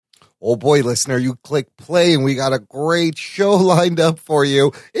Oh boy, listener, you click play and we got a great show lined up for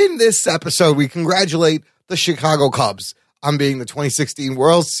you. In this episode, we congratulate the Chicago Cubs on being the 2016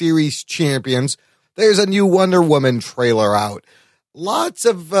 World Series champions. There's a new Wonder Woman trailer out. Lots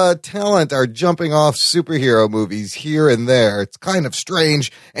of talent are jumping off superhero movies here and there. It's kind of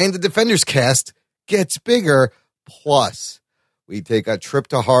strange. And the Defenders cast gets bigger. Plus, we take a trip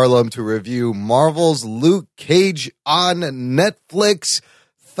to Harlem to review Marvel's Luke Cage on Netflix.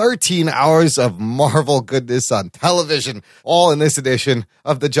 13 hours of Marvel goodness on television, all in this edition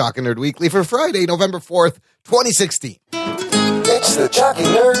of the Jock and Nerd Weekly for Friday, November 4th, 2016. It's the Jock and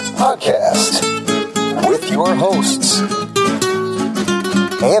Nerd Podcast with your hosts,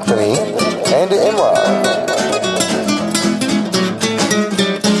 Anthony and Imran.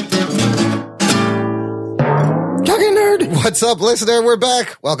 Jock and Nerd, what's up, listener? We're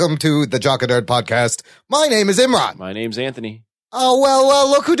back. Welcome to the Jock and Nerd Podcast. My name is Imran. My name's Anthony. Oh, well,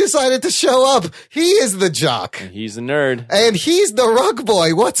 look who decided to show up. He is the jock. And he's the nerd. And he's the rug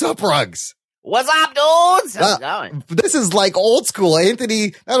boy. What's up, Rugs? What's up, dudes? How's it going? This is like old school.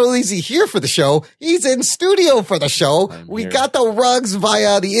 Anthony, not only is he here for the show, he's in studio for the show. We got the rugs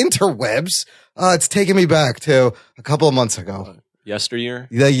via the interwebs. It's taking me back to a couple of months ago. Yesteryear?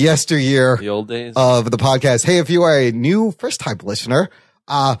 The yesteryear. The old days? Of the podcast. Hey, if you are a new first-time listener,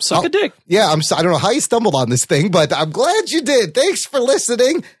 suck a dick. Yeah, I don't know how you stumbled on this thing, but I'm glad you did. Thanks for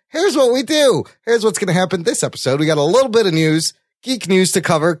listening. Here's what we do. Here's what's going to happen this episode. We got a little bit of news, geek news to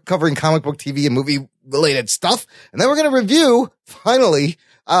cover, covering comic book, TV, and movie-related stuff. And then we're going to review, finally,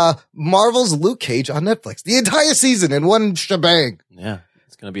 Marvel's Luke Cage on Netflix. The entire season in one shebang. Yeah,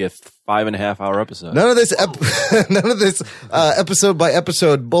 it's going to be a 5.5-hour episode. None of this episode by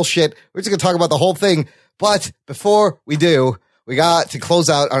episode bullshit. We're just going to talk about the whole thing. But before we do, we got to close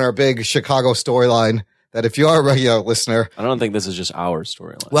out on our big Chicago storyline that if you are a regular listener. I don't think this is just our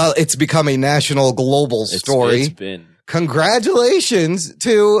storyline. Well, it's become a national, global story. It's been. Congratulations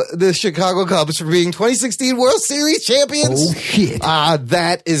to the Chicago Cubs for being 2016 World Series champions. Oh, shit.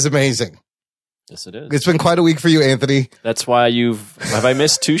 That is amazing. Yes, it is. It's been quite a week for you, Anthony. That's why have I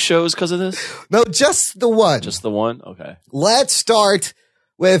missed 2 shows because of this? No, just the one. Just the one? Okay. Let's start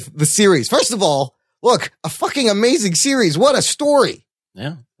with the series. First of all, look, a fucking amazing series. What a story.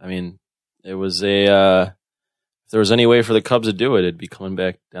 Yeah. I mean, it was if there was any way for the Cubs to do it, it'd be coming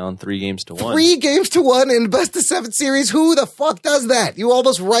back down 3-1. 3-1 in best of 7 series. Who the fuck does that? You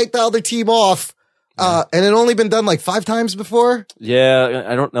almost write the other team off. And it only been done like 5 times before? Yeah,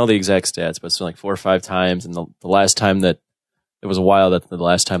 I don't know the exact stats, but it's been like 4 or 5 times. And the last time that it was a while that the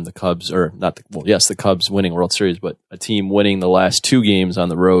last time the Cubs, or not, the Cubs winning World Series, but a team winning the last 2 games on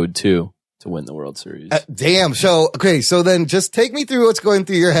the road too to win the World Series. Damn. So, okay. So then just take me through what's going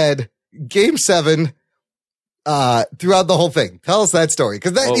through your head. Game 7, throughout the whole thing. Tell us that story.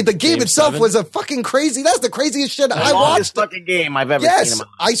 Cause the game itself 7? was a fucking crazy. That's the craziest shit I watched. The fucking game I've ever seen in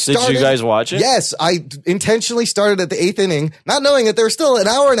my life. Did you guys watch it? Yes. I intentionally started at the 8th inning, not knowing that there was still an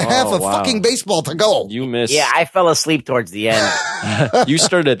hour and a half of fucking baseball to go. You missed. Yeah, I fell asleep towards the end. You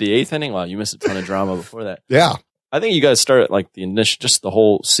started at the 8th inning? Wow, you missed a ton of drama before that. Yeah. I think you guys started like just the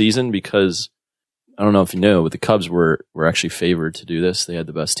whole season because I don't know if you know, but the Cubs were actually favored to do this. They had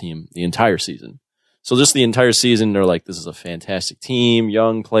the best team the entire season. So just the entire season, they're like, this is a fantastic team,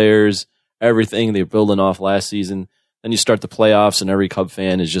 young players, everything they're building off last season. Then you start the playoffs and every Cub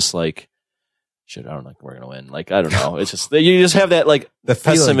fan is just like, shit, I don't think we're going to win. Like, I don't know. It's just, you just have that like the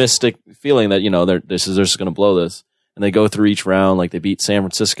pessimistic feeling that, they're just going to blow this. And they go through each round. Like they beat San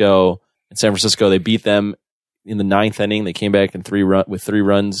Francisco. In San Francisco, they beat them in the 9th inning. They came back in 4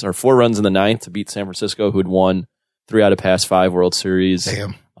 runs in the 9th to beat San Francisco, who had won 3 out of past 5 World Series.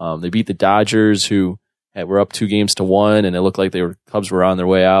 Damn. They beat the Dodgers, who were up 2-1, and it looked like Cubs were on their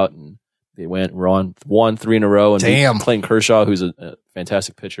way out, and they won 3 in a row, and beat Clayton Kershaw, who's a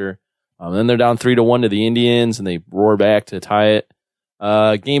fantastic pitcher. And then they're down 3-1 to the Indians, and they roar back to tie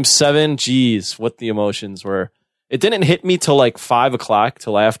it. Game 7, geez, what the emotions were. It didn't hit me till like 5 o'clock,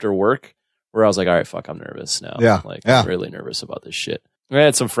 till after work, where I was like, all right, fuck, I'm nervous now. Yeah. I'm really nervous about this shit. I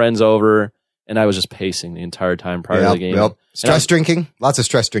had some friends over, and I was just pacing the entire time prior to the game. Yep. Stress drinking? Lots of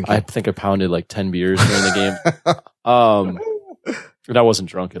stress drinking. I think I pounded like 10 beers during the game. And I wasn't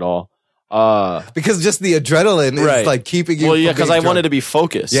drunk at all. Because just the adrenaline is like keeping you. Well, yeah, because I wanted to be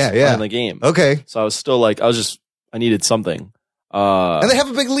focused on the game. Okay. So I was still like, I needed something. And they have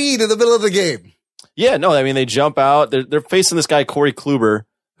a big lead in the middle of the game. Yeah, no, I mean, they jump out. They're facing this guy, Corey Kluber,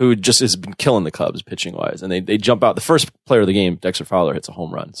 who just has been killing the Cubs pitching wise. And they jump out. The first player of the game, Dexter Fowler, hits a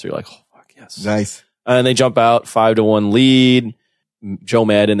home run. So you're like, oh, fuck, yes. Nice. And they jump out 5-1 lead. Joe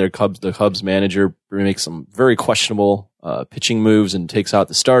Madden, the Cubs manager, makes some very questionable pitching moves and takes out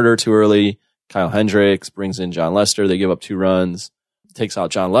the starter too early. Kyle Hendricks brings in John Lester. They give up 2 runs. Takes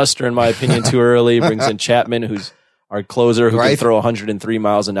out John Lester, in my opinion, too early. Brings in Chapman, who's our closer, who can throw 103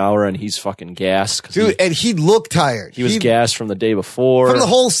 miles an hour, and he's fucking gassed. Dude, and he looked tired. He was gassed from the day before. From the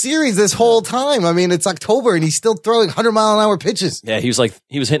whole series this whole time. I mean, it's October, and he's still throwing 100-mile-an-hour pitches. Yeah, he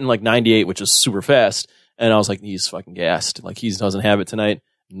was hitting like 98, which is super fast. And I was like, he's fucking gassed. Like, he doesn't have it tonight.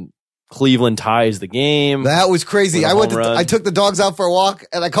 And Cleveland ties the game. That was crazy. I took the dogs out for a walk,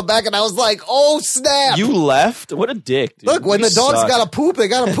 and I come back, and I was like, oh, snap. You left? What a dick, dude. Look, when the dogs got to poop, they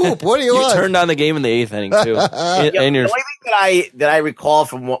got to poop. What do you want? You turned on the game in the 8th inning, too. The only thing that I recall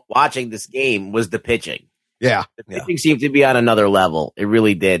from watching this game was the pitching. Yeah. The pitching seemed to be on another level. It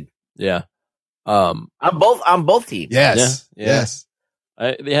really did. Yeah. On both teams. Yes. Yeah. Yes.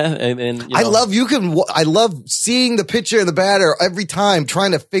 I love seeing the pitcher and the batter every time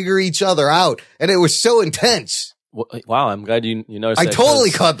trying to figure each other out, and it was so intense. Wow, I'm glad you noticed. I totally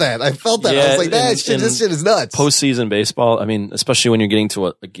caught that. I felt that. I was like, this shit is nuts. Postseason baseball. I mean, especially when you're getting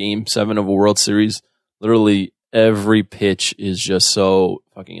to a game 7 of a World Series, literally every pitch is just so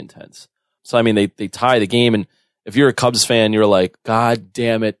fucking intense. So I mean, they tie the game, and if you're a Cubs fan, you're like, God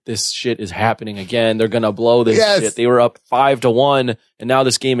damn it, this shit is happening again. They're gonna blow this shit. They were up 5-1, and now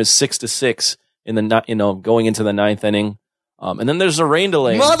this game is 6-6 in the going into the 9th inning. And then there's a rain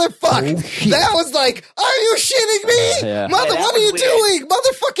delay. Motherfucker, that was like, are you shitting me? Yeah. What are you doing?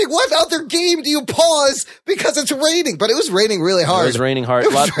 Motherfucking, what other game do you pause because it's raining? But it was raining really hard. It was raining hard.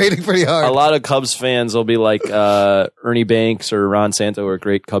 It was raining pretty hard. A lot of Cubs fans will be like Ernie Banks or Ron Santo, or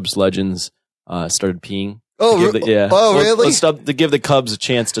great Cubs legends, started peeing. Really? Let's stop to give the Cubs a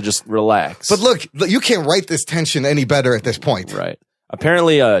chance to just relax. But look, you can't write this tension any better at this point. Right.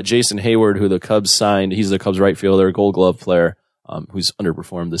 Apparently, Jason Hayward, who the Cubs signed, he's the Cubs right fielder, Gold Glove player, who's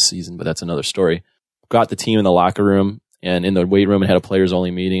underperformed this season, but that's another story. Got the team in the locker room and in the weight room and had a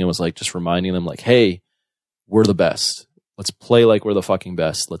players-only meeting and was like just reminding them, like, hey, we're the best. Let's play like we're the fucking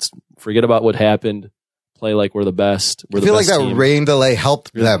best. Let's forget about what happened. Play like we're the best. I feel like that rain delay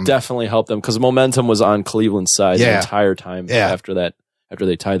helped them. Definitely helped them because momentum was on Cleveland's side the entire time after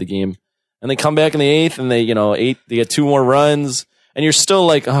they tied the game. And they come back in the 8th and they get 2 more runs and you're still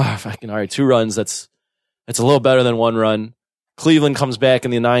like, oh, fucking all right, 2 runs. That's a little better than 1 run. Cleveland comes back in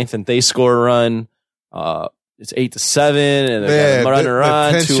the 9th and they score a run. It's 8-7 and they're running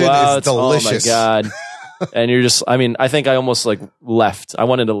around 2 outs. Oh my God. And you're just, I mean, I think I almost like left. I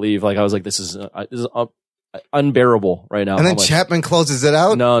wanted to leave. Like I was like, this is unbearable right now. And then Chapman closes it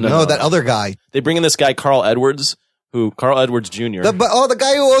out? No, that other guy. They bring in this guy, Carl Edwards Jr. The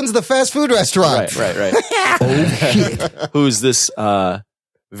guy who owns the fast food restaurant. Right. Oh, shit. Who's this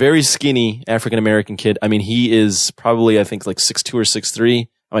very skinny African-American kid. I mean, he is probably, I think, like 6'2" or 6'3".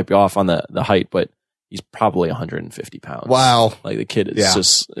 I might be off on the height, but he's probably 150 pounds. Wow. Like the kid is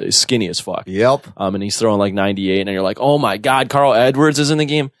just skinny as fuck. Yep. And he's throwing like 98 and you're like, oh my God, Carl Edwards is in the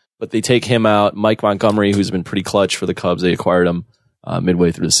game. But they take him out. Mike Montgomery, who's been pretty clutch for the Cubs, they acquired him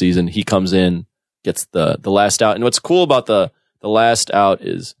midway through the season. He comes in, gets the last out. And what's cool about the last out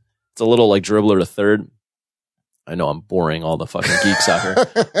is it's a little like dribbler to third. I know I'm boring all the fucking geeks out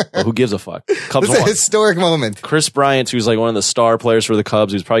here. But who gives a fuck? Cubs won. It's a historic moment. Chris Bryant, who's like one of the star players for the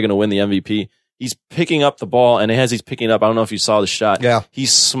Cubs, who's probably going to win the MVP. He's picking up the ball, and as he's picking up, I don't know if you saw the shot. Yeah.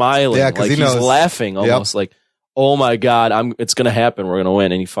 He's smiling. Yeah, like he's laughing almost like, oh my God, it's going to happen. We're going to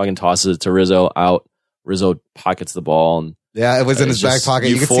win. And he fucking tosses it to Rizzo out. Rizzo pockets the ball. And it was in his back pocket.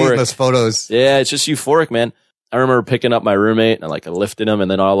 Euphoric. You can see it in those photos. Yeah, it's just euphoric, man. I remember picking up my roommate and I lifted him, and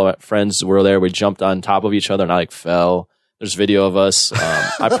then all of my friends were there. We jumped on top of each other and I fell. There's video of us.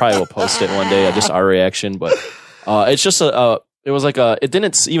 I probably will post it one day, just our reaction. But it's just it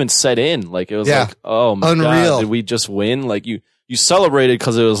didn't even set in. Like it was like, oh my Unreal. God, did we just win? Like you celebrated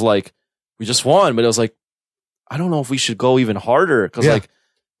because it was like we just won, but it was like, I don't know if we should go even harder because like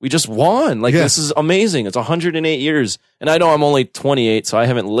we just won. Like this is amazing. It's 108 years, and I know I'm only 28, so I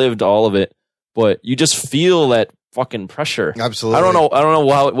haven't lived all of it. But you just feel that fucking pressure. Absolutely. I don't know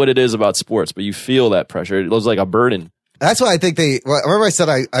what it is about sports, but you feel that pressure. It was like a burden. That's why I think remember I said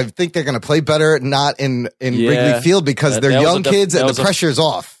I think they're going to play better not in Wrigley Field because they're young kids and the pressure's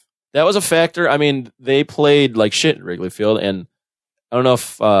off. That was a factor. I mean, they played like shit at Wrigley Field, and I don't know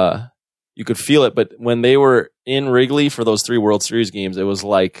if you could feel it, but when they were in Wrigley for those 3 World Series games, it was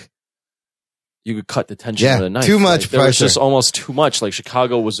like you could cut the tension of the night. Too much pressure. There was just almost too much. Like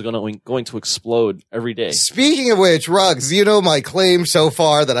Chicago was going to explode every day. Speaking of which, Ruggs, you know my claim so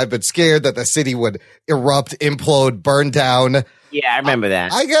far that I've been scared that the city would erupt, implode, burn down. Yeah, I remember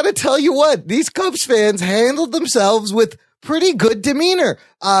that. I got to tell you what, these Cubs fans handled themselves with pretty good demeanor.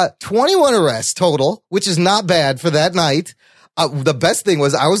 21 arrests total, which is not bad for that night. The best thing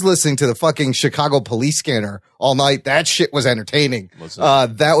was I was listening to the fucking Chicago police scanner all night. That shit was entertaining.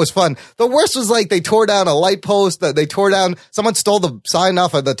 That was fun. The worst was like they tore down a light post. They tore down. Someone stole the sign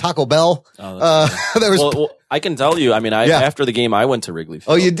off of the Taco Bell. There was. Well, I can tell you. I mean, after the game, I went to Wrigley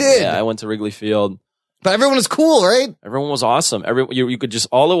Field. Oh, you did? Yeah, I went to Wrigley Field. But everyone was cool, right? Everyone was awesome. You could just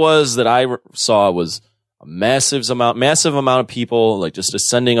all it was that I saw was a massive amount of people like just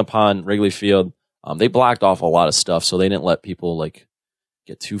descending upon Wrigley Field. They blocked off a lot of stuff, so they didn't let people like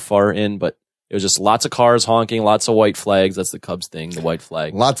get too far in. But it was just lots of cars honking, lots of white flags. That's the Cubs thing, the white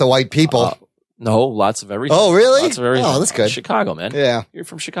flag. Lots of white people. No, lots of everything. Oh, really? Lots of everything. Oh, that's good. Chicago, man. Yeah, you're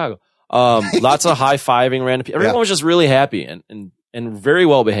from Chicago. Lots of high fiving random people. Everyone was just really happy and very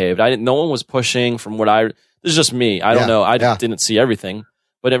well behaved. No one was pushing. From what this is just me. I don't know. I didn't see everything,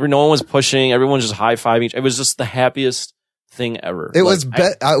 but no one was pushing. Everyone was just high fiving. It was just the happiest thing ever. It was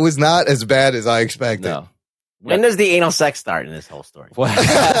not as bad as I expected. No. When does the anal sex start in this whole story? Well,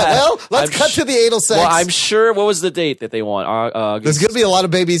 let's cut to the anal sex. Well, I'm sure. What was the date that they want? There's going to be a lot of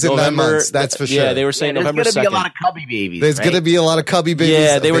babies in 9 months. That's for sure. Yeah, they were saying November 2nd. There's going to be a lot of cubby babies. There's going to be a lot of cubby babies.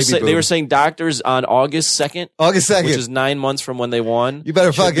 Yeah, they were saying doctors on August 2nd. August 2nd, which is 9 months from when they won. You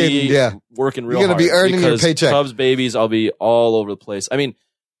better fucking working real hard. You're going to be earning your paycheck. Cubs babies, I'll be all over the place. I mean,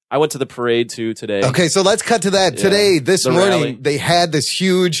 I went to the parade too today. Okay, so let's cut to that. Today, this morning, rally. They had this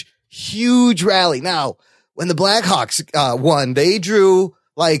huge rally. Now, when the Blackhawks won, they drew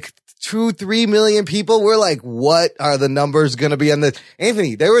like 2-3 million people. We're like, what are the numbers going to be on this?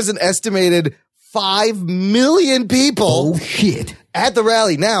 Anthony, there was an estimated 5 million people at the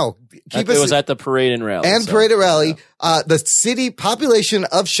rally. Now, it was at the parade and rally. Parade and rally. The city population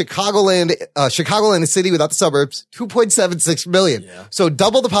of Chicagoland, the city without the suburbs, 2.76 million. Yeah. So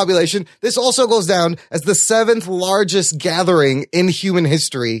double the population. This also goes down as the 7th largest gathering in human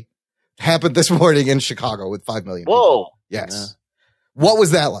history. Happened this morning in Chicago with 5 million people. Whoa. Yes. Yeah. What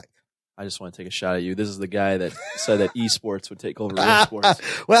was that like? I just want to take a shot at you. This is the guy that said that esports would take over real sports.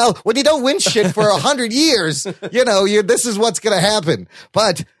 Well, when you don't win shit for 100 years, this is what's going to happen.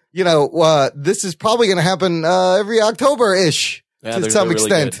 But, this is probably going to happen every October-ish to some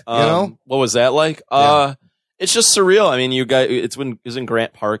extent. What was that like? It's just surreal. I mean, it was in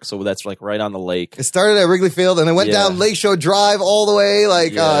Grant Park, so that's like right on the lake. It started at Wrigley Field and it went down Lakeshore Drive all the way.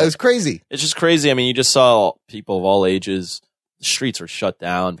 It was crazy. It's just crazy. I mean, you just saw people of all ages. The streets were shut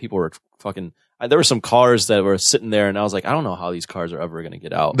down. People were fucking. There were some cars that were sitting there, and I was like, I don't know how these cars are ever going to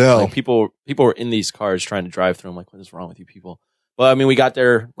get out. No, like people were in these cars trying to drive through. I'm like, what is wrong with you people? But I mean, we got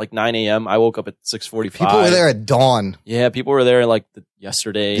there like 9 a.m. I woke up at 6:45. People were there at dawn. Yeah, people were there like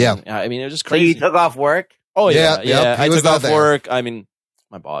yesterday. Yeah, I mean, it was just crazy. So you took off work? Oh yeah. I took off there. work. I mean,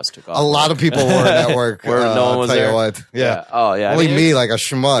 my boss took off. A lot of people weren't at work. Where no one was there. there. What? Yeah. Oh yeah. Only me, like a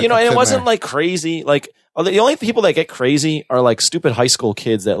schmuck. And it wasn't like crazy. Like the only people that get crazy are like stupid high school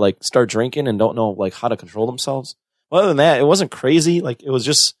kids that like start drinking and don't know like how to control themselves. Other than that, it wasn't crazy. Like it was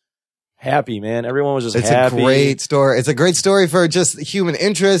just happy, man. Everyone was just happy. It's a great story. It's a great story for just human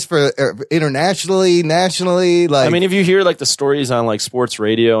interest, for internationally, nationally. Like, I mean, if you hear like the stories on like sports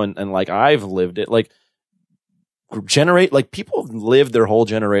radio and like I've lived it, like people have lived their whole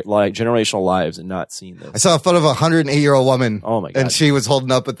generational lives and not seen this. I saw a photo of a 108-year-old woman. Oh my God. And she was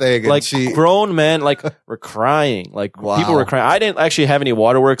holding up a thing. Like grown men, like were crying. Like people were crying. I didn't actually have any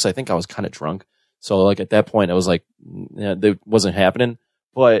waterworks. I think I was kind of drunk. So like at that point, it was like, it wasn't happening.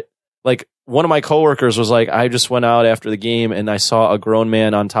 But like one of my coworkers was like, I just went out after the game and I saw a grown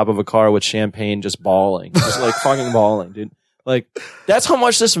man on top of a car with champagne just bawling. Just like fucking bawling, dude. Like that's how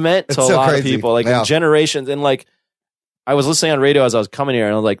much this meant to a lot of people. Like in generations. And like, I was listening on radio as I was coming here,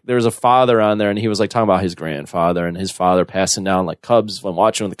 and I was like, there was a father on there, and he was like talking about his grandfather and his father passing down like Cubs when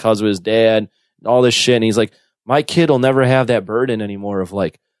watching the Cubs with his dad and all this shit. And he's like, my kid will never have that burden anymore of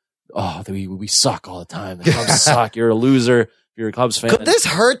like, oh, we suck all the time. The Cubs suck. You're a loser. You're a Cubs fan. Could this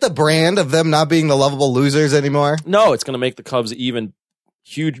hurt the brand of them not being the lovable losers anymore? No, it's going to make the Cubs even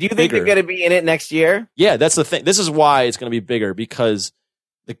huge. Do you think they're going to be in it next year? Yeah, that's the thing. This is why it's going to be bigger because,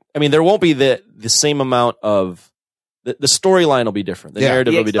 there won't be the same amount of. The storyline will be different. The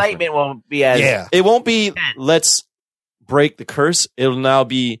narrative will be different. The excitement won't be as... It won't be, let's break the curse. It'll now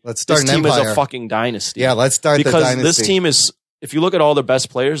be, let's start this team is a fucking dynasty. Yeah, let's start the dynasty. Because this team is, if you look at all the best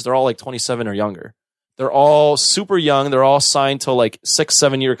players, they're all like 27 or younger. They're all super young. They're all signed to like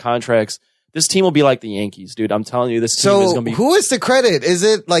 6-7 year contracts. This team will be like the Yankees, dude. I'm telling you, this team is going to be... who is the credit? Is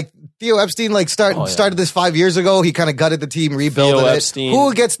it like Theo Epstein started this 5 years ago? He kind of gutted the team, rebuilt it. Epstein,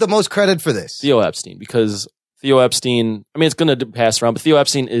 who gets the most credit for this? Theo Epstein, because... Theo Epstein, it's going to pass around, but Theo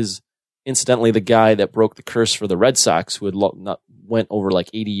Epstein is incidentally the guy that broke the curse for the Red Sox, who had went over like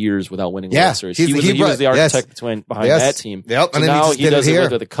 80 years without winning the World Series. He was the architect behind that team. Yep. So and then now he does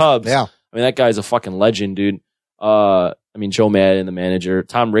it with the Cubs. Yeah. I mean, that guy's a fucking legend, dude. I mean, Joe Madden, the manager,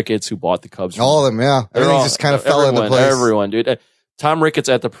 Tom Ricketts, who bought the Cubs. All of them, yeah. Everything just kind of fell into place. Everyone, dude. Tom Ricketts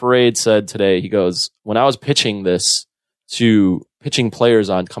at the parade said today, he goes, when I was pitching this to pitching players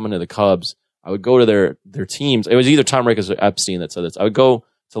on coming to the Cubs, I would go to their teams. It was either Tom Ricketts or Epstein that said this. I would go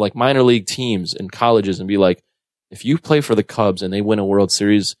to like minor league teams and colleges and be like, if you play for the Cubs and they win a World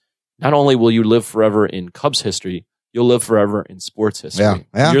Series, not only will you live forever in Cubs history, you'll live forever in sports history.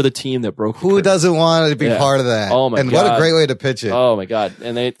 Yeah. You're the team that broke. Who doesn't want to be part of that? Oh my God. And what a great way to pitch it. Oh my God.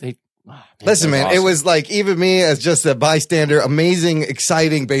 And they listen, man, awesome. It was like, even me as just a bystander, amazing,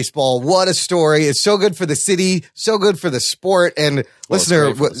 exciting baseball. What a story. It's so good for the city, so good for the sport. And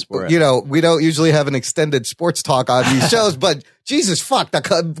listener, you know, we don't usually have an extended sports talk on these shows, but Jesus fuck, the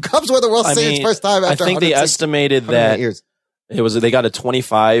Cubs won the World Series first time after I think they estimated that years. They got a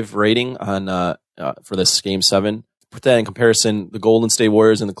 25 rating on for this Game 7. Put that in comparison, the Golden State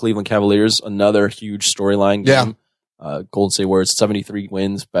Warriors and the Cleveland Cavaliers, another huge storyline game. Golden State Warriors, 73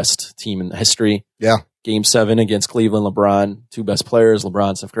 wins, best team in history. Yeah. Game 7 against Cleveland, LeBron, two best players,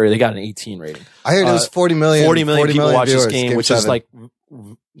 LeBron, Steph Curry. They got an 18 rating. I heard it was 40 million. 40 million people watch viewers, this game, which 7. is like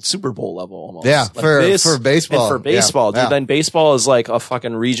Super Bowl level almost. Yeah, like for baseball. And for baseball, dude. Then baseball is like a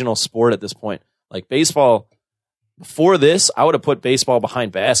fucking regional sport at this point. Like baseball, before this, I would have put baseball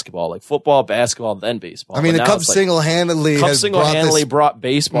behind basketball, like football, basketball, then baseball. I mean, the Cubs single-handedly brought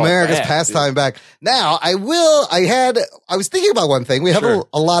baseball America's pastime back. Now, I was thinking about one thing. We have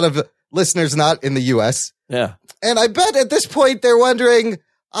a lot of listeners not in the U.S. Yeah. And I bet at this point they're wondering,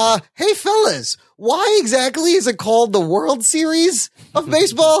 hey, fellas, why exactly is it called the World Series of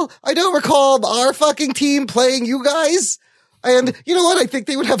Baseball? I don't recall our fucking team playing you guys. And you know what? I think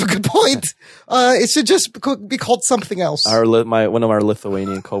they would have a good point. It should just be called something else. One of our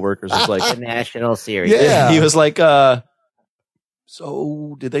Lithuanian coworkers was like, the National Series. Yeah. He was like,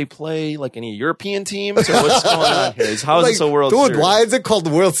 so did they play like any European teams or what's going on here? How is this a World Series? Dude, why is it called the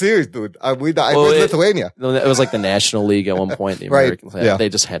World Series, dude? I was Lithuania. It was like the National League at one point. The Americans, they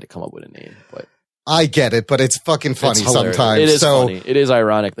just had to come up with a name. But I get it, but it's fucking funny sometimes. It is funny. It is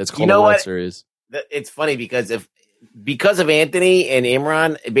ironic that's called the World Series. It's funny because of Anthony and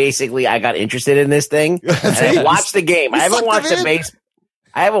Imran, basically, I got interested in this thing. And I watched the game. I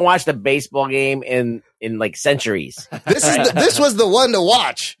haven't watched a baseball game in like centuries. This was the one to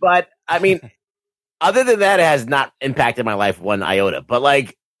watch. But I mean, other than that, it has not impacted my life one iota. But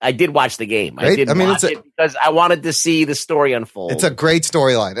like, I did watch the game. Right? I did watch it because I wanted to see the story unfold. It's a great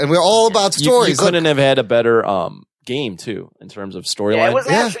storyline, and we're all about stories. You couldn't have had a better game too in terms of storyline. Yeah, it was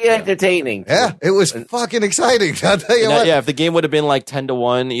actually entertaining. Yeah, it was fucking exciting. I'll tell you what. Yeah, if the game would have been like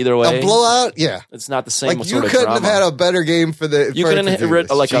 10-1 either way, a blowout. Yeah, it's not the same. Like you couldn't have had a better game for the. You couldn't have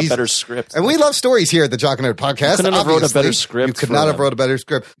written like a better script. And we love stories here at the Jock and Nerd Podcast. You couldn't have wrote a better script. You could not have wrote a better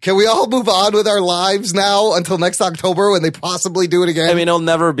script. Can we all move on with our lives now until next October when they possibly do it again? I mean, it'll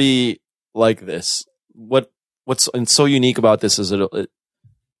never be like this. What's so unique about this is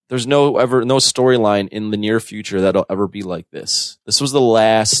there's no storyline in the near future that'll ever be like this. This was the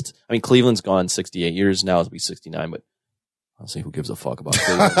last. I mean, Cleveland's gone 68 years now. It'll be 69, but honestly, who gives a fuck about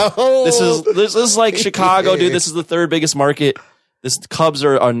Cleveland? This is like Chicago, dude. This is the third biggest market. The Cubs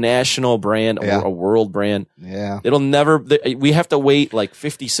are a national brand, a world brand. Yeah. It'll never, we have to wait like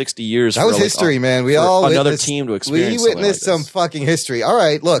 50, 60 years. That was history, man. We all another team to experience. We witnessed some fucking history. All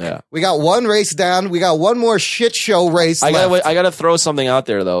right, look, we got one race down. We got one more shit show race left. I got to throw something out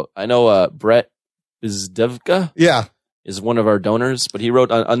there though. I know Brett Bizdevka is one of our donors, but he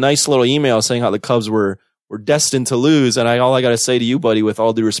wrote a nice little email saying how the Cubs were destined to lose. And all I got to say to you, buddy, with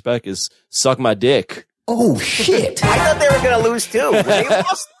all due respect, is suck my dick. Oh, shit. I thought they were going to lose, too. When they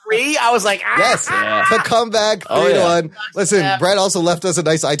lost 3, I was like, yes, to come back 3-1. Listen, Brett also left us a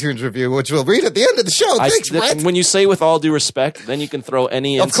nice iTunes review, which we'll read at the end of the show. Thanks, Brett. When you say with all due respect, then you can throw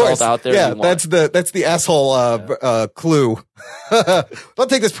any insult out there. Yeah, that's the asshole clue. Don't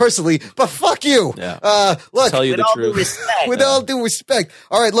take this personally, but fuck you. Yeah. Look, tell you the truth. With all due respect.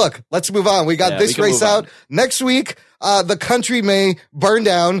 All right, look, let's move on. We got this race out. Next week, the country may burn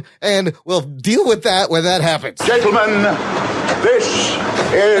down, and we'll deal with that when that happens. Gentlemen, this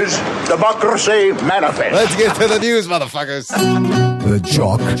is Democracy Manifest. Let's get to the news, motherfuckers. The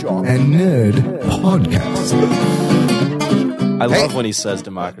Jock and Nerd Podcast. I love when he says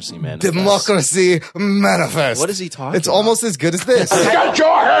Democracy Manifest. Democracy Manifest. What is he talking It's about? almost as good as this. Get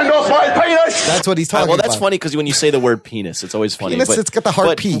your hand off my penis! That's what he's talking about. Well, that's funny because when you say the word penis, it's always funny. Penis, it's got the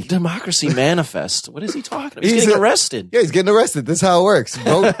hard P. Democracy Manifest. What is he talking about? He's getting arrested. Yeah, he's getting arrested. This is how it works.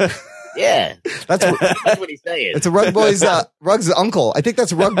 Vote. Yeah, that's what he's saying. It's a Rug Boy's Rug's uncle. I think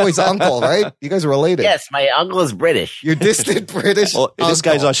that's Rug Boy's uncle, right? You guys are related. Yes, my uncle is British. You're distant British. Well, this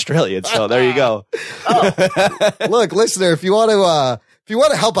guy's Australian, so there you go. Look, listener, if you want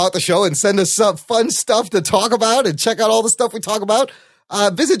to help out the show and send us some fun stuff to talk about and check out all the stuff we talk about,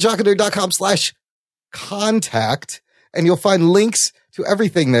 visit jockandnerd.com/contact, and you'll find links to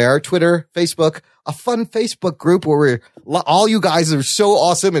everything there. Twitter, Facebook, a fun Facebook group where all you guys are so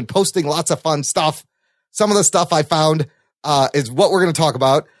awesome and posting lots of fun stuff. Some of the stuff I found is what we're going to talk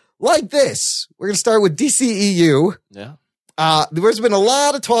about. Like this, we're going to start with DCEU. Yeah. There's been a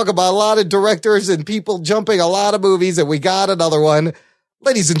lot of talk about a lot of directors and people jumping a lot of movies, and we got another one.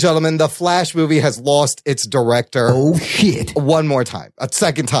 Ladies and gentlemen, the Flash movie has lost its director. Oh, shit. One more time. A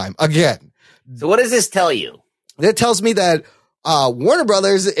second time. Again. So what does this tell you? It tells me that Warner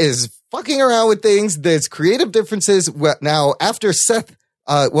Brothers is fucking around with things. There's creative differences. Now, after Seth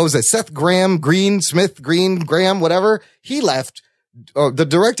Graham, whatever, he left. The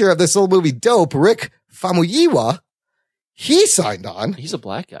director of this little movie, Dope, Rick Famuyiwa, he signed on. He's a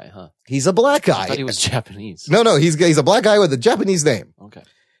black guy, huh? He's a black guy. I thought he was Japanese. No, he's a black guy with a Japanese name. Okay.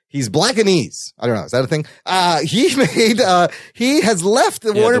 He's Blackanese. I don't know. Is that a thing? He has left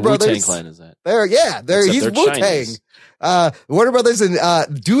the Warner Brothers. Wu-Tang Clan is that? He's Wu-Tang. Warner Brothers, and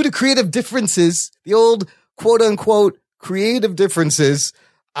due to creative differences, the old quote unquote creative differences,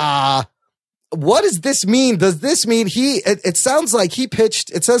 what does this mean? Does this mean it sounds like he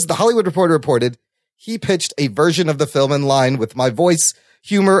pitched, it says the Hollywood Reporter reported, he pitched a version of the film in line with my voice,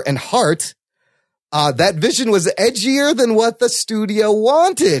 humor, and heart. That vision was edgier than what the studio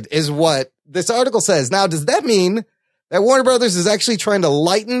wanted, is what this article says. Now, does that mean that Warner Brothers is actually trying to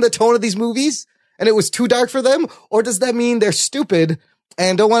lighten the tone of these movies and it was too dark for them? Or does that mean they're stupid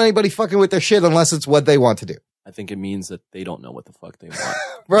and don't want anybody fucking with their shit unless it's what they want to do? I think it means that they don't know what the fuck they want.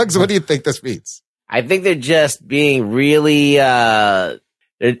 Ruggs, what do you think this means? I think they're just being really they're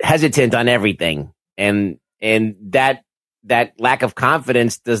hesitant on everything. And that lack of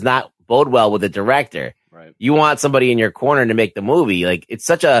confidence does not bode well with the director. Right. You want somebody in your corner to make the movie. Like, it's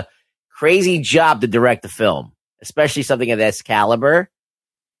such a crazy job to direct a film, especially something of this caliber.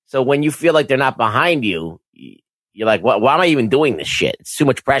 So when you feel like they're not behind you, you're like, why am I even doing this shit? It's too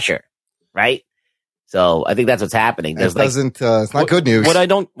much pressure, right? So I think that's what's happening. It's not good news. What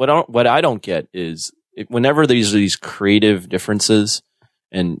I don't get is whenever there's these creative differences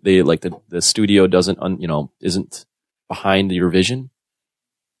and they like the studio isn't behind your vision,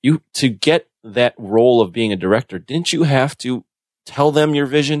 to get that role of being a director, didn't you have to tell them your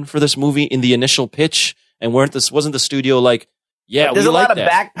vision for this movie in the initial pitch? And wasn't the studio like, yeah, there's a lot of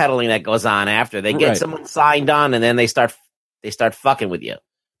that backpedaling that goes on after they get someone signed on, and then they start fucking with you.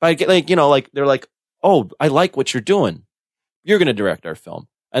 But they're like, oh, I like what you're doing. You're going to direct our film.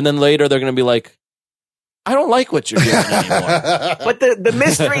 And then later they're going to be like, I don't like what you're doing anymore. But the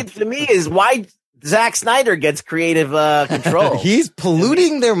mystery to me is why Zack Snyder gets creative control. He's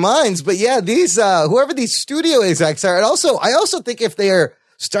polluting their minds. But yeah, these whoever these studio execs are, and I also think if they are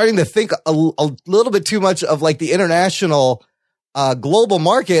starting to think a little bit too much of like the international global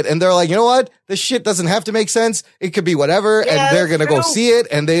market, and they're like, you know what, this shit doesn't have to make sense. It could be whatever, and they're gonna go see it,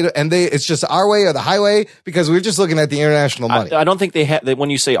 and they it's just our way or the highway, because we're just looking at the international money. I don't think they have. When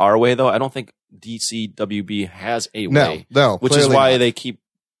you say our way, though, I don't think DCWB has a way. No, which is why they keep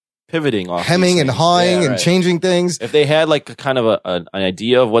pivoting off, hemming and hawing and changing things. If they had like a kind of an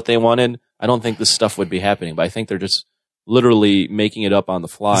idea of what they wanted, I don't think this stuff would be happening. But I think they're just literally making it up on the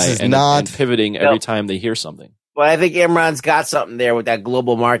fly and pivoting every time they hear something. But I think Imran's got something there with that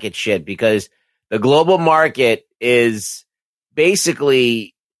global market shit, because the global market is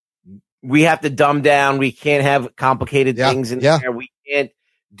basically, we have to dumb down. We can't have complicated things in there. We can't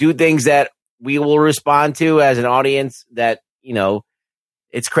do things that we will respond to as an audience that,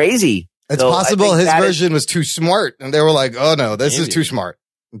 it's crazy. It's possible his version was too smart, and they were like, oh no, this is too smart.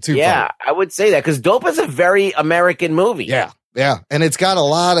 Too fun. I would say that, because Dope is a very American movie. Yeah, and it's got a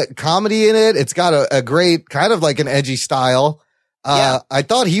lot of comedy in it. It's got a great kind of like an edgy style. I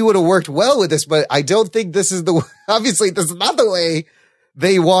thought he would have worked well with this, but I don't think this is obviously this is not the way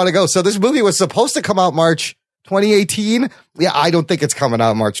they want to go. So this movie was supposed to come out March 2018. Yeah, I don't think it's coming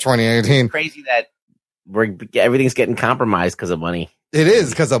out March 2018. It's crazy that everything's getting compromised because of money. It is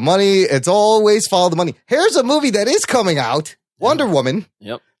because of money. It's always follow the money. Here's a movie that is coming out, Wonder Woman.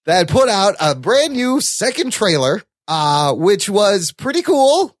 Yep. That put out a brand new second trailer. Which was pretty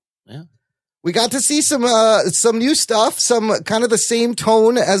cool. Yeah. We got to see some new stuff, some kind of the same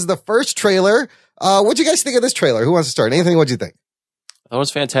tone as the first trailer. What'd you guys think of this trailer? Who wants to start? Anthony, what'd you think? That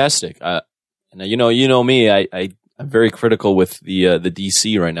was fantastic. You know me. I I'm very critical with the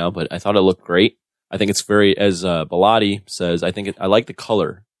DC right now, but I thought it looked great. I think it's very, as Bilotti says, I like the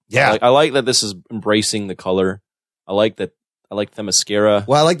color. Yeah. I like that this is embracing the color. I like Themyscira.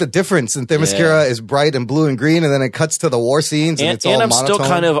 Well, I like the difference. And Themyscira is bright and blue and green, and then it cuts to the war scenes, and it's all I'm monotone. still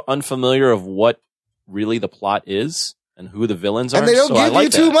kind of unfamiliar of what really the plot is and who the villains are. And they don't give you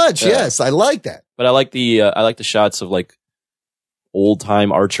too much. Yes, I like that. But I like the shots of like old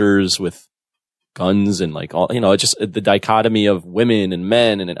time archers with guns and like all, just the dichotomy of women and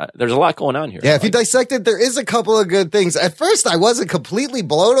men, and there's a lot going on here. Yeah, if you dissect it, there is a couple of good things. At first, I wasn't completely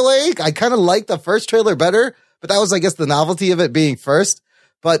blown away. I kind of liked the first trailer better, but that was, I guess, the novelty of it being first.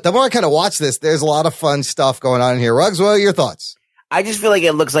 But the more I kind of watch this, there's a lot of fun stuff going on here. Ruggs, what are your thoughts? I just feel like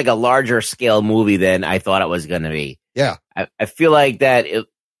it looks like a larger scale movie than I thought it was going to be. Yeah. I feel like that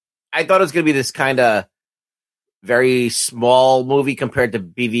I thought it was going to be this kind of very small movie compared to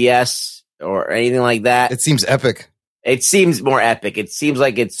BVS or anything like that. It seems epic. It seems more epic. It seems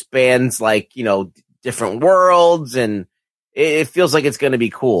like it spans like, different worlds, and it feels like it's going to be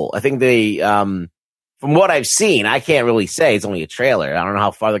cool. I think they, from what I've seen, I can't really say, it's only a trailer. I don't know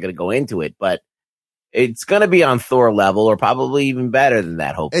how far they're going to go into it, but it's going to be on Thor level, or probably even better than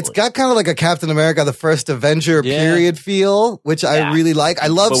that, hopefully. It's got kind of like a Captain America, the first Avenger period feel, which I really like. I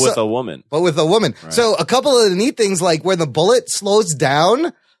love But with a woman. Right. So a couple of the neat things, like when the bullet slows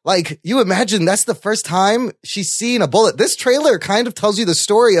down, like you imagine that's the first time she's seen a bullet. This trailer kind of tells you the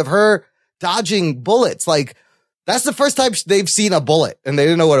story of her dodging bullets. Like that's the first time they've seen a bullet and they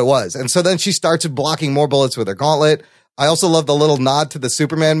didn't know what it was. And so then she starts blocking more bullets with her gauntlet. I also love the little nod to the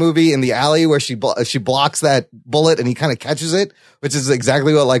Superman movie in the alley where she blocks that bullet and he kind of catches it, which is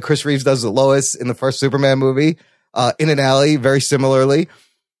exactly what like Chris Reeves does with Lois in the first Superman movie, in an alley, very similarly.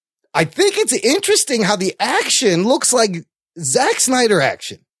 I think it's interesting how the action looks like Zack Snyder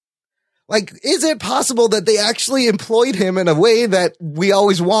action. Like, is it possible that they actually employed him in a way that we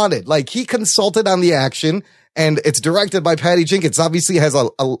always wanted? Like, he consulted on the action, and it's directed by Patty Jenkins. Obviously, has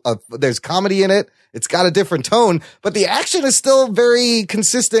there's comedy in it. It's got a different tone, but the action is still very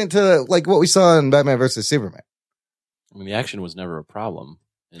consistent to like what we saw in Batman versus Superman. I mean, the action was never a problem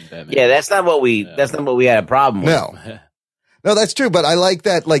in Batman. Yeah, that's not what we had a problem with. No, that's true. But I like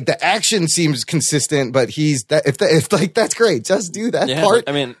that. Like the action seems consistent, but if like that's great. Just do that part.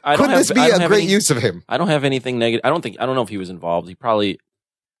 I mean, could this be a great use of him? I don't have anything negative. I don't know if he was involved.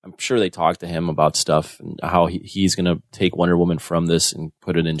 I'm sure they talked to him about stuff and how he's going to take Wonder Woman from this and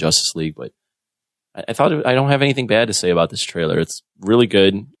put it in Justice League. But I thought I don't have anything bad to say about this trailer. It's really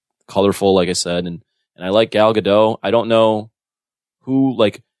good, colorful, like I said, and I like Gal Gadot. I don't know who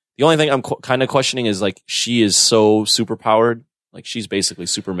like. The only thing I'm kind of questioning is like she is so super powered, like she's basically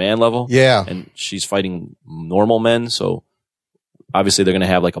Superman level. Yeah, and she's fighting normal men, so obviously they're gonna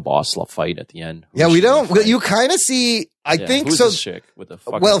have like a boss fight at the end. Yeah, we don't. You kind of see. I think who's so. This chick with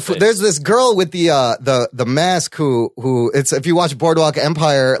the there's this girl with the mask who it's if you watch Boardwalk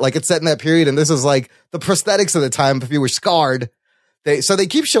Empire, like it's set in that period, and this is like the prosthetics of the time. If you were scarred. So they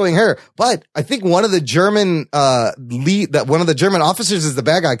keep showing her, but I think one of the German one of the German officers is the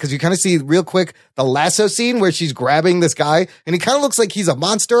bad guy, because you kind of see real quick the lasso scene where she's grabbing this guy and he kind of looks like he's a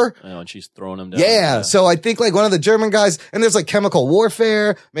monster. I know, and she's throwing him down. Yeah, so I think like one of the German guys, and there's like chemical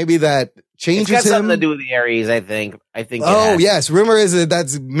warfare, maybe that changes him. It's got something to do with the Ares, I think. Oh yes, rumor is that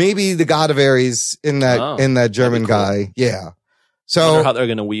that's maybe the god of Ares in that German guy. Yeah. So I wonder how they're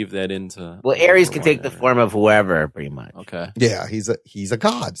going to weave that into. Well, Ares can take the form of whoever, pretty much. Okay. Yeah, he's a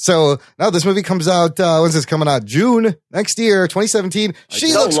god. So now this movie comes out. When's this coming out? June next year, 2017.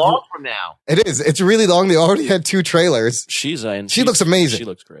 She looks long from now. It is. It's really long. They already had 2 trailers. She looks amazing. She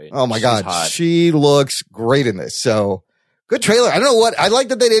looks great. Oh my God, hot. She looks great in this. So good trailer. I don't know what I like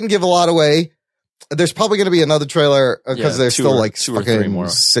that they didn't give a lot away. There's probably going to be another trailer because there's still like 2 or 3 more.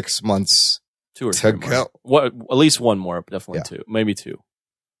 6 months. 2 or 3 more. What? At least one more. Definitely 2. Maybe 2.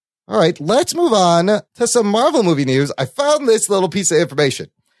 All right, let's move on to some Marvel movie news. I found this little piece of information.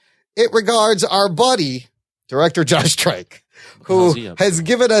 It regards our buddy, director Josh Trank, who has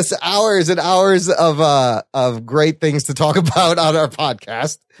given us hours and hours of great things to talk about on our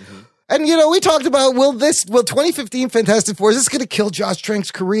podcast. Mm-hmm. And, we talked about, will 2015 Fantastic Four, is this going to kill Josh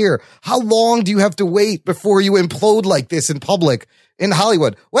Trank's career? How long do you have to wait before you implode like this in public in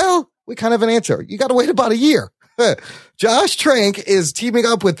Hollywood? Well, we kind of have an answer. You got to wait about a year. Josh Trank is teaming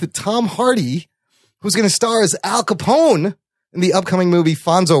up with Tom Hardy, who's going to star as Al Capone in the upcoming movie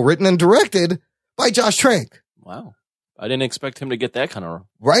Fonzo, written and directed by Josh Trank. Wow. I didn't expect him to get that kind of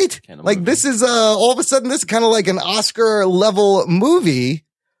movie. This is all of a sudden, this is kind of like an Oscar level movie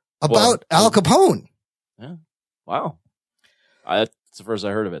about Al Capone. Yeah. Wow. It's the first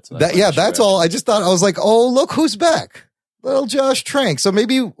I heard of it. So that's all. I just thought, I was like, oh, look who's back. Little Josh Trank. So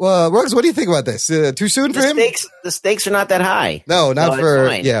maybe, Ruggs, what do you think about this? Too soon for him? The stakes are not that high. No, not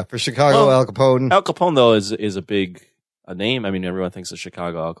for Chicago Al Capone. Al Capone, though, is a name. I mean, everyone thinks of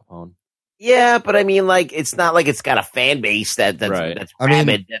Chicago Al Capone. Yeah, but I mean, like, it's not like it's got a fan base that's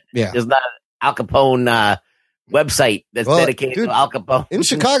rabid. There's not an Al Capone website that's dedicated to Al Capone. In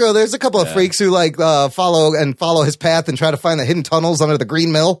Chicago, there's a couple of freaks who like follow his path and try to find the hidden tunnels under the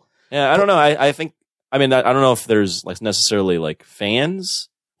Green Mill. Yeah, I don't know. I think. I mean, I don't know if there's like necessarily like fans.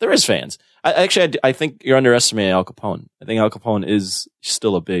 There is fans. I think you're underestimating Al Capone. I think Al Capone is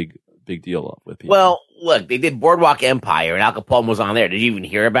still a big deal with people. Well, look, they did Boardwalk Empire, and Al Capone was on there. Did you even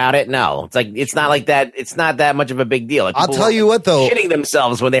hear about it? No. It's like it's not like that. It's not that much of a big deal. Like, I'll tell you what, though, shitting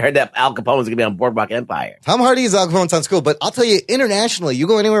themselves when they heard that Al Capone was going to be on Boardwalk Empire. Tom Hardy's Al Capone sounds cool, but I'll tell you, internationally, you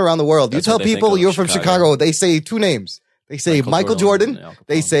go anywhere around the world, you tell people you're from Chicago, they say two names. They say Michael Jordan.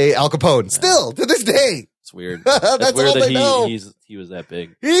 They say Al Capone. Still to this day. It's weird. That's weird all that they know. He was that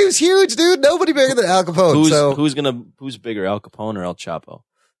big. He was huge, dude. Nobody bigger than Al Capone. Who's bigger, Al Capone or El Chapo?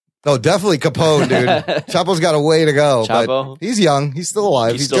 Oh, definitely Capone, dude. Chapo's got a way to go. Chapo? But he's young. He's still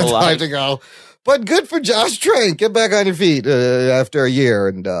alive. He's got time to go. But good for Josh Trank. Get back on your feet after a year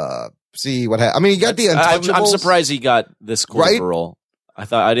and see what happens. I mean, he got the Untouchables. I'm surprised he got this cool of a role.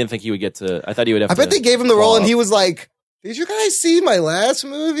 I didn't think he would get to. I thought he would have. I bet they gave him the role, and he was like, "Did you guys see my last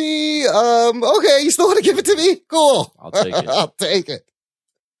movie? Okay, you still want to give it to me? Cool. I'll take it. I'll take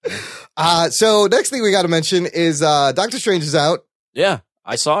it." So next thing we got to mention is Doctor Strange is out. Yeah.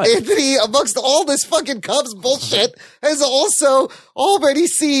 I saw it. Anthony, amongst all this fucking Cubs bullshit, has also already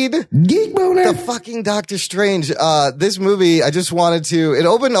seen Geek Boner. the fucking Doctor Strange. This movie, I just wanted to, it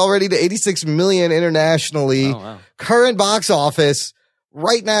opened already to 86 million internationally. Oh, wow. Current box office.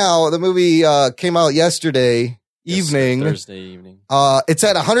 Right now, the movie came out yesterday evening. Thursday evening. It's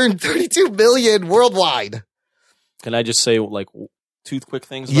at 132 million worldwide. Can I just say, like, two quick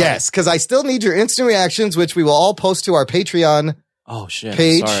things? Yes, because I still need your instant reactions, which we will all post to our Patreon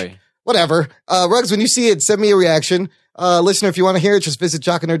page. Sorry. Whatever. Ruggs, when you see it, send me a reaction. Listener, if you want to hear it, just visit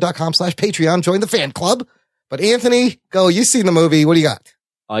jockandnerd.com/Patreon. Join the fan club. But Anthony, go. You've seen the movie. What do you got?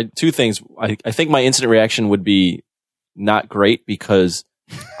 Two things. I think my instant reaction would be not great because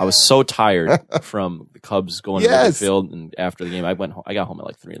I was so tired from the Cubs going to the field, and after the game, I got home at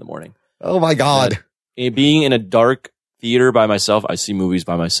like 3 a.m. Oh my God. Being in a dark theater by myself, I see movies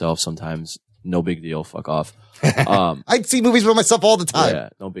by myself sometimes. No big deal. Fuck off. I see movies by myself all the time. Yeah,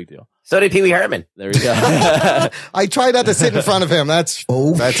 no big deal. So did Pee Wee Herman. There you go. I try not to sit in front of him. That's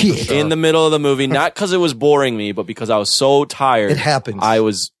shit. In the middle of the movie, not because it was boring me, but because I was so tired. It happens. I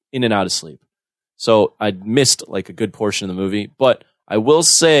was in and out of sleep. So I missed like a good portion of the movie. But I will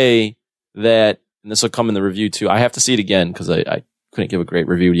say that, and this will come in the review too, I have to see it again because I couldn't give a great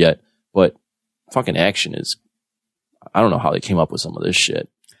review yet. But fucking action is, I don't know how they came up with some of this shit.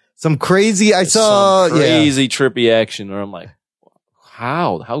 Some crazy, trippy action where I'm like,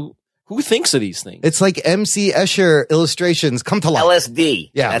 how, who thinks of these things? It's like MC Escher illustrations come to life.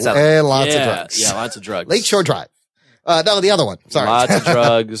 LSD. Yeah. And lots of drugs. Yeah, lots of drugs. Lakeshore Drive. No, the other one. Sorry. Lots of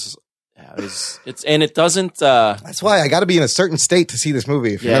drugs. It doesn't, that's why I got to be in a certain state to see this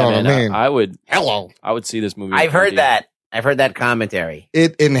movie. If you know what I mean. I would see this movie. I've heard that commentary.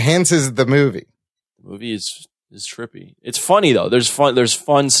 It enhances the movie. The movie is trippy. It's funny though. There's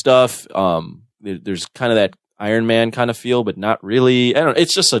fun stuff. There's kind of that Iron Man kind of feel, but not really. I don't know.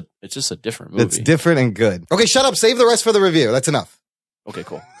 It's just a different movie. It's different and good. Okay, shut up. Save the rest for the review. That's enough. Okay,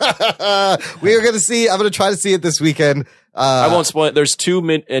 cool. We are going to see. I'm going to try to see it this weekend. I won't spoil it. There's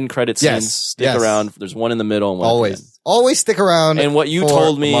 2 end credit scenes. Stick around. There's one in the middle and one at the end. Always stick around. And what you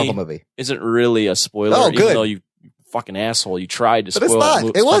told me isn't really a spoiler. Oh, good. Even though you fucking asshole, you tried to spoil it. But it's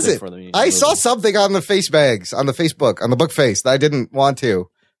not. It wasn't. I saw something on the face bags, on the Facebook, on the book face that I didn't want to.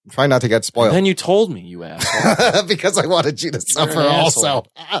 I'm trying not to get spoiled. And then you told me, you asshole. Because I wanted you to suffer also.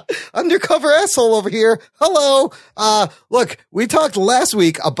 Undercover asshole over here. Hello. Look, we talked last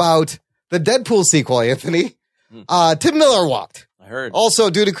week about the Deadpool sequel, Anthony. Tim Miller walked. I heard.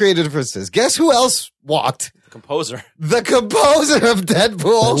 Also, due to creative differences. Guess who else walked? The composer. The composer of Deadpool.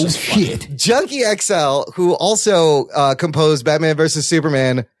 Oh, shit. Junkie XL, who also composed Batman vs.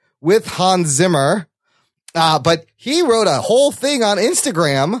 Superman with Hans Zimmer. But he wrote a whole thing on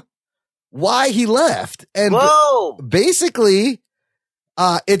Instagram why he left. And basically,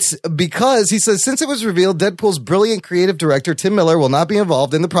 It's because he says, since it was revealed Deadpool's brilliant creative director, Tim Miller, will not be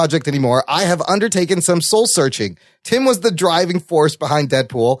involved in the project anymore, I have undertaken some soul searching. Tim was the driving force behind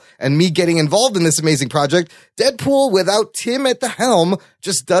Deadpool and me getting involved in this amazing project. Deadpool without Tim at the helm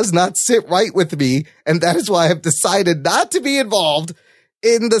just does not sit right with me. And that is why I've decided not to be involved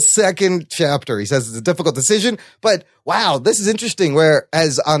in the second chapter. He says it's a difficult decision, but wow, this is interesting.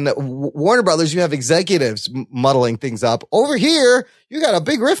 Whereas on Warner Brothers, you have executives muddling things up. Over here, you got a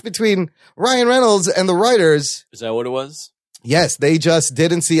big rift between Ryan Reynolds and the writers. Is that what it was? Yes, they just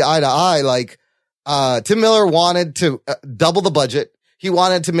didn't see eye to eye. Like, Tim Miller wanted to double the budget. He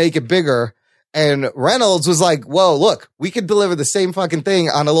wanted to make it bigger. And Reynolds was like, whoa, look, we could deliver the same fucking thing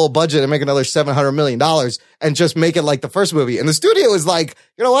on a little budget and make another $700 million and just make it like the first movie. And the studio was like,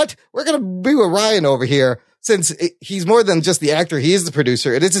 you know what? We're going to be with Ryan over here. Since he's more than just the actor, he is the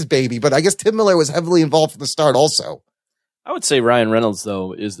producer. It is his baby. But I guess Tim Miller was heavily involved from the start also. I would say Ryan Reynolds,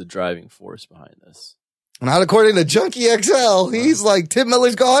 though, is the driving force behind this. Not according to Junkie XL. He's like, Tim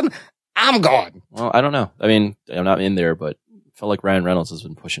Miller's gone, I'm gone. Well, I don't know. I mean, I'm not in there, but felt like Ryan Reynolds has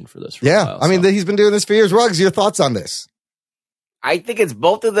been pushing for this for a while. I mean, he's been doing this for years. Ruggs, your thoughts on this? I think it's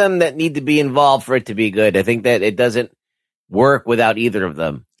both of them that need to be involved for it to be good. I think that it doesn't work without either of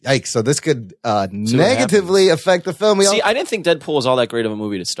them. Yikes. So this could negatively affect the film. See, I didn't think Deadpool was all that great of a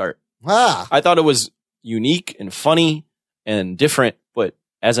movie to start. Ah. I thought it was unique and funny and different, but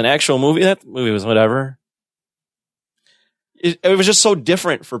as an actual movie, that movie was whatever. It was just so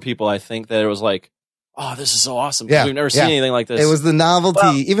different for people, I think, that it was like, oh, this is so awesome. Yeah, we've never seen anything like this. It was the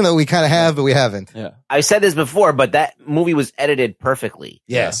novelty, even though we kind of have, but we haven't. Yeah. I said this before, but that movie was edited perfectly.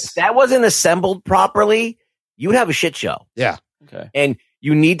 Yes. If that wasn't assembled properly, you'd have a shit show. Yeah. Okay. And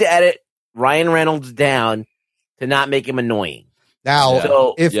you need to edit Ryan Reynolds down to not make him annoying.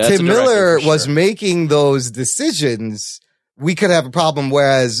 Now, if Tim Miller was making those decisions, we could have a problem,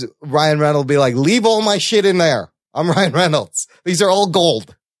 whereas Ryan Reynolds would be like, leave all my shit in there. I'm Ryan Reynolds. These are all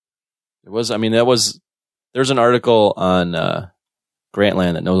gold. There's an article on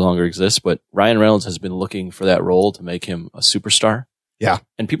Grantland that no longer exists, but Ryan Reynolds has been looking for that role to make him a superstar. Yeah.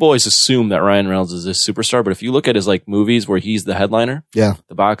 And people always assume that Ryan Reynolds is this superstar, but if you look at his like movies where he's the headliner, the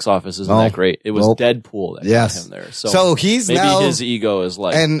box office isn't that great. It was Deadpool that got him there. So he's maybe now, his ego is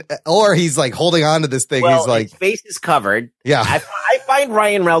like, or he's like holding on to this thing. Well, he's like, his face is covered. Yeah. I find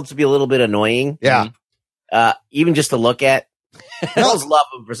Ryan Reynolds to be a little bit annoying. Yeah. Even just to look at. Girls love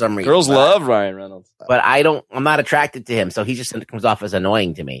him for some reason. Girls love Ryan Reynolds. But I'm not attracted to him, so he just comes off as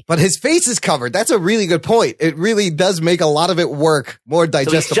annoying to me. But his face is covered. That's a really good point. It really does make a lot of it work more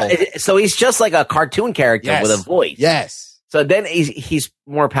digestible. So he's just like a cartoon character with a voice. Yes. So then he's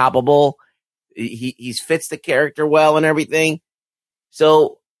more palpable. He fits the character well and everything.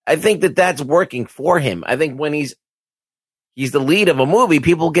 So I think that's working for him. I think when he's the lead of a movie,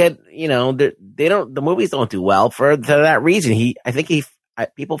 people get, the movies don't do well for that reason.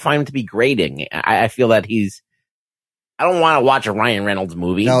 People find him to be grating. I feel that I don't want to watch a Ryan Reynolds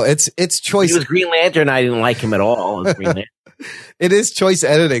movie. No, it's choice. He was Green Lantern. I didn't like him at all as Green Lantern. It is choice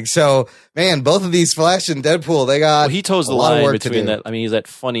editing. So, man, both of these Flash and Deadpool, they got he toes the line between that. I mean, he's that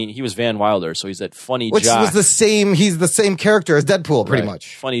funny. He was Van Wilder, so he's that funny which jock. Was the same. He's the same character as Deadpool, pretty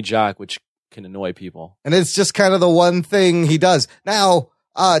much. Funny jock, which can annoy people. And it's just kind of the one thing he does. Now,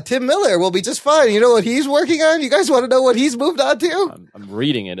 Tim Miller will be just fine. You know what he's working on? You guys want to know what he's moved on to? I'm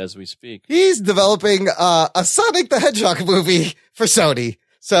reading it as we speak. He's developing a Sonic the Hedgehog movie for Sony.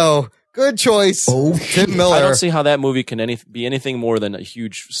 So, good choice, Tim Miller. I don't see how that movie can be anything more than a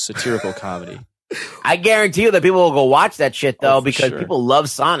huge satirical comedy. I guarantee you that people will go watch that shit, though, because people love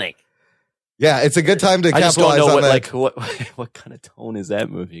Sonic. Yeah, it's a good time to capitalize on that. Like, what kind of tone is that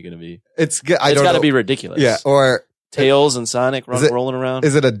movie going to be? It's got to be ridiculous. Yeah, or Tails and Sonic rolling around.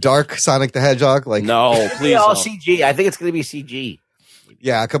 Is it a dark Sonic the Hedgehog? Like, no, please. All CG. I think it's going to be CG.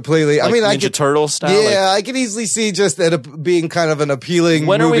 Yeah, completely. Like I mean, Ninja Turtle style. Yeah, I can easily see just it being kind of an appealing.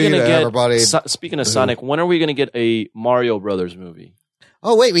 When are we going to get everybody? Speaking of Sonic, when are we going to get a Mario Brothers movie?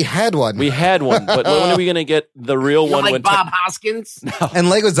 Oh wait, we had one. But when are we going to get the real one? Like Bob Hoskins and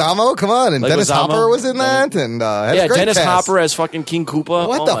Leguizamo? Come on, and Dennis Hopper was in that, and Dennis Hopper as fucking King Koopa.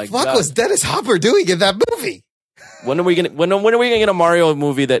 What the fuck was Dennis Hopper doing in that movie? When are we gonna get a Mario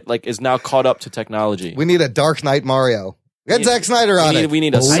movie that like is now caught up to technology? We need a Dark Knight Mario. Get Zack Snyder on it. We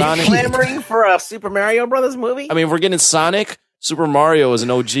need a Sonic. Are you clamoring for a Super Mario Brothers movie? I mean, if we're getting Sonic, Super Mario is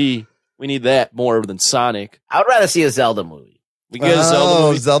an OG. We need that more than Sonic. I would rather see a Zelda movie. We get a Zelda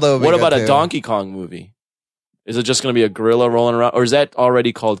movie. Zelda what about a Donkey Kong movie? Is it just going to be a gorilla rolling around, or is that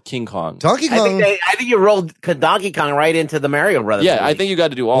already called King Kong? Donkey Kong. I think you rolled Donkey Kong right into the Mario Brothers. Yeah, movie. I think you got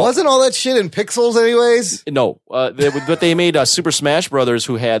to do all. Wasn't all that shit in pixels, anyways? No, but they made Super Smash Brothers,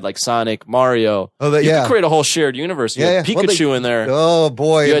 who had like Sonic, Mario. Oh, you could create a whole shared universe. You had Pikachu in there. Oh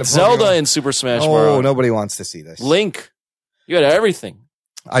boy, you had Zelda in Super Smash Bros. Oh, nobody wants to see this. Link, you had everything.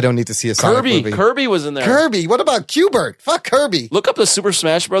 I don't need to see a Sonic movie. Kirby was in there. Kirby. What about Q*bert? Fuck Kirby. Look up the Super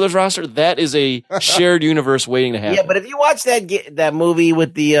Smash Brothers roster. That is a shared universe waiting to happen. Yeah, but if you watch that movie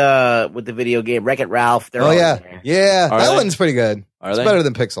with the video game Wreck-It Ralph, they're all in there. Yeah, that one's pretty good. It's better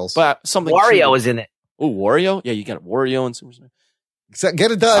than Pixels. But something Wario is in it. Oh, Wario? Yeah, you got Wario and Super Smash.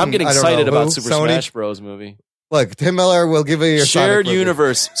 Get it done. I'm getting excited about Super Smash Bros. Movie. Look, Tim Miller will give you your shared Sonic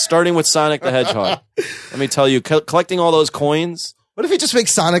universe, starting with Sonic the Hedgehog. Let me tell you, collecting all those coins. What if he just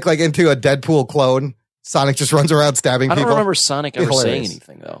makes Sonic like into a Deadpool clone? Sonic just runs around stabbing people. I don't remember Sonic ever saying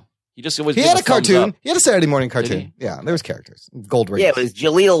anything though. He just always had a cartoon. He had a Saturday morning cartoon. Yeah, there was characters. Gold Rings. Yeah, it was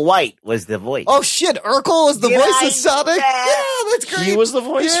Jaleel White was the voice. Oh shit, Urkel was the voice of Sonic. Yeah, that's great. He was the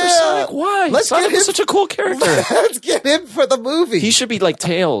voice for Sonic. Why? Sonic was such a cool character. Let's get him for the movie. He should be like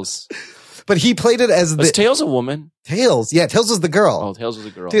Tails. But he played it as Was Tails a woman? Tails. Yeah, Tails was the girl. Oh, Tails was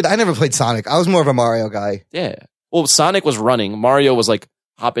a girl. Dude, I never played Sonic. I was more of a Mario guy. Yeah. Well, Sonic was running. Mario was like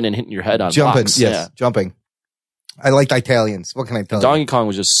hopping and hitting your head on jumping. blocks. Yes, yeah. Jumping. I liked Italians. What can I tell you? Donkey Kong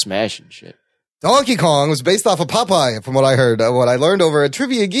was just smashing shit. Donkey Kong was based off of Popeye, from what I heard. What I learned over at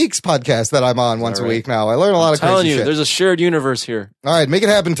Trivia Geeks podcast that I'm on once a week now. I learn a lot of crazy shit. There's a shared universe here. All right, make it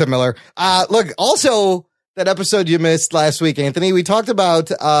happen, Tim Miller. Look, also that episode you missed last week, Anthony, we talked about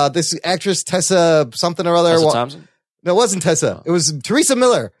this actress Tessa something or other. Tessa Thompson? No, it wasn't Tessa. Oh. It was Teresa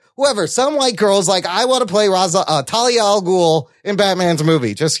Miller. Whoever, some white girl's like, I want to play Talia al Ghul in Batman's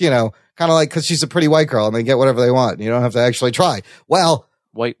movie. Just, kind of like, because she's a pretty white girl and they get whatever they want. You don't have to actually try. Well,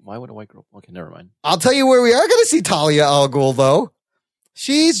 why would a white girl? Okay, never mind. I'll tell you where we are going to see Talia al Ghul, though.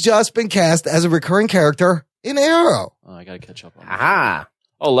 She's just been cast as a recurring character in Arrow. Oh, I got to catch up on that. Aha.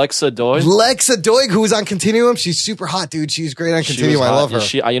 Oh, Lexa Doig? Lexa Doig, who's on Continuum. She's super hot, dude. She's great on Continuum. I love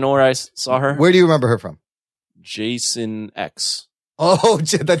her. You know where I saw her? Where do you remember her from? Jason X. Oh,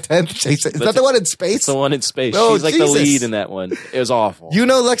 the 10th Jason. Is that the one in space? It's the one in space. Oh, she's like the lead in that one. It was awful. You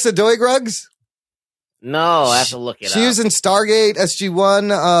know Lexa Doig, Ruggs? No, I have to look it up. She was in Stargate,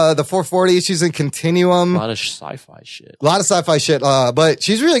 SG-1, the 440. She's in Continuum. A lot of sci-fi shit. But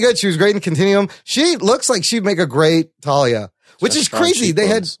she's really good. She was great in Continuum. She looks like she'd make a great Talia, which is crazy. They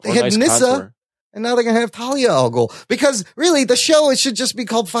had nice Nyssa, contour. And now they're going to have Talia al Ghul. Because really, the show, it should just be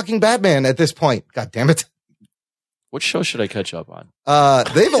called fucking Batman at this point. God damn it. What show should I catch up on?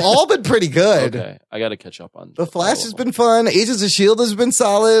 They've all been pretty good. Okay, I got to catch up on. The Flash has been fun. Agents of S.H.I.E.L.D. has been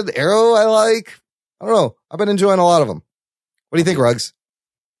solid. Arrow, I like. I don't know. I've been enjoying a lot of them. What do you think, Ruggs?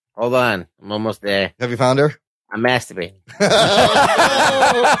 Hold on. I'm almost there. Have you found her? I'm masturbating.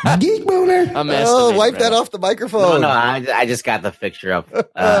 Geek boner. I'm masturbating. Oh, wipe that off the microphone. No, I just got the picture up.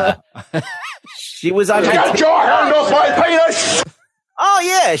 She was on. Get your hand off my penis! Oh,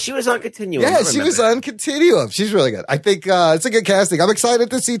 yeah. She was on Continuum. Yeah, she was on Continuum. She's really good. I think it's a good casting. I'm excited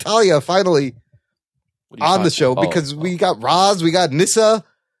to see Talia finally on the show because we got Roz, we got Nyssa.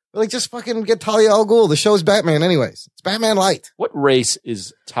 We're like, just fucking get Talia al Ghul. The show's Batman anyways. It's Batman Light. What race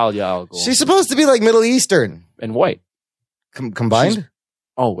is Talia al Ghul? She's supposed to be like Middle Eastern. And white. Combined?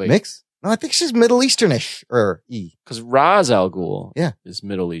 Wait. Mix? No, I think she's Middle Easternish. Or E. Because Ra's al Ghul is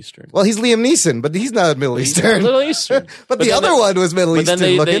Middle Eastern. Well, he's Liam Neeson, but he's not Middle Eastern. Middle Eastern. but the other one was Middle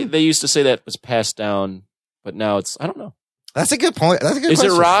Eastern looking. They used to say that was passed down, but now it's, I don't know. That's a good point. That's a good question.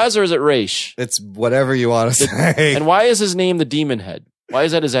 Is it Raz or is it Raish? It's whatever you want to say. And why is his name the Demon Head? Why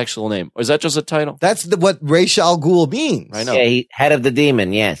is that his actual name? Or is that just a title? That's what Ra's al Ghul means. I know. Yeah, head of the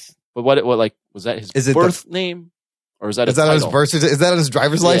demon, yes. But what was that his birth name? Or is that on his birth certificate? Is that on his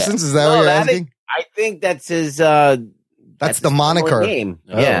driver's license? Is that what you're asking? I think that's his that's the moniker. Name.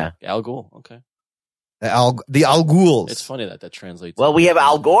 Oh, yeah. Al Ghul. Okay. The Al Ghuls. It's funny that translates. Well, we have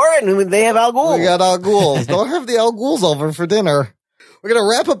Al Gore and they have Al Ghul. We got Al Ghouls. Don't have the Al Ghouls over for dinner. We're going to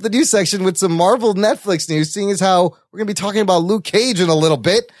wrap up the news section with some Marvel Netflix news, seeing as how we're going to be talking about Luke Cage in a little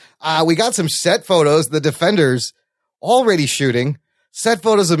bit. We got some set photos, the Defenders already shooting. Set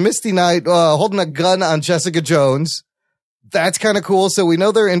photos of Misty Knight holding a gun on Jessica Jones. That's kind of cool. So we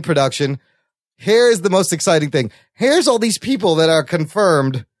know they're in production. Here's the most exciting thing. Here's all these people that are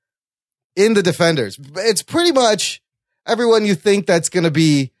confirmed in the Defenders. It's pretty much everyone you think that's going to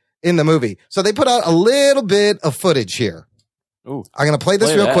be in the movie. So they put out a little bit of footage here. Ooh, I'm going to play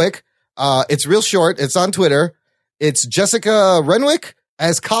this real quick. It's real short. It's on Twitter. It's Jessica Renwick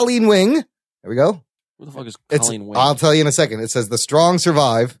as Colleen Wing. There we go. Who the fuck is Colleen Wing? I'll tell you in a second. It says The Strong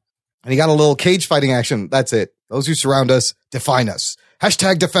Survive. And he got a little cage fighting action. That's it. Those who surround us define us.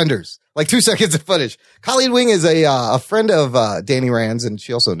 Hashtag defenders. Like 2 seconds of footage. Colleen Wing is a friend of Danny Rand's, and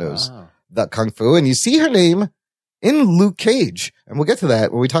she also knows the Kung Fu. And you see her name in Luke Cage. And we'll get to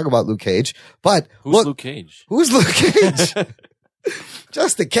that when we talk about Luke Cage. But who's Luke Cage? Who's Luke Cage?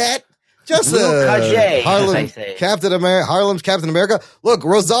 Just a cat. Just Harlem's Captain America. Look,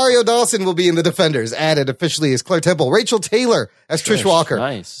 Rosario Dawson will be in the Defenders, added officially as Claire Temple. Rachel Taylor as Trish Walker.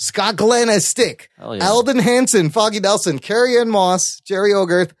 Nice. Scott Glenn as Stick. Yeah. Alden Hansen, Foggy Nelson, Carrie Ann Moss, Jerry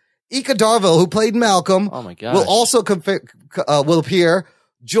Ogarth, Ika Darville, who played Malcolm. Oh my God. Will also will appear,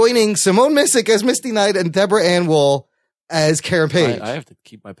 joining Simone Missick as Misty Knight and Deborah Ann Wool as Karen Page. I have to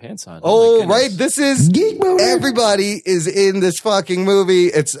keep my pants on. Oh right. This is everybody is in this fucking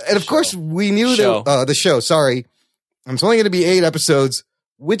movie. And of course we knew the show. Sorry. It's only going to be 8 episodes,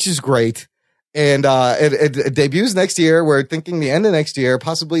 which is great. And it debuts next year. We're thinking the end of next year.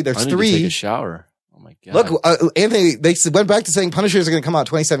 Possibly there's 3. To take a shower. Oh my God. Look, Anthony, they went back to saying Punishers are going to come out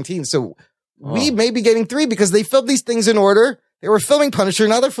 2017. So we may be getting 3 because they filmed these things in order. They were filming Punisher.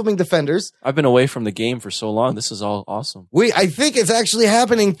 Now they're filming Defenders. I've been away from the game for so long. This is all awesome. I think it's actually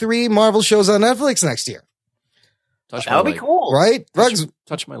happening. 3 Marvel shows on Netflix next year. That would be cool. Right? Rugs,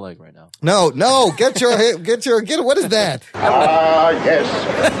 touch my leg right now. No. Get what is that?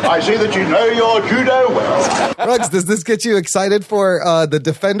 Yes. I see that you know your judo well. Rugs, does this get you excited for the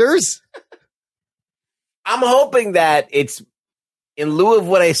Defenders? I'm hoping that it's in lieu of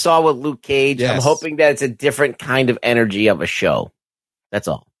what I saw with Luke Cage. Yes. I'm hoping that it's a different kind of energy of a show. That's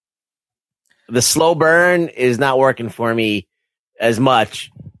all. The slow burn is not working for me as much.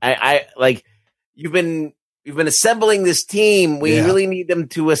 I like you've been assembling this team. We really need them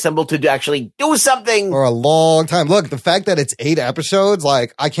to assemble to actually do something for a long time. Look, the fact that it's 8 episodes,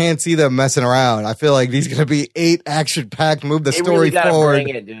 like I can't see them messing around. I feel like these are going to be 8 action-packed. Move the story forward. Bring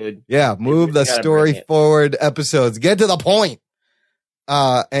it, dude. Yeah, move the story forward episodes. Get to the point.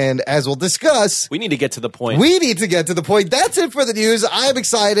 And as we'll discuss, we need to get to the point. That's it for the news. I'm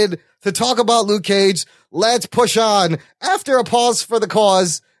excited to talk about Luke Cage. Let's push on after a pause for the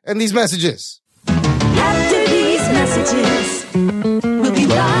cause and these messages. After these messages, we'll be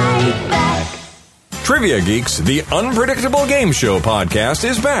right back. Trivia Geeks, the Unpredictable Game Show podcast,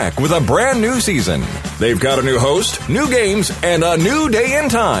 is back with a brand new season. They've got a new host, new games, and a new day and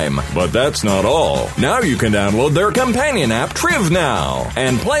time. But that's not all. Now you can download their companion app, Triv Now,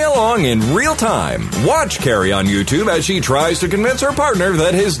 and play along in real time. Watch Carrie on YouTube as she tries to convince her partner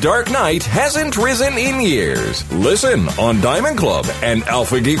that his Dark Knight hasn't risen in years. Listen on Diamond Club and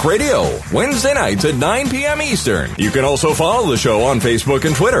Alpha Geek Radio, Wednesday nights at 9 p.m. Eastern. You can also follow the show on Facebook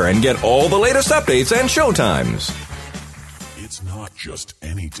and Twitter and get all the latest updates and showtimes. It's not just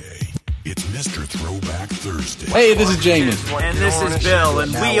any day. It's Mr. Throwback Thursday. Hey, this is Jamie. And this is Bill,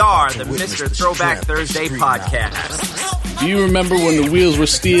 and we are the Mr. Throwback Thursday podcast. Do you remember when the wheels were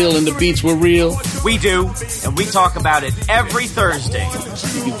steel and the beats were real? We do, and we talk about it every Thursday.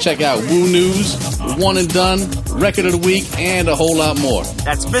 You can check out Woo News, One and Done, Record of the Week, and a whole lot more.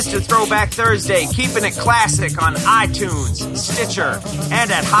 That's Mr. Throwback Thursday, keeping it classic on iTunes, Stitcher,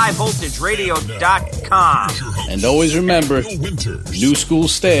 and at highvoltageradio.com. And always remember, new school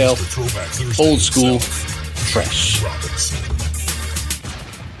stale, old school fresh.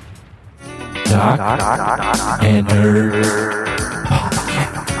 Doc and Nerd.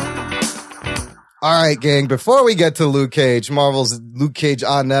 All right, gang, before we get to Luke Cage, Marvel's Luke Cage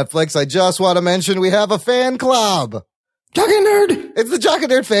on Netflix, I just want to mention we have a fan club. Jock and Nerd. It's the Jock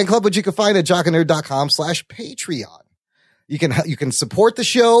and Nerd fan club, which you can find at jockandnerd.com/Patreon. You can support the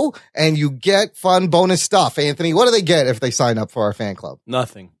show and you get fun bonus stuff. Anthony, what do they get if they sign up for our fan club?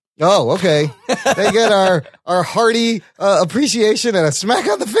 Nothing. Oh, okay. They get our hearty appreciation and a smack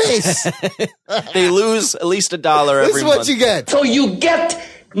on the face. They lose at least $1 every month. This is what you get. So you get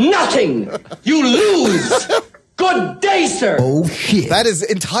nothing. You lose. Good day, sir. Oh, shit. That is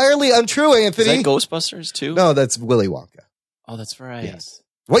entirely untrue, Anthony. Is that Ghostbusters, too? No, that's Willy Wonka. Oh, that's right. Yes.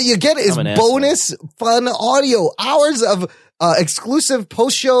 What you get is bonus fun audio, hours of exclusive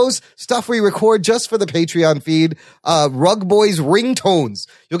post shows, stuff we record just for the Patreon feed, Rug Boys ringtones.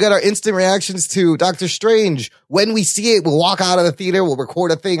 You'll get our instant reactions to Doctor Strange. When we see it, we'll walk out of the theater, we'll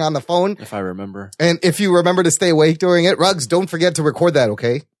record a thing on the phone. If I remember. And if you remember to stay awake during it, Rugs, don't forget to record that,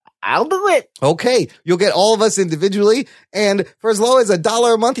 okay? I'll do it. Okay. You'll get all of us individually. And for as low as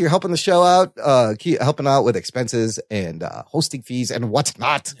 $1 a month, you're helping the show out, helping out with expenses and hosting fees and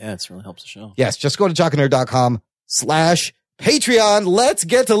whatnot. Yeah, it really helps the show. Yes. Just go to jockandnerd.com/Patreon. Let's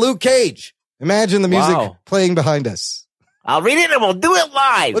get to Luke Cage. Imagine the music playing behind us. I'll read it and we'll do it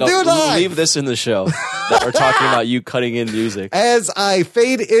live. We'll do it live. Leave this in the show that we're talking about you cutting in music. As I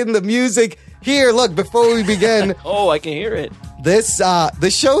fade in the music here, look, before we begin. Oh, I can hear it. This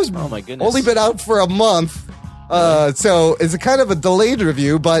show's oh my goodness. only been out for a month. So it's a kind of a delayed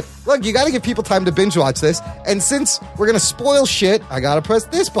review, but look, you got to give people time to binge watch this. And since we're going to spoil shit, I got to press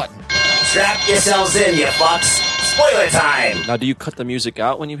this button. Strap yourselves in, you fucks. Spoiler time. Now, do you cut the music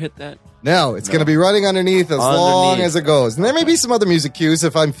out when you hit that? No, it's going to be running underneath as long as it goes. And there may be some other music cues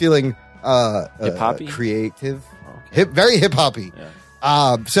if I'm feeling hip-hoppy? Creative. Okay. Very hip-hoppy.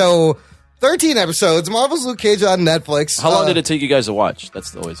 Yeah. So 13 episodes, Marvel's Luke Cage on Netflix. How long did it take you guys to watch?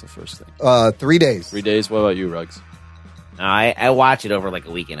 That's always the first thing. 3 days. 3 days? What about you, Ruggs? I watched it over like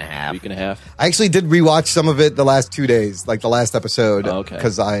a week and a half. Week and a half? I actually did rewatch some of it the last 2 days, like the last episode. Oh, okay.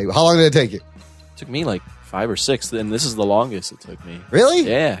 How long did it take you? It took me like 5 or 6, and this is the longest it took me. Really?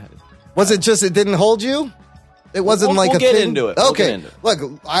 Yeah. Was it just it didn't hold you? It wasn't we'll a get thing? into it. Okay. We'll get into it.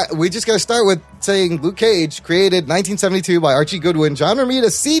 Look, we just got to start with saying Luke Cage, created 1972 by Archie Goodwin, John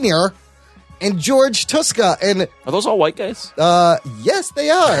Romita Sr., and George Tuska. And are those all white guys? Yes, they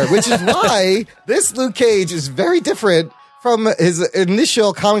are, which is why this Luke Cage is very different from his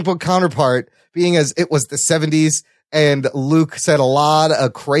initial comic book counterpart, being as it was the 70s, and Luke said a lot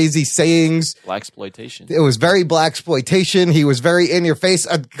of crazy sayings. Blaxploitation. It was very blaxploitation. He was very in your face,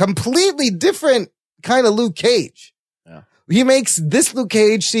 a completely different kind of Luke Cage. Yeah. He makes this Luke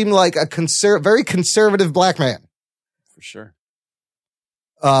Cage seem like a very conservative black man. For sure.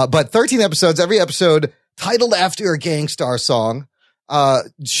 But 13 episodes, every episode titled after a Gang Starr song.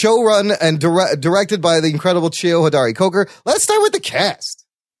 Showrun and directed by the incredible Cheo Hodari Coker. Let's start with the cast.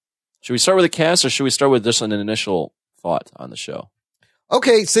 Should we start with the cast, or should we start with just an initial thought on the show?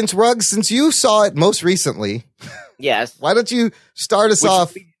 Okay, since you saw it most recently, yes. Why don't you start us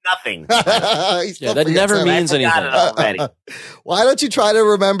off? Nothing. Yeah, that never means anything. Why don't you try to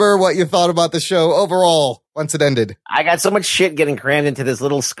remember what you thought about the show overall once it ended? I got so much shit getting crammed into this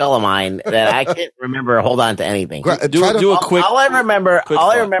little skull of mine that I can't remember or hold on to anything. Do a quick. All I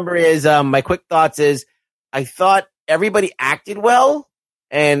remember is my quick thoughts is I thought everybody acted well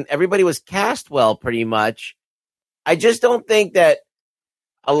and everybody was cast well, pretty much. I just don't think that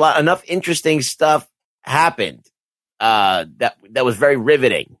enough interesting stuff happened. That was very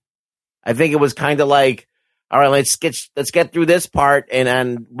riveting. I think it was kind of like, all right, let's get through this part,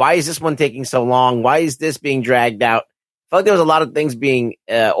 and why is this one taking so long? Why is this being dragged out? I felt like there was a lot of things being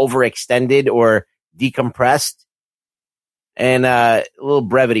overextended or decompressed, and a little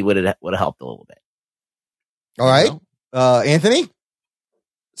brevity would have helped a little bit. All right, Anthony.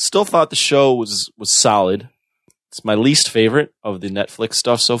 Still thought the show was solid. It's my least favorite of the Netflix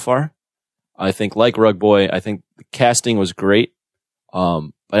stuff so far. I think, like Rug Boy, I think the casting was great,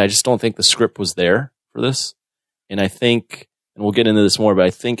 but I just don't think the script was there for this. And I think, and we'll get into this more, but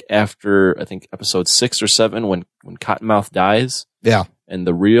I think after episode 6 or 7, when Cottonmouth dies, and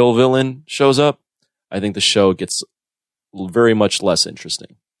the real villain shows up, I think the show gets very much less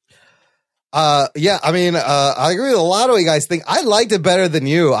interesting. I agree with a lot of what you guys think. I liked it better than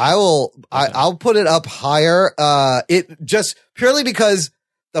you. I'll put it up higher. It just purely because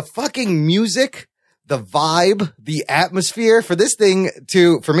the fucking music, the vibe, the atmosphere for this thing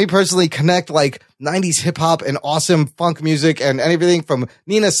for me personally, connect like 90s hip hop and awesome funk music and everything from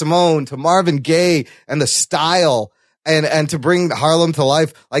Nina Simone to Marvin Gaye and the style and to bring Harlem to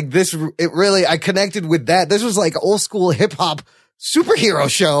life. Like this, I connected with that. This was like old school hip hop superhero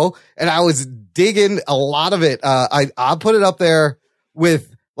show, and I was digging a lot of it. I'll put it up there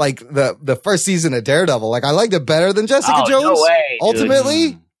with like the first season of Daredevil. Like I liked it better than Jessica Jones. No way,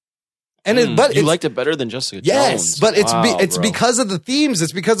 ultimately. And you liked it better than Jessica Jones. Yes, but it's because of the themes.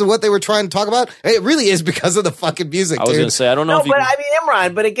 It's because of what they were trying to talk about. It really is because of the fucking music. I was going to say, I don't know. No, but I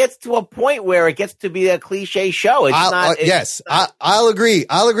mean, Imran, but it gets to a point where it gets to be a cliche show. I'll agree.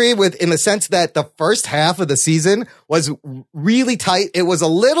 I'll agree with in the sense that the first half of the season was really tight. It was a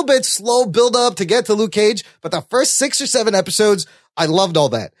little bit slow build up to get to Luke Cage, but the first 6 or 7 episodes, I loved all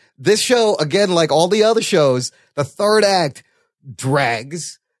that. This show, again, like all the other shows, the third act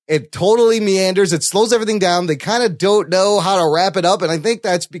drags. It totally meanders. It slows everything down. They kind of don't know how to wrap it up. And I think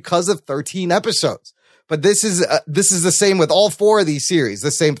that's because of 13 episodes. But this is the same with all 4 of these series.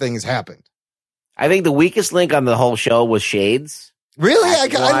 The same thing has happened. I think the weakest link on the whole show was Shades. Really?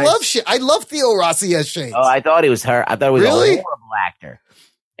 I love Theo Rossi as Shades. Oh, I thought he was her. I thought he was a horrible actor.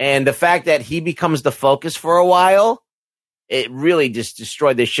 And the fact that he becomes the focus for a while, it really just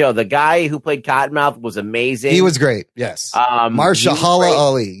destroyed the show. The guy who played Cottonmouth was amazing. He was great. Yes. Marshala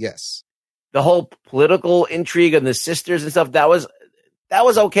Ali. Yes. The whole political intrigue and the sisters and stuff, that was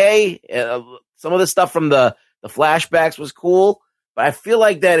okay. Some of the stuff from the The flashbacks was cool, but I feel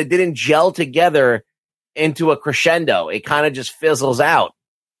like that it didn't gel together into a crescendo. It kind of just fizzles out,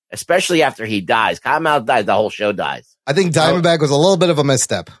 especially after he dies. Cottonmouth dies, the whole show dies. I think Diamondback was a little bit of a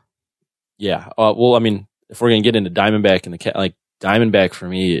misstep. Yeah. Well, I mean, if we're gonna get into Diamondback and Diamondback for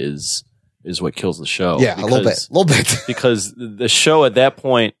me is what kills the show. Yeah, a little bit. Because the show at that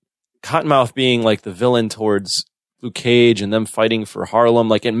point, Cottonmouth being like the villain towards Luke Cage and them fighting for Harlem,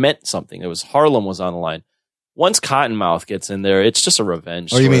 like it meant something. It was Harlem was on the line. Once Cottonmouth gets in there, it's just a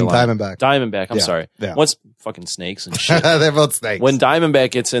revenge. Oh, you mean line. Diamondback? Diamondback. I'm sorry. Yeah. Once fucking snakes and shit. They're both snakes. When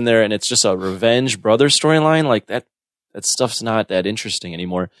Diamondback gets in there and it's just a revenge brother storyline, like that stuff's not that interesting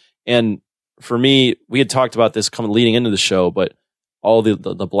anymore. And for me, we had talked about this leading into the show, but all the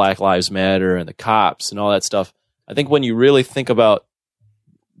Black Lives Matter and the cops and all that stuff. I think when you really think about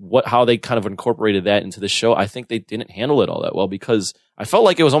how they kind of incorporated that into the show, I think they didn't handle it all that well, because I felt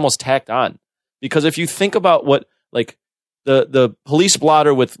like it was almost tacked on. Because if you think about what, like, the police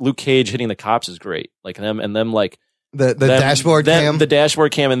blotter with Luke Cage hitting the cops is great. Like them like the dashboard cam. The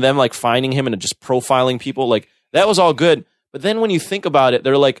dashboard cam and them like finding him and just profiling people. Like that was all good. But then when you think about it,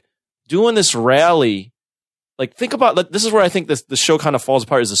 they're like doing this rally. Like think about, this is where I think the show kind of falls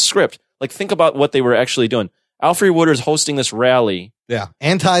apart, is the script. Like think about what they were actually doing. Alfre Woodard's hosting this rally. Yeah.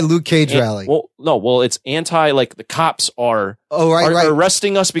 Anti-Luke Cage rally. Well, it's anti, like the cops are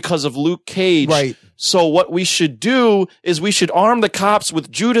arresting us because of Luke Cage. Right. So what we should do is we should arm the cops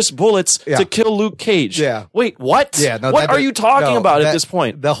with Judas bullets to kill Luke Cage. Yeah. Wait, what? Yeah. No, what are you talking about at this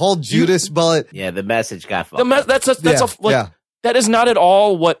point? The whole Judas bullet. Yeah, the message got fucked. That is not at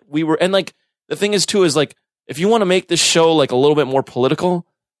all what we were. And like the thing is too is like, if you want to make this show like a little bit more political,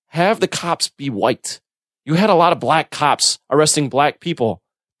 have the cops be white. You had a lot of black cops arresting black people.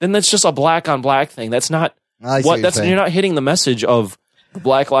 Then that's just a black on black thing. That's not you're not hitting the message of the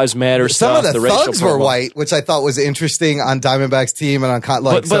Black Lives Matter stuff. Some of the thugs were white, which I thought was interesting on Diamondback's team and on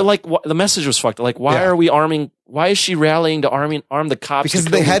the message was fucked. Like, why are we arming? Why is she rallying to arm the cops? Because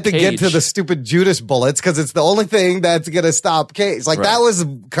they had to get to the stupid Judas bullets, because it's the only thing that's going to stop Cage. Like that was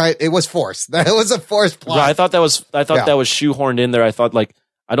it was forced. That was a forced plot. Yeah, I thought that was shoehorned in there. I thought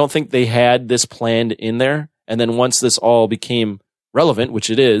I don't think they had this planned in there. And then once this all became relevant, which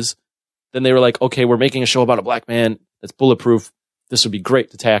it is, then they were like, okay, we're making a show about a black man that's bulletproof. This would be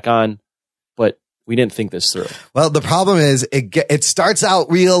great to tack on. But we didn't think this through. Well, the problem is it starts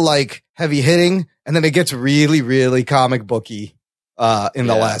out real like heavy hitting, and then it gets really, really comic booky in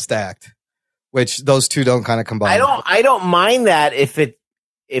the last act, which those two don't kind of combine. I don't mind that if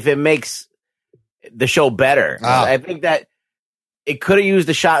it makes the show better. I think that it could have used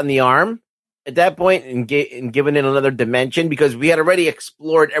a shot in the arm at that point and given it another dimension, because we had already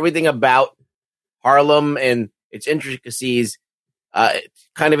explored everything about Harlem and its intricacies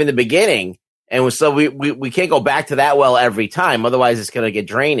kind of in the beginning. And so we can't go back to that well every time. Otherwise, it's going to get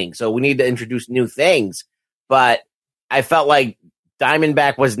draining. So we need to introduce new things. But I felt like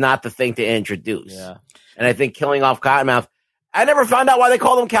Diamondback was not the thing to introduce. Yeah. And I think killing off Cottonmouth, I never found out why they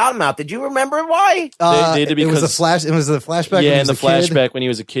called him Cottonmouth. Did you remember why? They did because it was the flashback. Yeah, in the flashback when he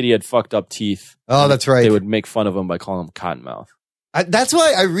was a kid, he had fucked up teeth. Oh, that's right. They would make fun of him by calling him Cottonmouth. That's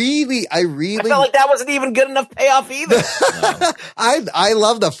why I felt like that wasn't even good enough payoff either. No. I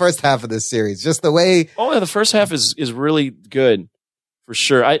love the first half of this series, just the way. Oh yeah, the first half is really good for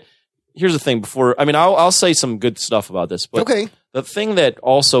sure. Here's the thing. I'll say some good stuff about this, but okay. The thing that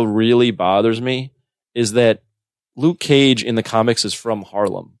also really bothers me is that Luke Cage in the comics is from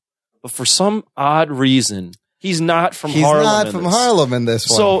Harlem, but for some odd reason, he's not from Harlem. He's not from Harlem in this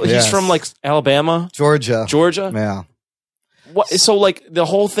one. So he's from like Alabama, Georgia. Yeah. So like the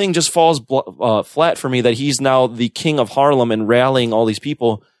whole thing just falls flat for me that he's now the king of Harlem and rallying all these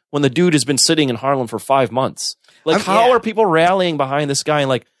people when the dude has been sitting in Harlem for 5 months. Like, how are people rallying behind this guy and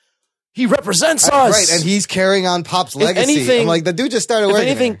like, he represents us, right? And he's carrying on Pop's legacy. I'm like, the dude just started working.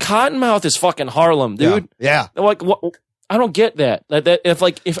 If anything, Cottonmouth is fucking Harlem, dude. Yeah. Like, what? I don't get that.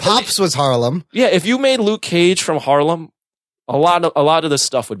 If Pops was Harlem, yeah. If you made Luke Cage from Harlem, a lot of this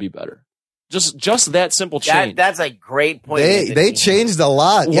stuff would be better. Just that simple change. That's a great point. They changed a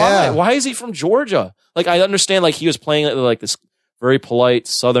lot. Why is he from Georgia? Like, I understand, like he was playing like this very polite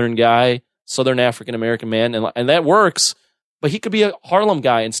Southern guy, Southern African American man, and that works. But he could be a Harlem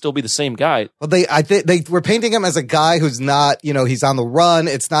guy and still be the same guy. Well, they were painting him as a guy who's not, he's on the run.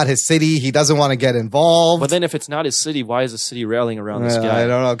 It's not his city. He doesn't want to get involved. But then if it's not his city, why is the city rallying around this guy? I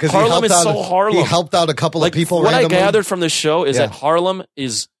don't know. Because Harlem is so Harlem. He helped out a couple of people. What randomly. I gathered from the show is that Harlem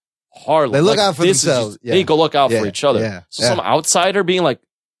is Harlem. They look out for themselves. They go look out for each other. Yeah. So some outsider being like,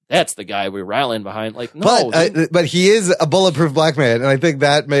 that's the guy we're rallying behind. Like, no. But he is a bulletproof black man, and I think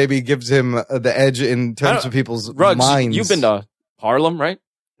that maybe gives him the edge in terms of people's minds. You've been to Harlem, right?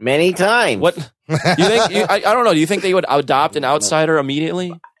 Many times. What? You think? I don't know. Do you think they would adopt an outsider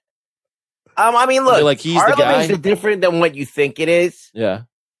immediately? I mean, look, like he's Harlem the guy. is different than what you think it is. Yeah.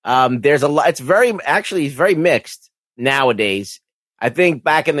 There's a lot. It's very mixed nowadays. I think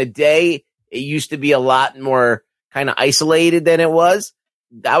back in the day, it used to be a lot more kind of isolated than it was.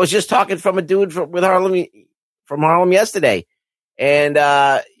 I was just talking from a dude from Harlem yesterday, and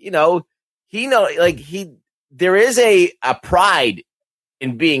there is a pride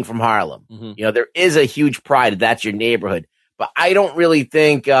in being from Harlem. Mm-hmm. You know, there is a huge pride that that's your neighborhood, but I don't really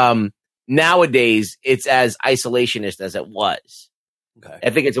think nowadays it's as isolationist as it was. Okay. I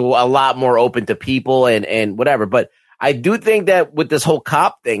think it's a lot more open to people and whatever. But I do think that with this whole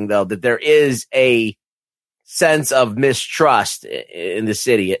cop thing, though, that there is a sense of mistrust in the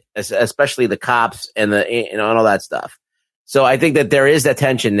city, especially the cops and all that stuff. So I think that there is that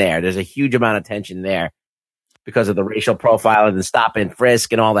tension there. There's a huge amount of tension there because of the racial profile and the stop and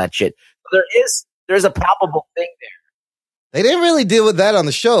frisk and all that shit. So there's a palpable thing there. They didn't really deal with that on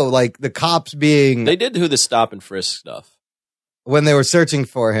the show, like the cops being. They did do the stop and frisk stuff when they were searching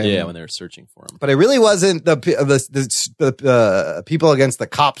for him. Yeah, when they were searching for him. But it really wasn't the people against the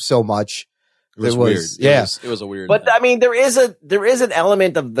cops so much. It was weird. Yeah, it was a weird. But I mean, there is an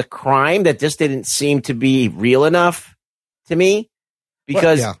element of the crime that just didn't seem to be real enough to me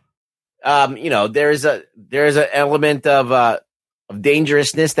because, there's an element of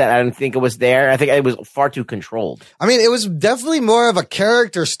dangerousness that I didn't think it was there. I think it was far too controlled. I mean, it was definitely more of a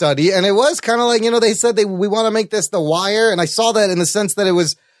character study, and it was kind of like, they said we want to make this The Wire, and I saw that in the sense that it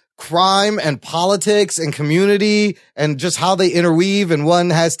was crime and politics and community and just how they interweave, and one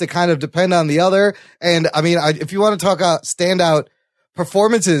has to kind of depend on the other. And I mean, if you want to talk standout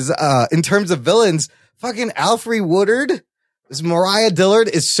performances in terms of villains, fucking Alfre Woodard, Mariah Dillard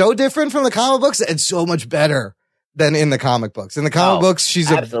is so different from the comic books and so much better than in the comic books. In the comic books,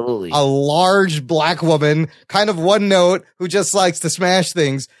 she's a large black woman, kind of one note, who just likes to smash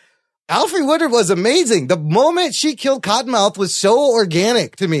things. Alfre Woodard was amazing. The moment she killed Cottonmouth was so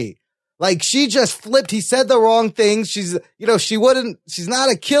organic to me. Like, she just flipped. He said the wrong thing. She's not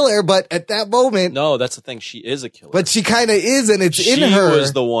a killer, but at that moment. No, that's the thing. She is a killer. But she kind of is, and it's in her. She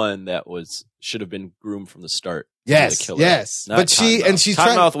was the one that should have been groomed from the start. Yes, yes. But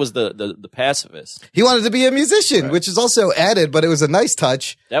Cottonmouth was the pacifist. He wanted to be a musician, right, which is also added, but it was a nice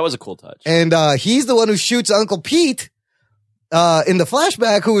touch. That was a cool touch. And he's the one who shoots Uncle Pete in the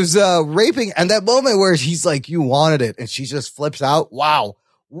flashback, who was raping. And that moment where he's like, "You wanted it," and she just flips out. Wow,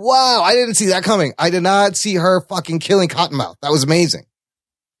 I didn't see that coming. I did not see her fucking killing Cottonmouth. That was amazing.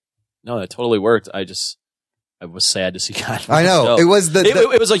 No, that totally worked. I was sad to see Cottonmouth. I know. It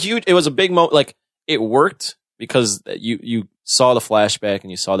was a big moment. Like, it worked because you saw the flashback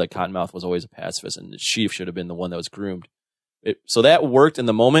and you saw that Cottonmouth was always a pacifist and the chief should have been the one that was groomed. So that worked in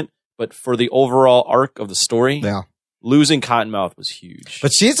the moment, but for the overall arc of the story, losing Cottonmouth was huge.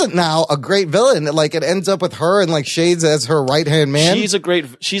 But she's now a great villain. Like, it ends up with her and like Shades as her right-hand man. She's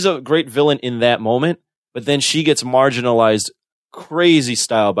a great villain in that moment, but then she gets marginalized crazy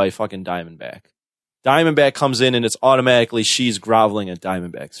style by fucking Diamondback. Diamondback comes in and it's automatically she's groveling at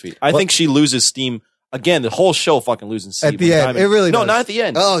Diamondback's feet. I think she loses steam. Again, the whole show fucking losing steam. At the end. It really does. Not at the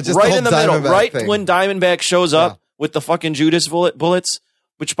end. Oh, just right in the middle. Right thing. When Diamondback shows up with the fucking Judas bullets,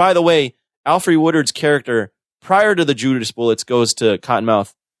 which, by the way, Alfre Woodard's character, prior to the Judas bullets, goes to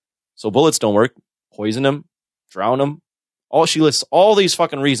Cottonmouth. So bullets don't work. Poison him. Drown him. She lists all these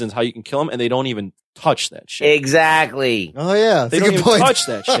fucking reasons how you can kill him, and they don't even touch that shit. Exactly. Oh, yeah. They don't even touch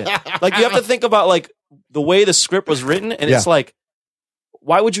that shit. Like, you have to think about, like, the way the script was written, and it's like,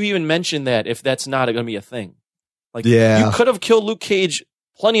 why would you even mention that if that's not going to be a thing? Like, you could have killed Luke Cage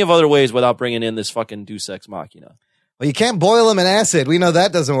plenty of other ways without bringing in this fucking Deus Ex Machina. Well, you can't boil him in acid. We know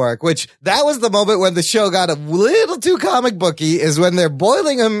that doesn't work, that was the moment when the show got a little too comic booky, is when they're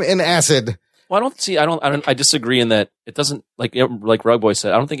boiling him in acid. Well, I disagree in that it doesn't, like Rug Boy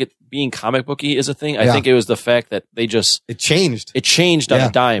said, I don't think it being comic booky is a thing. I think it was the fact that they just... It changed on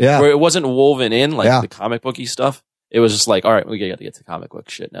a dime. Where it wasn't woven in like the comic booky stuff. It was just like, all right, we got to get to comic book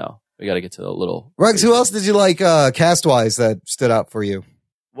shit now. We got to get to the little... Rugs, who else did you like cast-wise that stood out for you?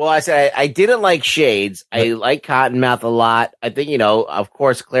 Well, I said I didn't like Shades. I like Cottonmouth a lot. I think, of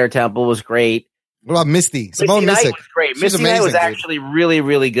course, Claire Temple was great. What about Misty? Simone Misty Missick Knight was great. Misty Knight was actually really,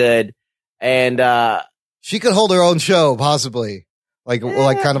 really good. And she could hold her own show, possibly. Like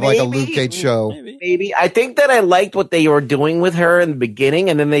kind of maybe, like a Luke Cage show. Maybe. I think that I liked what they were doing with her in the beginning,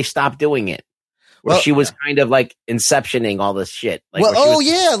 and then they stopped doing it. where she was kind of like inceptioning all this shit. Like,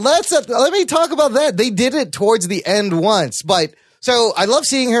 let me talk about that. They did it towards the end once, but so I love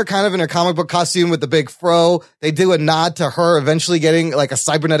seeing her kind of in her comic book costume with the big fro. They do a nod to her eventually getting like a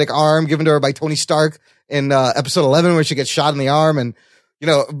cybernetic arm given to her by Tony Stark in episode 11 where she gets shot in the arm. And, you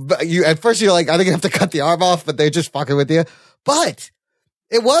know, at first you're like, I think you have to cut the arm off, but they're just fucking with you. But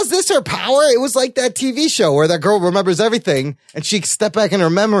was this her power? It was like that TV show where that girl remembers everything and she can step back in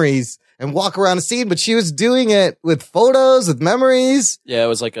her memories and walk around a scene, but she was doing it with photos, with memories. Yeah, it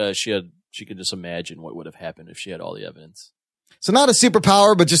was like she could just imagine what would have happened if she had all the evidence. So not a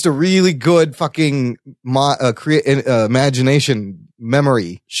superpower, but just a really good fucking imagination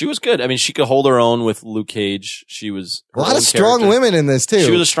memory. She was good. I mean, she could hold her own with Luke Cage. She was a lot of strong women in this too. She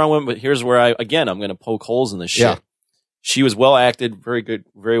was a strong woman, but here's where I'm going to poke holes in this shit. Yeah. She was well acted, very good,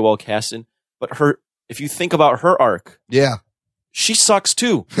 very well casted. But if you think about her arc, she sucks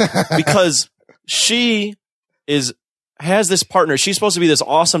too because she has this partner. She's supposed to be this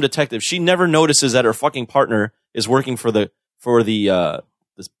awesome detective. She never notices that her fucking partner is working for the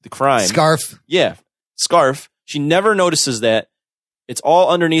crime. Scarf. Yeah. Scarf. She never notices that. It's all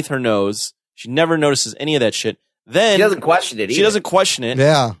underneath her nose. She never notices any of that shit. Then she doesn't question it either. She doesn't question it.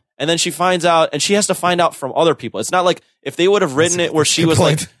 Yeah. And then she finds out, and she has to find out from other people. It's not like if they would have written it where she was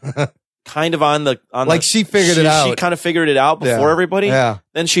like kind of on like she figured it out. She kind of figured it out before everybody. Yeah.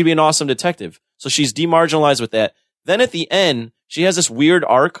 Then she'd be an awesome detective. So she's demarginalized with that. Then at the end, she has this weird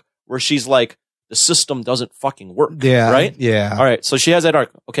arc where she's like, the system doesn't fucking work. Yeah. Right? Yeah. All right. So she has that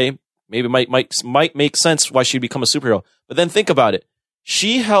arc. Okay. Maybe it might make sense why she'd become a superhero. But then think about it.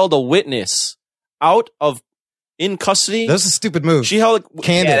 She held a witness in custody. That was a stupid move. She held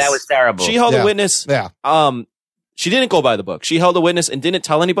Candace. Yeah, that was terrible. She held a witness. Yeah. She didn't go by the book. She held a witness and didn't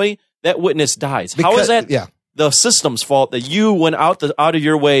tell anybody. That witness dies. How is that the system's fault that you went out of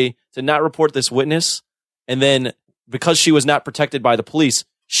your way to not report this witness, and then because she was not protected by the police,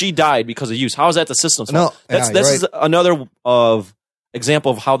 she died because of use? How is that the system's fault? No, This is another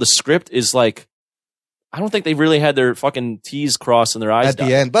example of how the script is like. I don't think they really had their fucking T's crossed and their I's at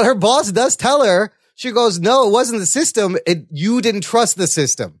the end. But her boss does tell her. She goes, "No, it wasn't the system. You didn't trust the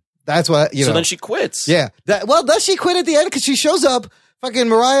system." That's what you know. So then she quits. Yeah. Does she quit at the end? Because she shows up. Fucking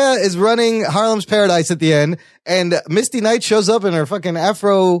Mariah is running Harlem's Paradise at the end, and Misty Knight shows up in her fucking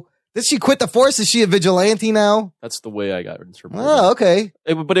afro. Did she quit the force? Is she a vigilante now? That's the way I got interpreted. Oh, okay.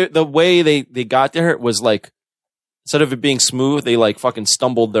 The way they got there was like, instead of it being smooth, they like fucking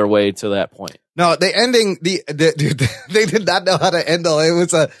stumbled their way to that point. No, they did not know how to end it. It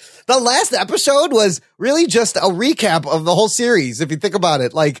was the last episode was really just a recap of the whole series. If you think about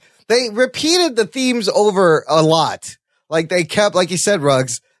it, like they repeated the themes over a lot. Like they kept, like you said,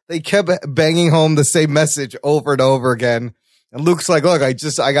 Ruggs, they kept banging home the same message over and over again. And Luke's like, look, I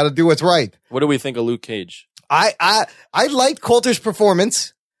got to do what's right. What do we think of Luke Cage? I liked Coulter's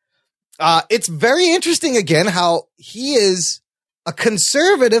performance. It's very interesting again how he is a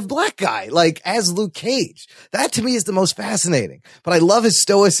conservative black guy, like as Luke Cage. That to me is the most fascinating. But I love his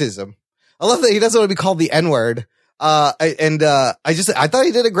stoicism. I love that he doesn't want to be called the N-word. I thought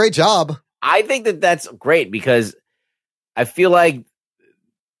he did a great job. I think that's great because I feel like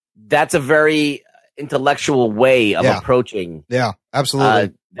that's a very intellectual way of approaching. Yeah,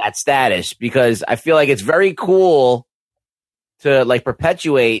 absolutely. That status, because I feel like it's very cool to like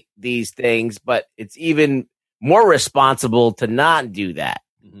perpetuate these things, but it's even more responsible to not do that.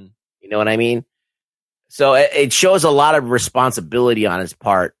 Mm-hmm. You know what I mean? So it shows a lot of responsibility on his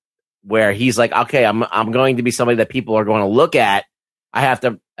part, where he's like, okay, I'm going to be somebody that people are going to look at. I have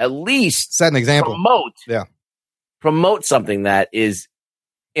to at least set an example, promote something that is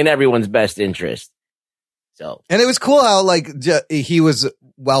in everyone's best interest. So, and it was cool how like he was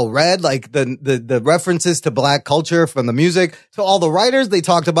well read, like the references to black culture from the music to all the writers they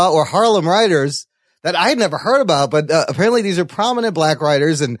talked about were Harlem writers that I had never heard about, but apparently these are prominent black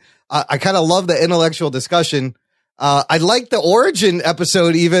writers, and I kind of love the intellectual discussion. I like the origin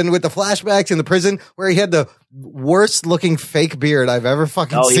episode, even with the flashbacks in the prison where he had the worst looking fake beard I've ever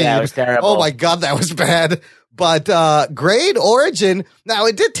fucking seen. Yeah, it was terrible. Oh my God, that was bad. But great origin. Now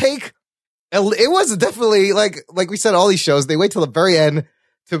it did take. It was definitely like we said, all these shows, they wait till the very end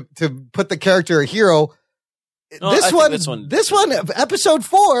to put the character a hero. No, this one, episode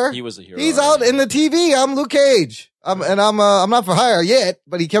 4, he was a hero. He's out in the TV. I'm Luke Cage. I'm not for hire yet,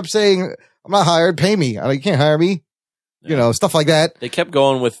 but he kept saying, I'm not hired. Pay me. You can't hire me. Yeah. You know, stuff like that. They kept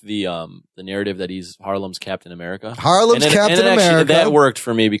going with the narrative that he's Harlem's Captain America. Captain America. Actually, that worked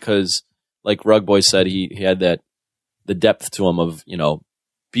for me because, like Rug Boy said, he had the depth to him of, you know,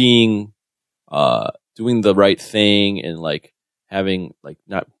 being, doing the right thing and like having like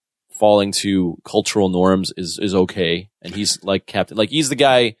not falling to cultural norms is okay, and he's like captain. Like he's the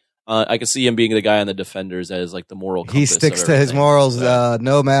guy. I can see him being the guy on the Defenders that is like the moral compass. He sticks to his morals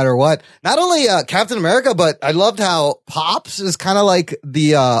no matter what. Not only Captain America, but I loved how Pops is kind of like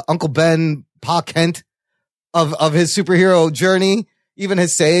the Uncle Ben, Pa Kent of his superhero journey. Even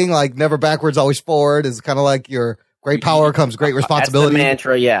his saying, like, never backwards, always forward, is kind of like your great power comes great responsibility. That's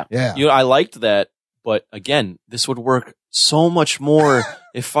the mantra, yeah. You know, I liked that, but again, this would work so much more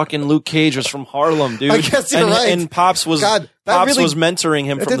if fucking Luke Cage was from Harlem, dude. I guess you're right. And Pops was God, Pops was mentoring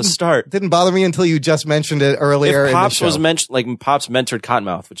him from the start. Didn't bother me until you just mentioned it earlier. If Pops in the was show. mentioned, like Pops mentored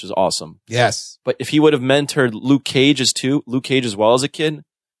Cottonmouth, which is awesome. Yes, but if he would have mentored Luke Cage as well as a kid,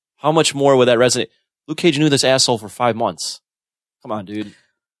 how much more would that resonate? Luke Cage knew this asshole for 5 months. Come on, dude.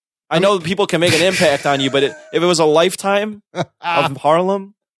 I know people can make an impact on you, but if it was a lifetime of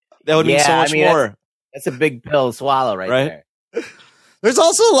Harlem, that would mean so much more. That's a big pill to swallow right there. There's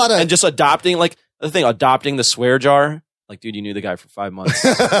also a lot of... And just adopting the swear jar. Like, dude, you knew the guy for 5 months.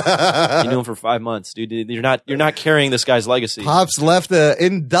 You knew him for 5 months, dude. You're not carrying this guy's legacy. Pops left an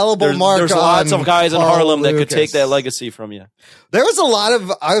indelible mark. There's lots of guys in Harlem that could take that legacy from you. There was a lot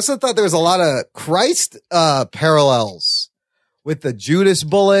of... I also thought there was a lot of Christ parallels with the Judas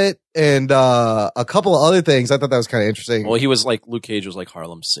bullet and a couple of other things. I thought that was kind of interesting. Well, he was like, Luke Cage was like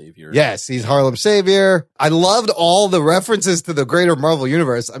Harlem's savior. Yes, he's Harlem's savior. I loved all the references to the greater Marvel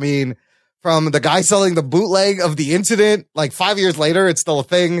universe. I mean, from the guy selling the bootleg of The Incident, like 5 years later, it's still a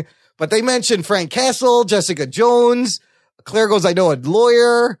thing. But they mentioned Frank Castle, Jessica Jones, Claire goes, I know a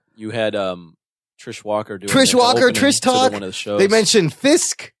lawyer. You had Trish Walker doing Trish Talk. One of the shows. They mentioned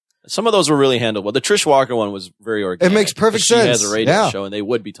Fisk. Some of those were really handled well. The Trish Walker one was very organic. It makes perfect sense. She has a radio show, and they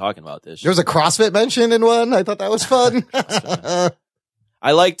would be talking about this. There was a CrossFit mentioned in one. I thought that was fun.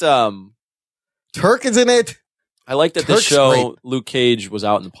 I liked Turk is in it. I liked that this show, Luke Cage was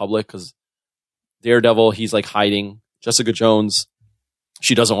out in the public because Daredevil, he's like hiding. Jessica Jones,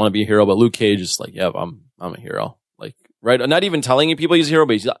 she doesn't want to be a hero, but Luke Cage is like, yeah, I'm a hero. Like, right? Not even telling you people he's a hero,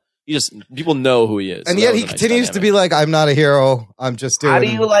 but he just people know who he is. And yet he continues to be like, I'm not a hero. I'm just doing. How do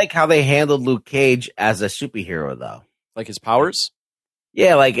you like how they handled Luke Cage as a superhero, though? Like his powers?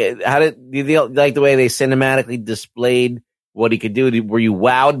 Yeah, like how did you like the way they cinematically displayed what he could do? Were you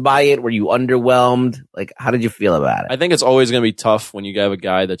wowed by it? Were you underwhelmed? Like, how did you feel about it? I think it's always going to be tough when you have a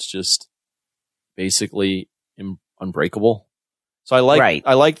guy that's just basically unbreakable. So I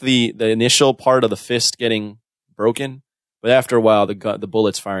liked the initial part of the fist getting broken. But after a while, the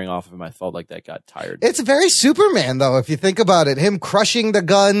bullets firing off of him, I felt like that got tired. It's very Superman, though, if you think about it. Him crushing the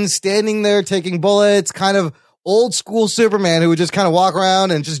guns, standing there, taking bullets, kind of old school Superman who would just kind of walk around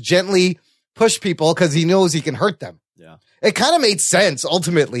and just gently push people because he knows he can hurt them. Yeah. It kind of made sense,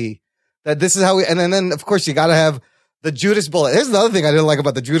 ultimately, that this is how we... And then of course, you got to have the Judas bullet. Here's another thing I didn't like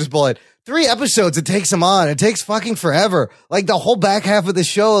about the Judas bullet. 3 episodes it takes him on. It takes fucking forever. Like, the whole back half of the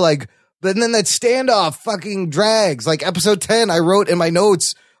show, like... But then that standoff fucking drags. Like episode 10, I wrote in my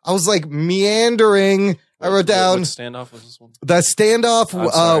notes, I was like meandering. I wrote down. What standoff was this one? The standoff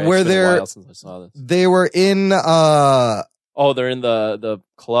where they were in. They're in the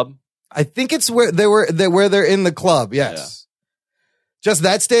club. I think it's where they're in the club. Yes. Yeah. Just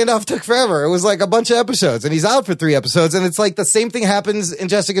that standoff took forever. It was like a bunch of episodes, and he's out for 3 episodes. And it's like the same thing happens in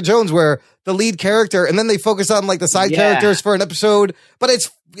Jessica Jones, where the lead character, and then they focus on like the side characters for an episode, but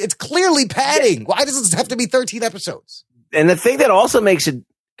it's clearly padding. Why does it have to be 13 episodes? And the thing that also makes it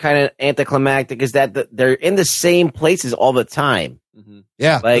kind of anticlimactic is that they're in the same places all the time. Mm-hmm.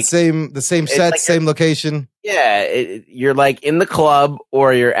 Yeah, like the same set, like same location. Yeah, you're like in the club,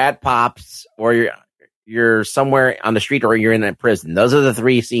 or you're at Pops, or you're somewhere on the street, or you're in a prison. Those are the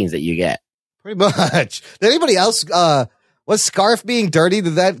 3 scenes that you get. Pretty much. Did anybody else, was Scarf being dirty?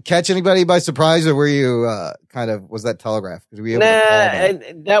 Did that catch anybody by surprise, or were you was that telegraphed?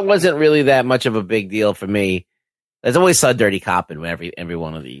 That wasn't really that much of a big deal for me. There's always some dirty cop in every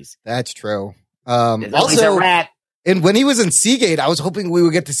one of these. That's true. Also, a rat. And when he was in Seagate, I was hoping we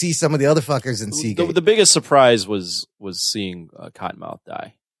would get to see some of the other fuckers in Seagate. The biggest surprise was seeing Cottonmouth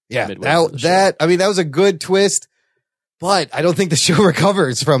die. Yeah, that was a good twist, but I don't think the show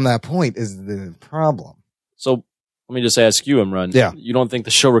recovers from that point is the problem. So let me just ask you, Imran. Yeah. You don't think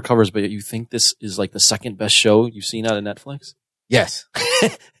the show recovers, but you think this is like the second best show you've seen out of Netflix? Yes.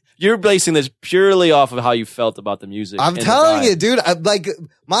 You're basing this purely off of how you felt about the music. I'm telling you, dude, like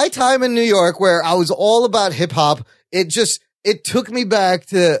my time in New York where I was all about hip hop, it took me back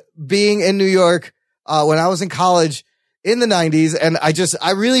to being in New York when I was in college in the 90s. And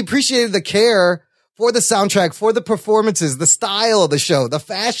I really appreciated the care for the soundtrack, for the performances, the style of the show, the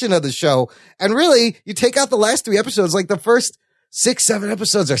fashion of the show. And really, you take out the last 3 episodes, like the first 6-7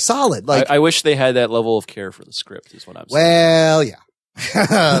 episodes are solid. Like I wish they had that level of care for the script. Is what I'm saying. Well, yeah.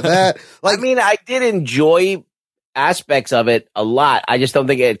 I mean, I did enjoy aspects of it a lot. I just don't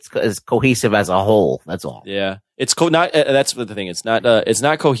think it's as cohesive as a whole. That's all. Yeah, it's not. That's the thing. It's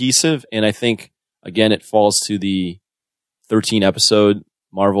not cohesive, and I think again it falls to the 13 episode.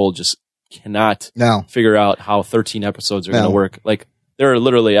 Marvel just cannot figure out how 13 episodes are going to work. Like there are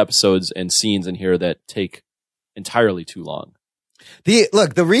literally episodes and scenes in here that take entirely too long.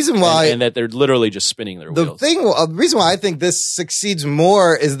 The reason why and that they're literally just spinning their wheels. The reason why I think this succeeds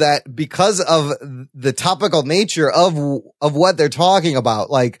more is that because of the topical nature of what they're talking about,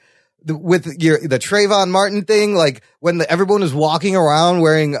 like with the Trayvon Martin thing, like when everyone is walking around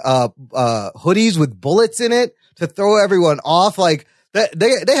wearing hoodies with bullets in it to throw everyone off, like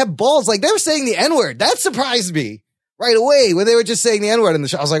they have balls, like they were saying the N-word. That surprised me right away when they were just saying the N-word in the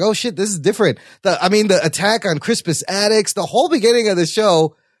show. I was like, oh shit, this is different. The attack on Crispus Attucks, the whole beginning of the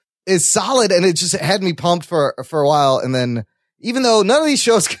show is solid, and it just had me pumped for a while. And then even though none of these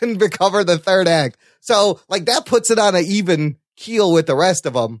shows can recover the third act, so like that puts it on an even keel with the rest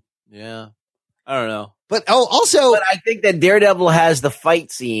of them. Yeah. I don't know. But also, I think that Daredevil has the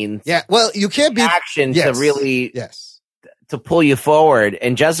fight scenes. Yeah. Well, you can't be action to really to pull you forward.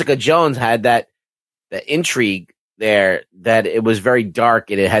 And Jessica Jones had the intrigue there, that it was very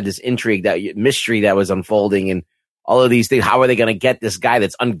dark and it had this intrigue, that mystery that was unfolding, and all of these things. How are they going to get this guy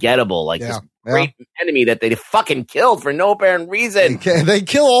that's ungettable, like this great enemy that they fucking killed for no apparent reason? They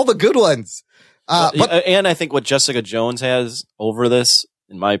kill all the good ones. And I think what Jessica Jones has over this,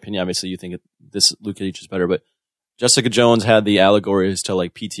 in my opinion, obviously you think this Luke Cage is better, but Jessica Jones had the allegories to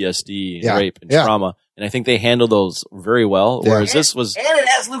like PTSD, and rape, and trauma, and I think they handled those very well. Whereas this was, and it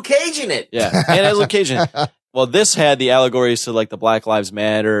has Luke Cage in it. Yeah, and it has Luke Cage in it. Well, this had the allegories to like the Black Lives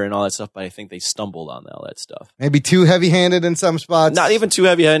Matter and all that stuff, but I think they stumbled on all that stuff. Maybe too heavy-handed in some spots. Not even too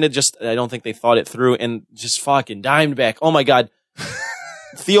heavy-handed. Just I don't think they thought it through, and just fucking Diamondback. Oh my god,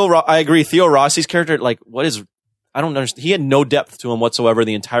 I agree. Theo Rossi's character, like, what is? I don't understand. He had no depth to him whatsoever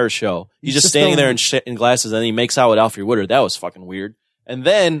the entire show. He's just standing there in glasses, and then he makes out with Alfre Woodard. That was fucking weird. And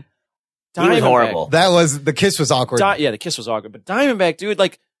then he was horrible. The kiss was awkward. The kiss was awkward. But Diamondback, dude,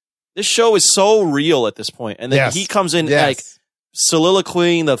 like, this show is so real at this point. And then he comes in like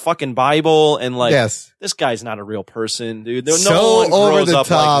soliloquying the fucking Bible, and like, this guy's not a real person, dude. No one grows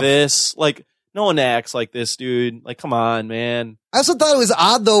up like this. Like, no one acts like this, dude. Like, come on, man. I also thought it was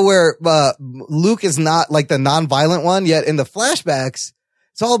odd, though, where Luke is not like the non-violent one, yet in the flashbacks,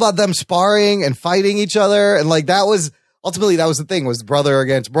 it's all about them sparring and fighting each other. And like, that was the thing, was brother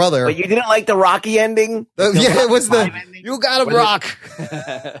against brother. But you didn't like the Rocky ending? It was you got him, Rock.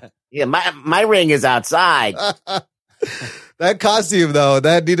 Yeah, my ring is outside. That costume, though,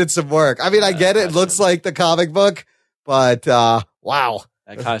 that needed some work. I mean, I get it. It looks like the comic book, but wow.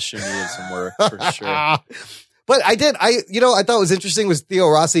 That costume needed some work for sure. But I thought it was interesting was Theo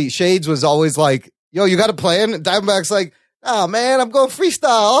Rossi. Shades was always like, yo, you got a plan? And Diamondback's like, oh man, I'm going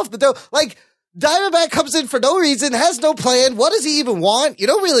freestyle off the dough. Like, Diamondback comes in for no reason, has no plan. What does he even want? You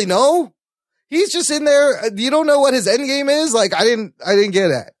don't really know. He's just in there. You don't know what his end game is. Like, I didn't get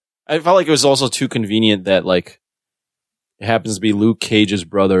that. I felt like it was also too convenient that like it happens to be Luke Cage's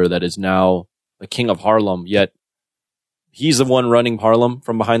brother that is now the king of Harlem, yet he's the one running Harlem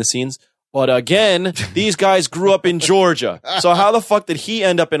from behind the scenes. But again, these guys grew up in Georgia. So how the fuck did he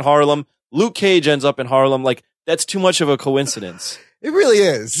end up in Harlem? Luke Cage ends up in Harlem. Like, that's too much of a coincidence. It really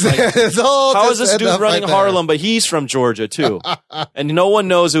is. Like, how is this dude running Harlem, but he's from Georgia too? And no one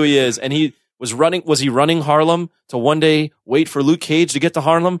knows who he is. And was he running Harlem to one day wait for Luke Cage to get to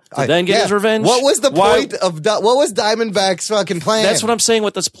Harlem to then get his revenge? What was the point of what was Diamondback's fucking plan? That's what I'm saying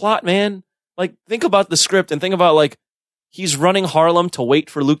with this plot, man. Like, think about the script and think about like, he's running Harlem to wait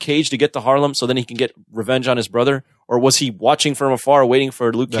for Luke Cage to get to Harlem so then he can get revenge on his brother? Or was he watching from afar waiting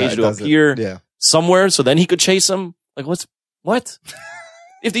for Luke Cage to appear somewhere so then he could chase him? Like, what?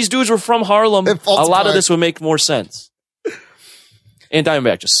 If these dudes were from Harlem, a lot of this would make more sense. And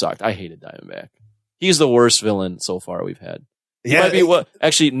Diamondback just sucked. I hated Diamondback. He's the worst villain so far we've had. He might be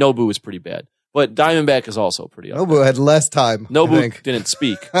actually, Nobu is pretty bad. But Diamondback is also pretty up. Nobu had less time. Nobu didn't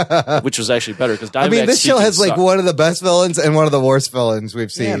speak, which was actually better because Diamondback. I mean, this show has like one of the best villains and one of the worst villains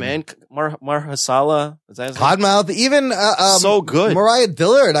we've seen. Yeah, man. Mahershala, is that his name? Podmouth, even so good. Mariah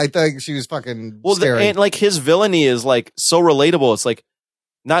Dillard, I think she was fucking scary. And like his villainy is like so relatable. It's like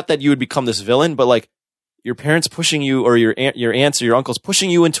not that you would become this villain, but like your parents pushing you, or your aunts or your uncles pushing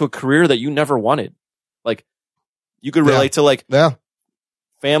you into a career that you never wanted. Like you could relate to like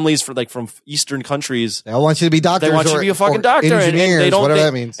families from Eastern countries. They all want you to be doctors. They want you to be a fucking doctor, and they don't. Whatever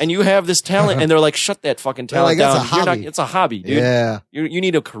that means. And you have this talent, and they're like, shut that fucking talent down. It's a hobby. It's a hobby, dude. Yeah, you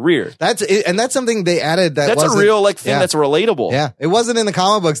need a career. That's something they added. That's a real thing that's relatable. Yeah, it wasn't in the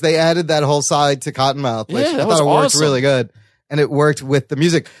comic books. They added that whole side to Cottonmouth. Which I thought it worked really good, and it worked with the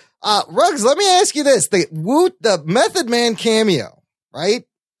music. Ruggs, let me ask you this: the Method Man cameo, right?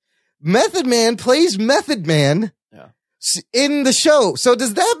 Method Man plays Method Man in the show. So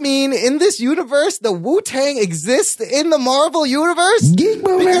does that mean in this universe, the Wu-Tang exists in the Marvel universe?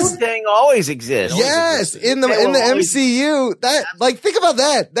 Because Wu-Tang always exists. Yes, in the MCU. Think about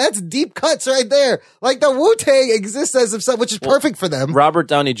that. That's deep cuts right there. Like the Wu-Tang exists as of which is perfect for them. Robert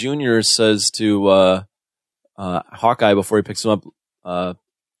Downey Jr. says to Hawkeye before he picks him up,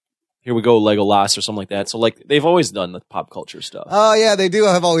 here we go, Legolas or something like that. So they've always done the pop culture stuff. Oh yeah, they do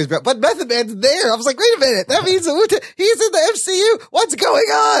have always been. But Method Man's there. I was like, wait a minute, that means he's in the MCU. What's going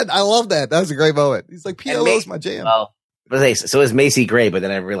on? I love that. That was a great moment. He's like, PLO's my jam. Well, so is Macy Gray, but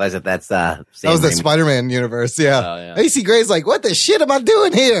then I realized that's that was the Spider-Man universe. Yeah. Macy Gray's like, what the shit am I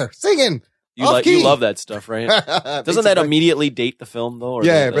doing here? Singing. You love that stuff, right? Doesn't that immediately date the film though? Or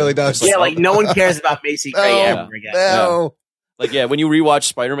it really does. No one cares about Macy Gray ever again. No. When you rewatch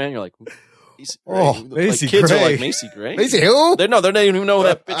Spider-Man, you're like, Macy Gray. Kids are like, Macy Gray? Macy who? They don't even know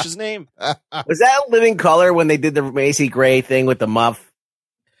that bitch's name. Was that Living Color when they did the Macy Gray thing with the muff?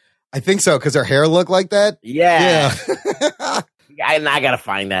 I think so, because her hair looked like that. Yeah. I gotta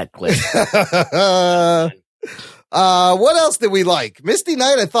find that clip. What else did we like? Misty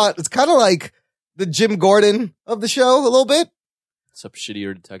Knight, I thought, it's kind of like the Jim Gordon of the show a little bit. Some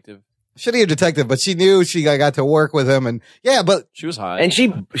shittier detective, but she knew she got to work with him, and but she was high, and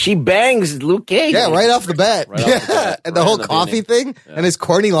she bangs Luke Cage. Yeah, right off the bat. And the whole coffee thing and his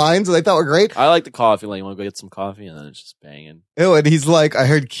corny lines that I thought were great. I like the coffee. You want to go get some coffee, and then it's just banging. Oh, and he's like, I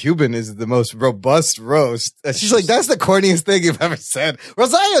heard Cuban is the most robust roast. And she's like, that's the corniest thing you've ever said.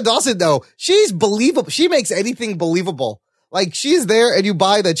 Rosario Dawson, though, she's believable. She makes anything believable. Like she's there, and you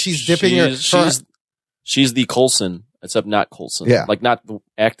buy that she's dipping her. She's the Coulson. Except not Coulson. Yeah. Not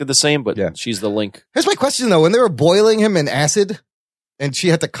acted the same, but she's the link. Here's my question, though. When they were boiling him in acid and she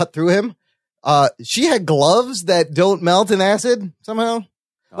had to cut through him, she had gloves that don't melt in acid somehow.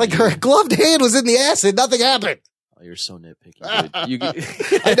 Her gloved hand was in the acid. Nothing happened. Oh, you're so nitpicky, dude.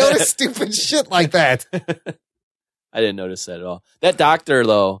 I noticed stupid shit like that. I didn't notice that at all. That doctor,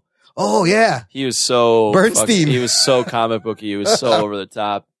 though. Oh, yeah. He was so... Bernstein. He was so comic booky. He was so over the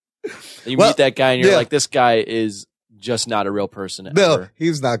top. You meet that guy and you're like, this guy is... just not a real person ever. No, he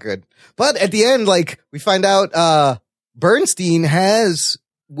was not good. But at the end, we find out Bernstein has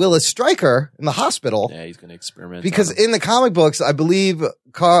Willis Stryker in the hospital. Yeah, he's going to experiment. Because in the comic books, I believe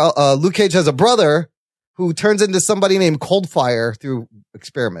Luke Cage has a brother who turns into somebody named Coldfire through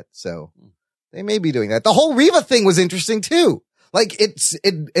experiment. So they may be doing that. The whole Reva thing was interesting too.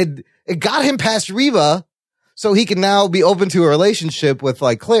 It got him past Reva. So he can now be open to a relationship with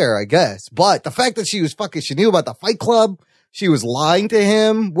Claire, I guess. But the fact that she knew about the Fight Club, she was lying to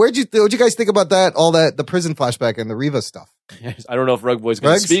him. What'd you guys think about that? All that, the prison flashback and the Reva stuff. I don't know if Rug Boy's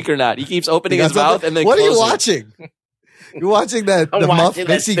going to speak or not. He keeps opening his mouth and then what closing. Are you watching? You're watching the muff,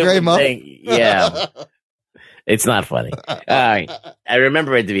 Macy Gray muff? Yeah. It's not funny. I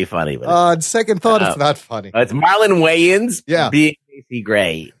remember it to be funny. But on second thought, it's not funny. It's Marlon Wayans being Macy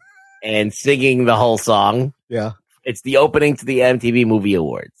Gray and singing the whole song. Yeah. It's the opening to the MTV Movie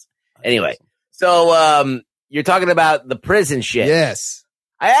Awards. Anyway, so you're talking about the prison shit. Yes.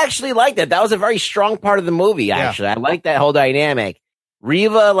 I actually like that. That was a very strong part of the movie, actually. I like that whole dynamic.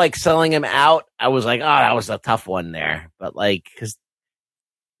 Reva, selling him out, I was like, oh, that was a tough one there. But, because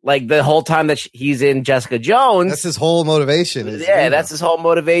the whole time that he's in Jessica Jones. That's his whole motivation. That's his whole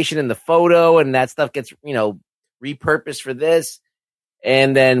motivation in the photo, and that stuff gets, repurposed for this.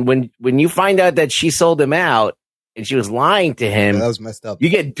 And then when you find out that she sold him out and she was lying to him, that was messed up. You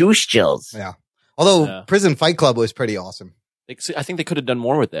get douche chills. Yeah. Although Prison Fight Club was pretty awesome. I think they could have done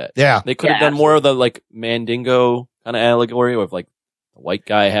more with that. Yeah. They could have done more of the Mandingo kind of allegory of the white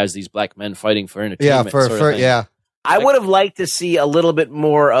guy has these black men fighting for entertainment. I would have liked to see a little bit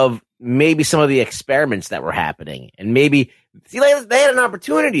more of maybe some of the experiments that were happening, and maybe they had an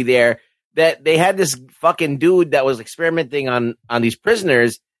opportunity there. That they had this fucking dude that was experimenting on these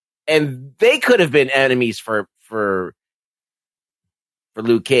prisoners, and they could have been enemies for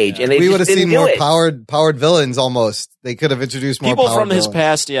Luke Cage, and we would have seen more powered villains. Almost, they could have introduced more people from villains. his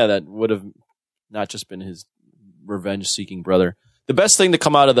past. Yeah, that would have not just been his revenge-seeking brother. The best thing to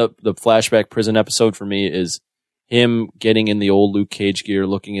come out of the flashback prison episode for me is him getting in the old Luke Cage gear,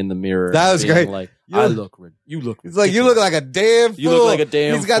 looking in the mirror. That was great. Like, you look. He's like, you look like a damn fool. You look like a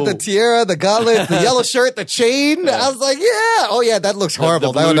damn He's got fool. the tiara, the gauntlets, the yellow shirt, the chain. I was like, yeah. Oh, yeah, that looks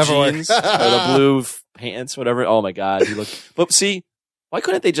horrible. The that would blue never jeans, work. or the blue pants, whatever. Oh my God, he looked. But see, why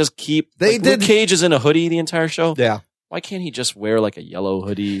couldn't they just keep? Luke Cage is in a hoodie the entire show. Yeah. Why can't he just wear like a yellow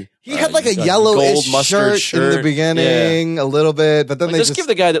hoodie? He had like a yellowish gold mustard shirt in the beginning, a little bit, but then Like, they just give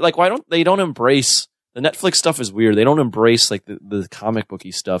the guy that. Like, why don't they don't embrace the Netflix stuff? Is weird. They don't embrace like the comic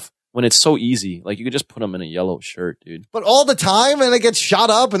booky stuff when it's so easy. Like you could just put him in a yellow shirt, dude. But all the time, and it gets shot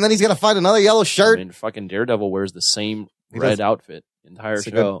up, and then he's gonna find another yellow shirt. I mean, fucking Daredevil wears the same He red does. outfit the entire That's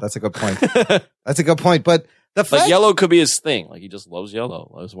show. that's a good point. That's a good point. But the fact Like yellow could be his thing. Like he just loves yellow.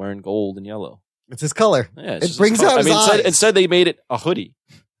 Loves wearing gold and yellow. it's his color. Yeah, it's It just brings his color. out his eyes. instead they made it a hoodie.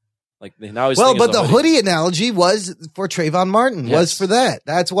 Like now he's Well, but the hoodie analogy was for Trayvon Martin. Was Yes. for that.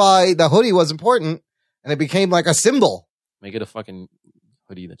 That's why the hoodie was important, and it became like a symbol. Make it a fucking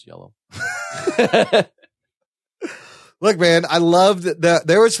hoodie that's yellow. Look, man, I loved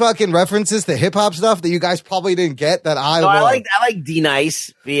there was fucking references to hip hop stuff that you guys probably didn't get that I No, loved. I like D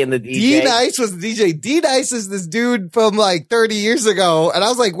Nice being the DJ. D Nice was the DJ. D Nice is this dude from like 30 years ago, and I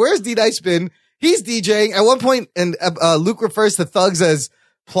was like, "Where's D Nice been?" He's DJing at one point, and Luke refers to thugs as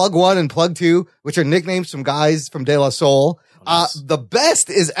Plug 1 and Plug 2, which are nicknames from guys from De La Soul. The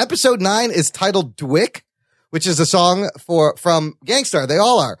best is episode 9 is titled "Dwick," which is a song from Gangstar. They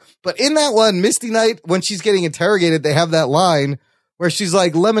all are. But in that one, Misty Knight, when she's getting interrogated, they have that line where she's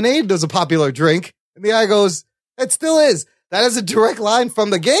like, lemonade was a popular drink. And the guy goes, it still is. That is a direct line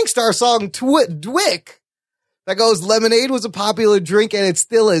from the Gangstar song Dwick. That goes, lemonade was a popular drink and it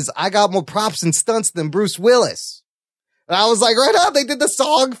still is. I got more props and stunts than Bruce Willis. And I was like, right on. They did the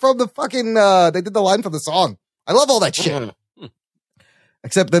song from the fucking, they did the line from the song. I love all that shit.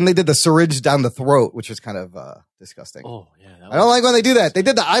 Except then they did the syringe down the throat, which was kind of disgusting. Oh, yeah. I don't like when they do that. They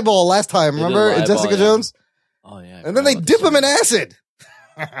did the eyeball last time, They did remember? the In Jessica eyeball, yeah. Jones? Oh, yeah. And then they dip him in acid.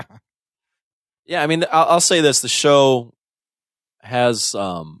 Yeah, I mean, I'll say this. The show has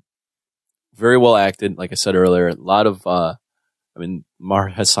very well acted, like I said earlier. A lot of,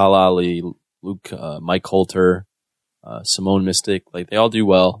 Mahershala Ali, Luke, Mike Coulter, Simone Mystic, like they all do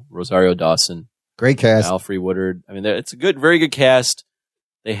well. Rosario Dawson. Great cast. Alfre Woodard. I mean, it's a very good cast.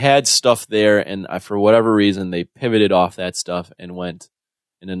 They had stuff there, and for whatever reason, they pivoted off that stuff and went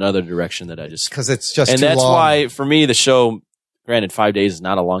in another direction that I just... Because it's just and too that's long. why, for me, the show, granted, 5 days is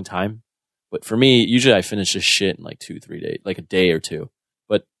not a long time, but for me, usually I finish this shit in like 2-3 days, like a day or two.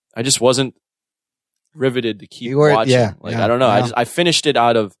 But I just wasn't riveted to keep watching. yeah, like yeah, I don't know. yeah. I finished it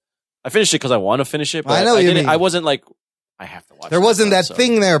because I want to finish it. But I know what you didn't. mean. I wasn't like I have to watch. There wasn't that so.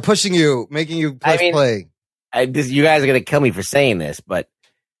 thing there pushing you, making you press play. You guys are going to kill me for saying this, but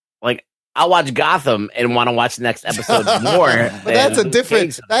like I'll watch Gotham and want to watch the next episode more. But that's a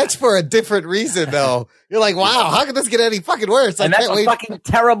different, that's for a different reason though. You're like, wow, how could this get any fucking worse? And I that's can't a wait. fucking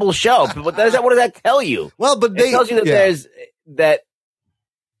terrible show. But what does that tell you? Well, but it tells you that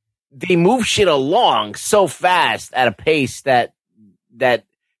they move shit along so fast at a pace that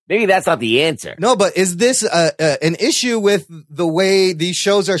maybe that's not the answer. No, but is this an issue with the way these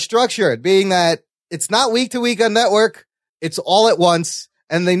shows are structured? Being that it's not week to week on network, it's all at once,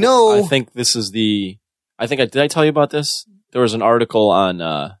 and they know. I think this is did I tell you about this? There was an article on,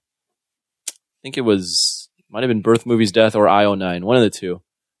 I think it might have been Birth Movies Death or IO9, one of the two.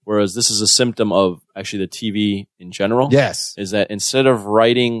 Whereas this is a symptom of actually the TV in general. Yes. Is that instead of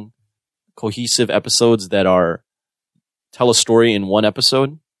writing cohesive episodes that tell a story in one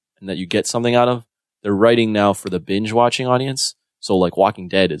episode and that you get something out of, they're writing now for the binge watching audience. So like Walking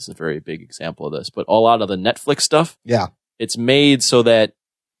Dead is a very big example of this, but a lot of the Netflix stuff, yeah, it's made so that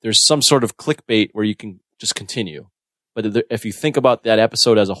there's some sort of clickbait where you can just continue. But if you think about that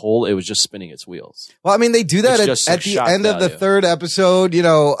episode as a whole, it was just spinning its wheels. Well, I mean, they do that It's just at the shock end of the value. third episode. You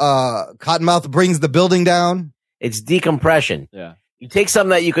know, Cottonmouth brings the building down. It's decompression. Yeah. You take something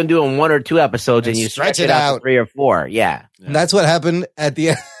that you can do in 1 or 2 episodes and you stretch it out to 3 or 4. Yeah. And that's what happened at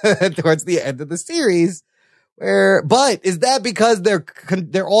the towards the end of the series. But is that because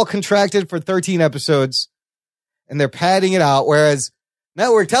they're all contracted for 13 episodes and they're padding it out? Whereas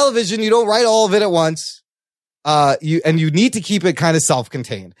network television, you don't write all of it at once. You need to keep it kind of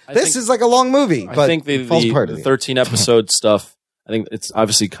self-contained. This is like a long movie, but I think it falls apart. the 13 episode stuff, I think it's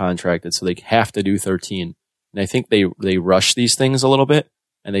obviously contracted, so they have to do 13. And I think they rush these things a little bit,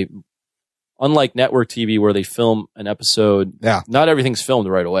 and they, unlike network TV where they film an episode, not everything's filmed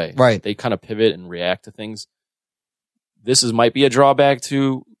right away. Right. They kind of pivot and react to things. This might be a drawback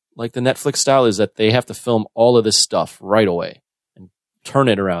to like the Netflix style, is that they have to film all of this stuff right away and turn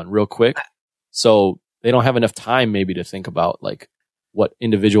it around real quick. So they don't have enough time maybe to think about like what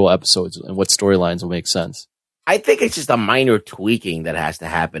individual episodes and what storylines will make sense. I think it's just a minor tweaking that has to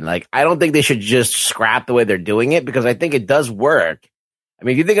happen. Like, I don't think they should just scrap the way they're doing it because I think it does work. I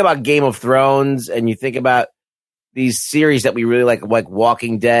mean, if you think about Game of Thrones and you think about these series that we really like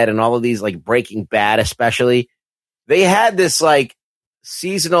Walking Dead and all of these, like Breaking Bad especially, they had this like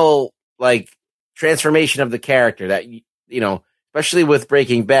seasonal like transformation of the character that, you know, especially with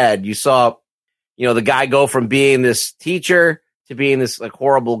Breaking Bad, you saw, you know, the guy go from being this teacher to being this like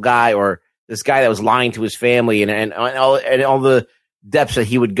horrible guy, or this guy that was lying to his family, and all the depths that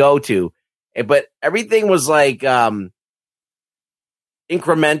he would go to. But everything was like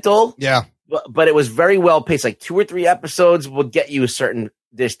incremental. Yeah. But it was very well paced. Like 2 or 3 episodes would get you a certain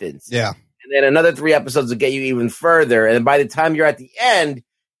distance. Yeah. And then another 3 episodes will get you even further. And by the time you're at the end,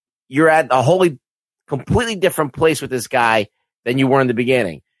 you're at a wholly completely different place with this guy than you were in the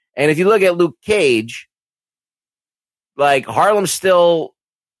beginning. And if you look at Luke Cage, like Harlem still,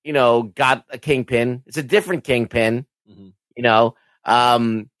 you know, got a kingpin. It's a different kingpin. Mm-hmm. You know,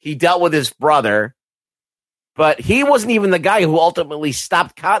 he dealt with his brother, but he wasn't even the guy who ultimately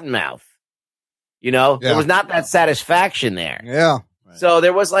stopped Cottonmouth. You know, there was not that satisfaction there. Yeah. Right. So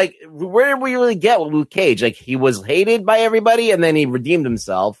there was like, where did we really get with Luke Cage? Like, he was hated by everybody, and then he redeemed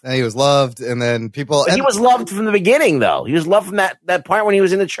himself. And he was loved, and then people... But he was loved from the beginning, though. He was loved from that part when he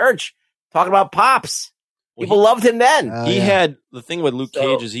was in the church talking about Pops. People loved him then. He had, the thing with Luke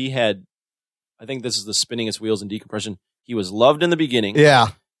Cage is he had, I think this is the spinning its wheels and decompression. He was loved in the beginning. Yeah.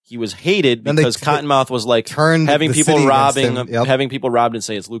 He was hated because Cottonmouth was like having people robbed and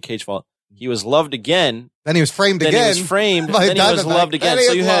say it's Luke Cage's fault. He was loved again. Then he was framed again. Then he was framed. Then he was loved again.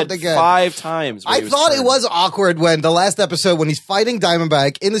 So you had 5 times. I thought it was awkward when the last episode, when he's fighting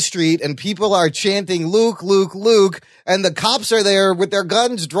Diamondback in the street and people are chanting Luke, Luke, Luke, and the cops are there with their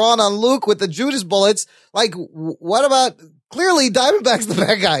guns drawn on Luke with the Judas bullets. Like, what about... Clearly, Diamondback's the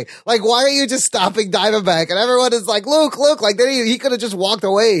bad guy. Like, why are you just stopping Diamondback? And everyone is like, Luke, Luke. Like, then he could have just walked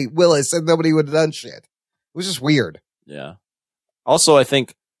away, Willis, and nobody would have done shit. It was just weird. Yeah. Also, I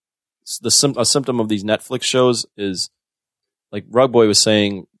think a symptom of these Netflix shows is, like Rug Boy was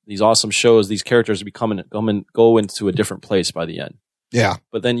saying, these awesome shows, these characters go into a different place by the end. Yeah.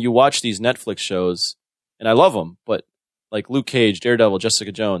 But then you watch these Netflix shows, and I love them, but like Luke Cage, Daredevil,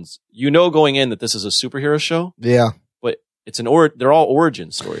 Jessica Jones, you know going in that this is a superhero show. Yeah. But it's they're all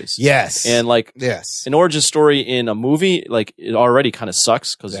origin stories. Yes. And like an origin story in a movie, like it already kind of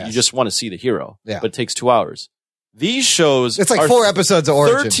sucks because you just want to see the hero. Yeah. But it takes 2 hours. These shows, it's like 4 episodes of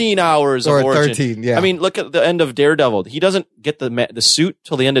origin. 13 hours or of origin. 13, yeah. I mean, look at the end of Daredevil. He doesn't get the suit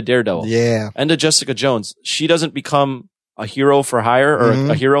till the end of Daredevil. Yeah. End of Jessica Jones. She doesn't become a hero for hire or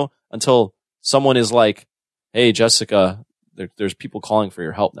a hero until someone is like, hey, Jessica, there's people calling for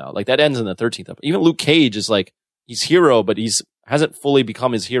your help now. Like that ends in the 13th episode. Even Luke Cage is like, he's hero, but hasn't fully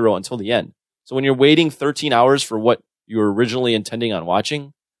become his hero until the end. So when you're waiting 13 hours for what you were originally intending on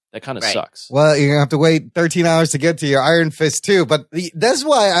watching, that kind of sucks. Well, you're going to have to wait 13 hours to get to your Iron Fist too. But that's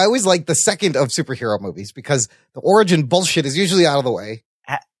why I always like the second of superhero movies, because the origin bullshit is usually out of the way.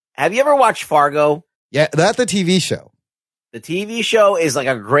 Have you ever watched Fargo? Yeah, that's the TV show. The TV show is like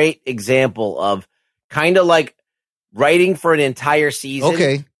a great example of kind of like writing for an entire season.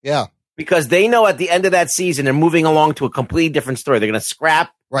 Okay, yeah. Because they know at the end of that season, they're moving along to a completely different story. They're going to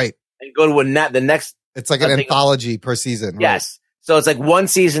scrap and go to the next. It's like an anthology per season. Right? Yes. So it's like one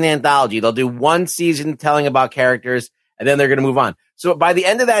season anthology. They'll do one season telling about characters, and then they're going to move on. So by the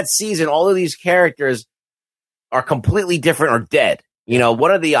end of that season, all of these characters are completely different or dead. You know,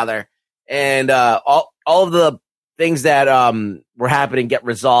 one or the other. And all of the things that were happening get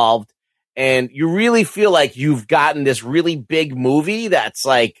resolved. And you really feel like you've gotten this really big movie that's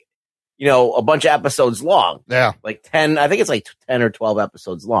like, you know, a bunch of episodes long. Yeah. Like 10, I think it's like 10 or 12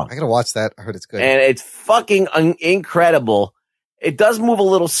 episodes long. I got to watch that. I heard it's good. And it's fucking incredible. It does move a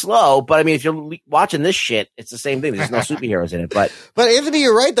little slow, but I mean, if you're watching this shit, it's the same thing. There's no superheroes in it, but Anthony,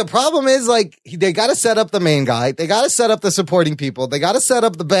 you're right. The problem is like they got to set up the main guy. They got to set up the supporting people. They got to set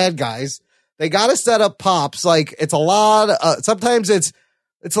up the bad guys. They got to set up Pops. Like it's a lot. Sometimes it's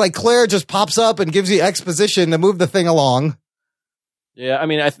like Claire just pops up and gives you exposition to move the thing along. Yeah, I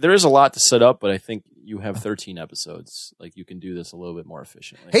mean, there is a lot to set up, but I think you have 13 episodes. Like, you can do this a little bit more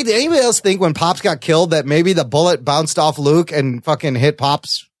efficiently. Hey, did anybody else think when Pops got killed that maybe the bullet bounced off Luke and fucking hit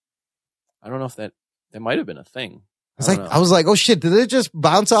Pops? I don't know if that might have been a thing. I was like, oh shit, did it just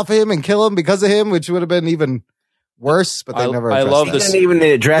bounce off of him and kill him because of him, which would have been even worse, but they never addressed that. They didn't even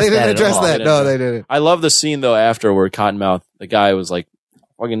address that. They didn't address that. No, they didn't. I love the scene, though, after where Cottonmouth, the guy was like,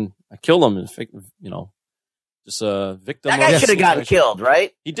 fucking, I killed him, and, you know. just a victim. That guy should have gotten killed,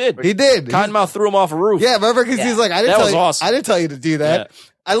 right? He did. He did. Cottonmouth threw him off a roof. Yeah, remember? Because he's like, I didn't tell you to do that. Yeah.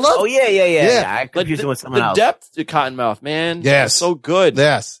 I love. Oh yeah. I confused him with someone else. The depth to Cottonmouth, man. Yes. So good.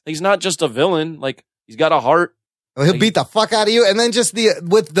 Yes. He's not just a villain. Like, he's got a heart. He'll beat the fuck out of you, and then just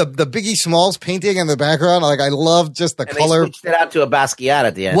with the Biggie Smalls painting in the background. Like, I love just the color. They switched it out to a Basquiat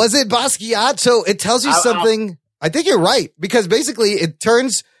at the end. Was it Basquiat? So it tells you something. I think you're right, because basically it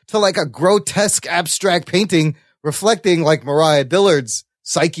turns to like a grotesque abstract painting reflecting like Mariah Dillard's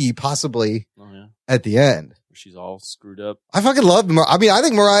psyche, possibly at the end. She's all screwed up. I fucking love. I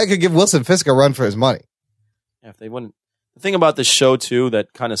think Mariah could give Wilson Fisk a run for his money. Yeah, if they wouldn't. The thing about this show too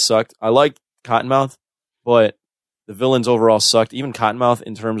that kind of sucked. I liked Cottonmouth, but the villains overall sucked. Even Cottonmouth,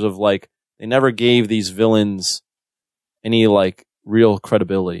 in terms of like, they never gave these villains any like real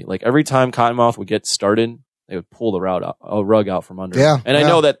credibility. Like, every time Cottonmouth would get started, they would pull the rug out from under. Yeah, and I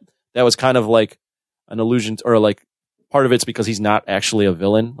know that was kind of like an illusion, or like part of it's because he's not actually a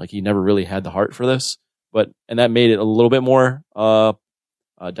villain. Like, he never really had the heart for this, and that made it a little bit more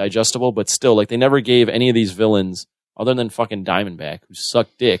digestible. But still, like, they never gave any of these villains, other than fucking Diamondback, who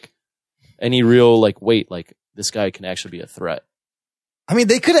sucked dick, any real like weight. Like, this guy can actually be a threat. I mean,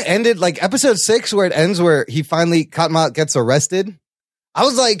 they could have ended like episode 6 where it ends where he finally, Cottonmouth gets arrested. I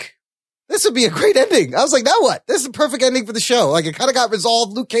was like, this would be a great ending. I was like, now what? This is a perfect ending for the show. Like, it kind of got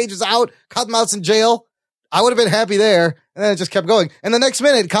resolved. Luke Cage is out. Cottonmouth's in jail. I would have been happy there. And then it just kept going. And the next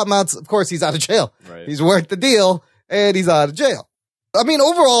minute, Cottonmouth's, of course, he's out of jail. Right. He's worked the deal and he's out of jail. I mean,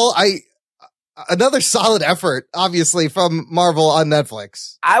 overall, another solid effort, obviously, from Marvel on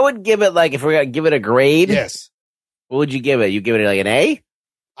Netflix. I would give it, like, if we're going to give it a grade. Yes. What would you give it? You give it like an A?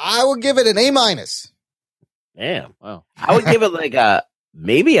 I would give it an A-. Damn. Wow. I would give it like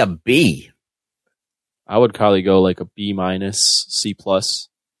maybe a B. I would probably go like a B-, C+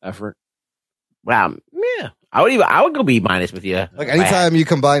 effort. Wow. Yeah. I would go B- with you. Like, anytime you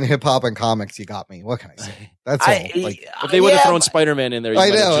combine hip hop and comics, you got me. What can I say? That's all. Like, if they would have thrown Spider-Man in there, I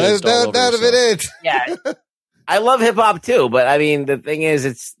know. That would have been it. Yeah. I love hip hop too, but I mean, the thing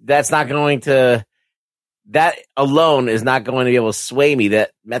is, that alone is not going to be able to sway me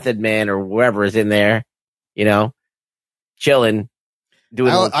that Method Man or whoever is in there, chilling.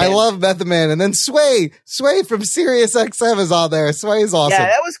 I love Method Man, and then Sway from Sirius XM is on there. Sway is awesome. Yeah,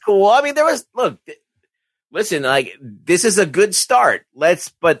 that was cool. I mean, listen, like, this is a good start.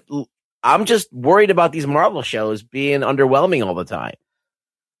 But I'm just worried about these Marvel shows being underwhelming all the time.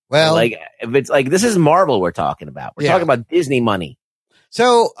 Well, like, if it's like, this is Marvel we're talking about. We're talking about Disney money.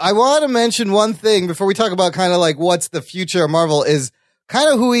 So I want to mention one thing before we talk about kind of like what's the future of Marvel is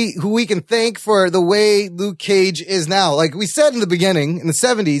kind of who we can thank for the way Luke Cage is now. Like we said in the beginning, in the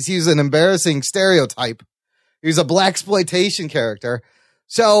 70s, he was an embarrassing stereotype. He was a blaxploitation character.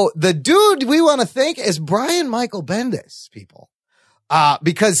 So the dude we want to thank is Brian Michael Bendis, people.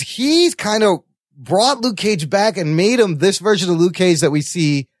 Because he's kind of brought Luke Cage back and made him this version of Luke Cage that we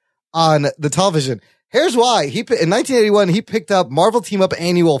see on the television. Here's why. In 1981, he picked up Marvel Team Up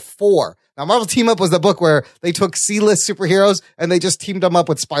Annual 4. Now, Marvel Team Up was the book where they took C-list superheroes and they just teamed them up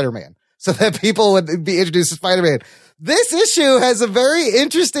with Spider-Man so that people would be introduced to Spider-Man. This issue has a very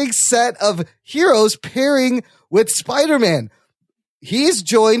interesting set of heroes pairing with Spider-Man. He's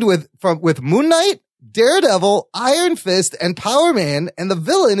joined with Moon Knight, Daredevil, Iron Fist, and Power Man, and the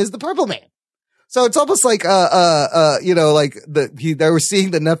villain is the Purple Man. So it's almost like, like they were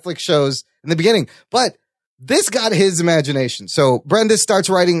seeing the Netflix shows in the beginning, but this got his imagination. So Bendis starts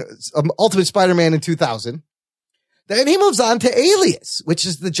writing Ultimate Spider-Man in 2000. Then he moves on to Alias, which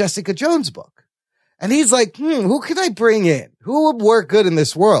is the Jessica Jones book. And he's like, who can I bring in? Who would work good in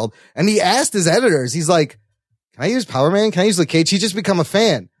this world? And he asked his editors, he's like, can I use Power Man? Can I use Luke Cage? He's just become a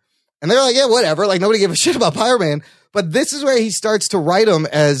fan. And they're like, yeah, whatever. Like nobody gave a shit about Power Man. But this is where he starts to write him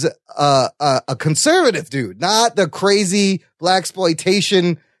as a conservative dude, not the crazy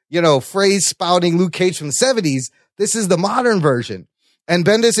blaxploitation, phrase spouting Luke Cage from the 70s. This is the modern version. And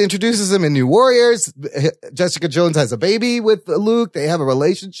Bendis introduces him in New Warriors. Jessica Jones has a baby with Luke. They have a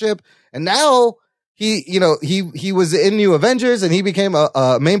relationship. And now he was in New Avengers and he became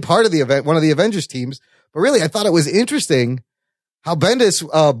a main part of the event, one of the Avengers teams. But really, I thought it was interesting how Bendis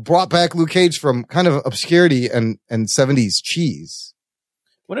brought back Luke Cage from kind of obscurity and 70s cheese.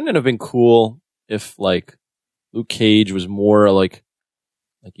 Wouldn't it have been cool if like Luke Cage was more like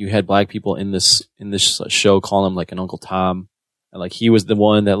you had black people in this show calling him like an Uncle Tom, and like he was the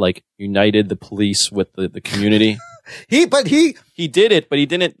one that like united the police with the community. He did it, but he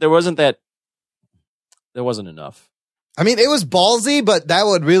didn't. There wasn't enough. I mean, it was ballsy, but that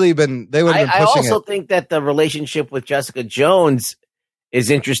would really been, they would have been pushing it. I also think that the relationship with Jessica Jones is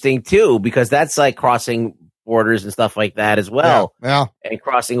interesting too, because that's like crossing borders and stuff like that as well. Yeah. And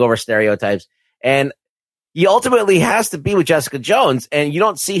crossing over stereotypes. And he ultimately has to be with Jessica Jones, and you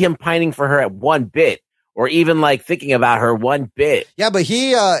don't see him pining for her at one bit, or even like thinking about her one bit. Yeah, but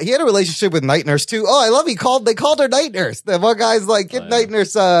he had a relationship with Night Nurse too. Oh, I love they called her Night Nurse. The one guy's like, get Night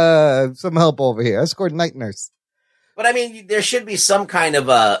Nurse some help over here. I scored Night Nurse. But I mean, there should be some kind of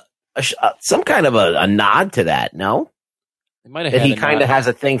a nod to that. No, they might have. That he kind of has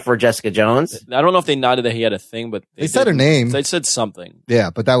a thing for Jessica Jones. I don't know if they nodded that he had a thing, but they said her name. They said something. Yeah,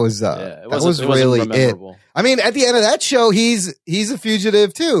 but that was that was really it. I mean, at the end of that show, he's a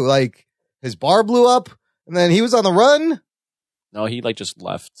fugitive too. Like his bar blew up, and then he was on the run. No, he just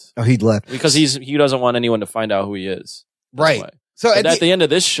left. Oh, he left because he doesn't want anyone to find out who he is. Right. So at the end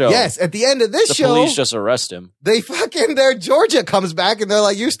of this show, at the end of this show, the police just arrest him. Georgia comes back and they're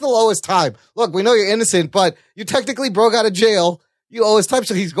like, you still owe us time. Look, we know you're innocent, but you technically broke out of jail. You owe us time,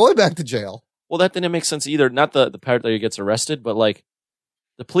 so he's going back to jail. Well, that didn't make sense either. Not the part that he gets arrested, but like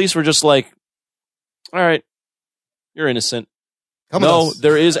the police were just like, all right, you're innocent. No,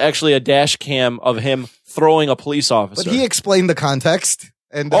 there is actually a dash cam of him throwing a police officer. But he explained the context.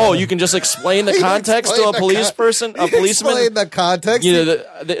 And you can just explain the context to a policeman. Explain the context. You know,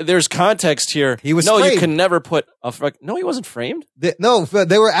 there's context here. He was framed. You can never put no, he wasn't framed. They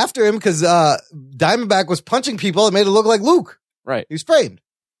were after him because Diamondback was punching people and made it look like Luke. Right, he was framed.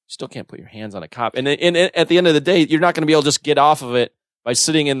 You still can't put your hands on a cop, and at the end of the day, you're not going to be able to just get off of it by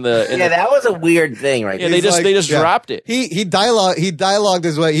sitting in the. That was a weird thing, right? Yeah, they just dropped it. He monologued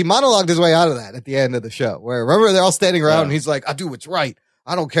his way out of that at the end of the show. Where remember they're all standing around and he's like, "I do what's right.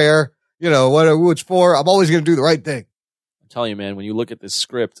 I don't care, who it's for. I'm always going to do the right thing." I'm telling you, man, when you look at this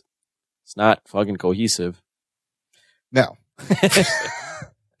script, it's not fucking cohesive. No.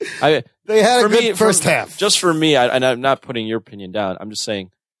 They had a good first half. Just for me, and I'm not putting your opinion down. I'm just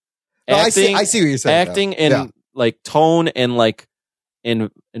saying acting, I see what you're saying. Acting and like tone and like in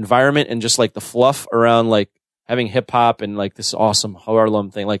environment and just like the fluff around like having hip hop and like this awesome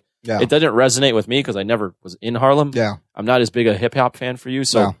Harlem thing. Like it doesn't resonate with me because I never was in Harlem. Yeah. I'm not as big a hip hop fan for you.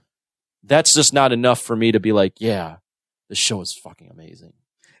 So that's just not enough for me to be like, yeah, this show is fucking amazing.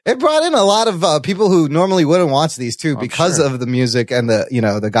 It brought in a lot of people who normally wouldn't watch these too because of the music and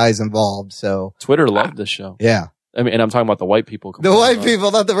the guys involved. So Twitter loved this show. Yeah. I mean, and I'm talking about the white people. The white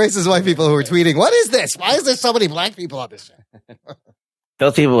people, not the racist white people who were tweeting, "What is this? Why is there so many black people on this show?"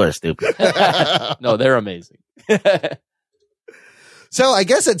 Those people are stupid. No, they're amazing. So I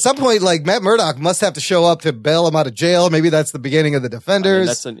guess at some point, like Matt Murdock must have to show up to bail him out of jail. Maybe that's the beginning of the Defenders. I mean,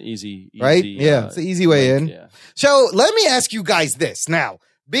 that's an easy right? Yeah, it's an easy way in. Yeah. So let me ask you guys this now.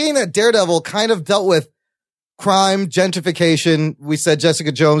 Being that Daredevil kind of dealt with crime, gentrification, we said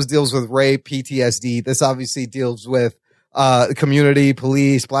Jessica Jones deals with rape, PTSD. This obviously deals with community,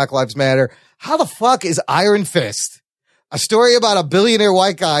 police, Black Lives Matter. How the fuck is Iron Fist, a story about a billionaire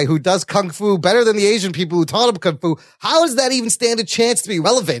white guy who does kung fu better than the Asian people who taught him kung fu? How does that even stand a chance to be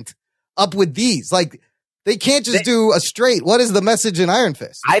relevant up with these? Like, they can't just do a straight. What is the message in Iron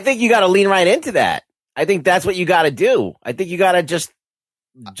Fist? I think you got to lean right into that. I think that's what you got to do. I think you got to just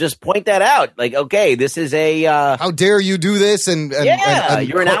point that out. Like, okay, this is a how dare you do this? And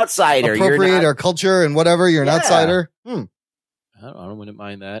you're an outsider. Appropriate our culture and whatever. You're an outsider. I wouldn't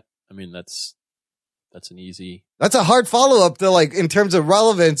mind that. I mean, that's an easy. That's a hard follow up to, like, in terms of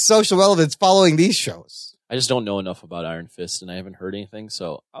relevance, social relevance, following these shows. I just don't know enough about Iron Fist, and I haven't heard anything.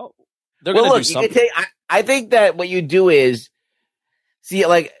 So they're going to do something. I think that what you do is see,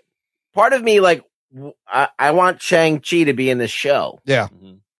 like, part of me, like, I want Shang-Chi to be in this show. Yeah.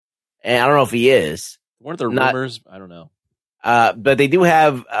 Mm-hmm. And I don't know if he is. Weren't there rumors? I don't know. But they do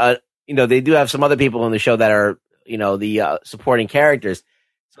have, they do have some other people in the show that are, the supporting characters.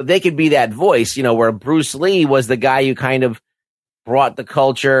 So they could be that voice, where Bruce Lee was the guy who kind of brought the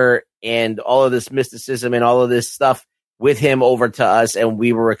culture and all of this mysticism and all of this stuff with him over to us. And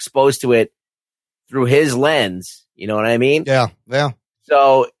we were exposed to it through his lens. You know what I mean? Yeah. Yeah.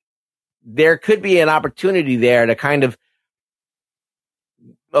 So there could be an opportunity there to kind of,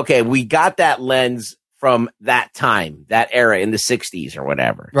 okay, we got that lens from that time, that era in the 60s or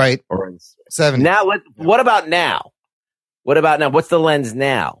whatever. Right. Or in 70s. Now, what about now? What about now? What's the lens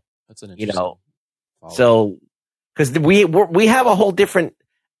now? That's an interesting so, because we have a whole different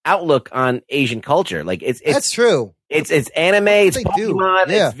outlook on Asian culture. Like, that's true. It's anime, it's Pokemon,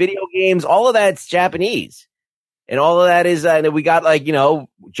 it's video games, all of that's Japanese. And all of that is, we got, like,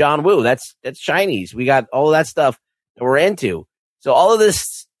 John Woo. That's Chinese. We got all of that stuff that we're into. So all of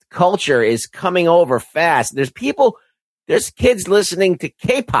this culture is coming over fast. There's kids listening to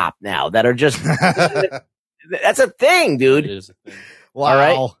K-pop now that are just, that's a thing, dude. It is a thing. Wow. All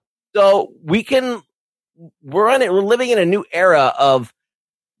right. So we can we're living in a new era of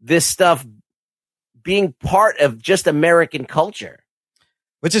this stuff being part of just American culture.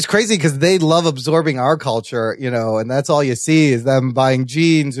 Which is crazy because they love absorbing our culture, and that's all you see is them buying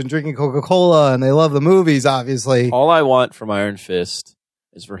jeans and drinking Coca-Cola, and they love the movies, obviously. All I want from Iron Fist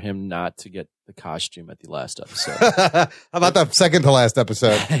is for him not to get the costume at the last episode. How about the second to last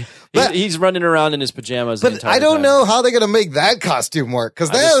episode? But he's running around in his pajamas. But I don't know how they're going to make that costume work,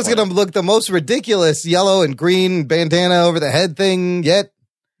 because that was going to look the most ridiculous yellow and green bandana over the head thing yet.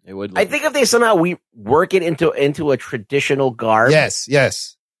 It would. I think if they somehow work it into a traditional garb,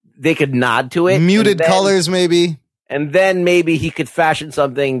 yes, they could nod to it. Muted colors, maybe, and then maybe he could fashion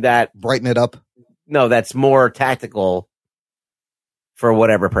something that brighten it up. No, that's more tactical for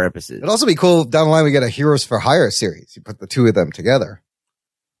whatever purposes. It'd also be cool down the line. We get a Heroes for Hire series. You put the two of them together.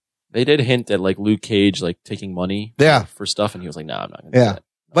 They did hint at like Luke Cage taking money, for stuff, and he was like, "No, I'm not going to do that."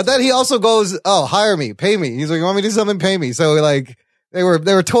 But then he also goes, "Oh, hire me, pay me." He's like, "You want me to do something? Pay me." So like. They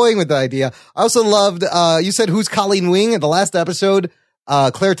were toying with the idea. I also loved, you said, who's Colleen Wing? In the last episode,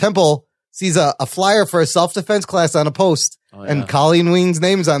 Claire Temple sees a flyer for a self-defense class on a post. And Colleen Wing's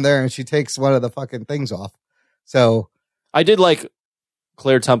name's on there, and she takes one of the fucking things off. So I did like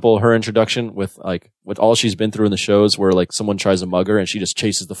Claire Temple, her introduction with all she's been through in the shows where like someone tries to mug her and she just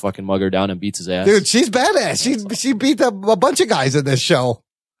chases the fucking mugger down and beats his ass. Dude, she's badass. She beat up a bunch of guys in this show.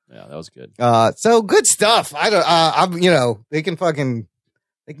 Yeah, that was good. So good stuff. They can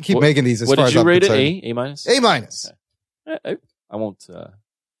keep making these as far as I'm concerned. What did you rate it? A minus? A minus. Okay. I won't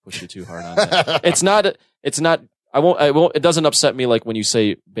push you too hard on that. It's not, I won't, it doesn't upset me like when you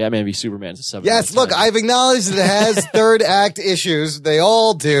say Batman v Superman is a 7. Yes, look, I've acknowledged that it has third act issues. They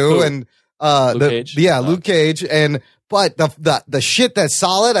all do. Who? And, Luke Cage? Luke Cage. But the shit that's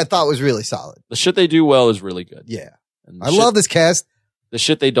solid, I thought was really solid. The shit they do well is really good. Yeah. I love this cast. The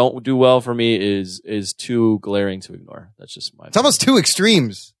shit they don't do well for me is too glaring to ignore. That's just my. It's almost two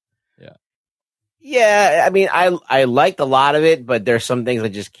extremes. Yeah. Yeah, I mean, I liked a lot of it, but there's some things I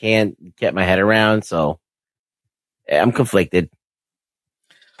just can't get my head around, so I'm conflicted.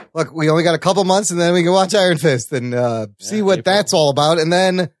 Look, we only got a couple months, and then we can watch Iron Fist and see what that's all about, and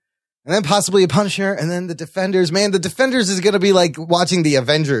then possibly a Punisher, and then the Defenders. Man, the Defenders is going to be like watching the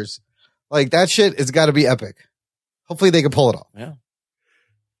Avengers. Like that shit has got to be epic. Hopefully, they can pull it off. Yeah.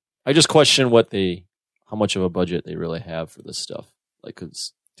 I just question how much of a budget they really have for this stuff. Like,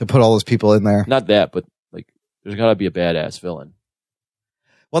 cause to put all those people in there. Not that, but like, there's got to be a badass villain.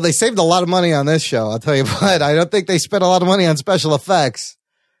 Well, they saved a lot of money on this show. I'll tell you what. I don't think they spent a lot of money on special effects,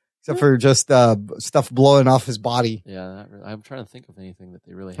 except for just stuff blowing off his body. Yeah, I'm trying to think of anything that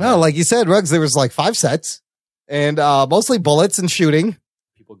they really have. No, like you said, Ruggs, there was like 5 sets, and mostly bullets and shooting.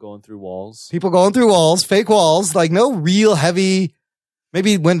 People going through walls, fake walls, like no real heavy.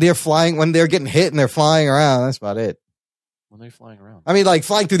 Maybe when they're flying, when they're getting hit and they're flying around, that's about it. When they're flying around? I mean, like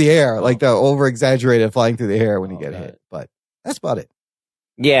flying through the air, like the over-exaggerated flying through the air when you get hit. But that's about it.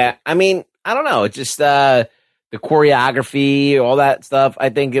 Yeah, I mean, I don't know. It's just the choreography, all that stuff. I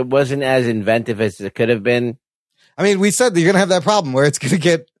think it wasn't as inventive as it could have been. I mean, we said that you're going to have that problem where it's going to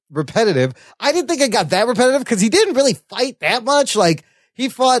get repetitive. I didn't think it got that repetitive because he didn't really fight that much. Like, he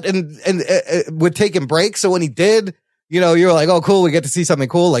fought and would take him breaks. So when he did, you were like, oh, cool, we get to see something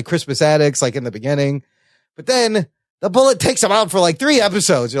cool, like Crispus Attucks, like in the beginning. But then the bullet takes him out for like 3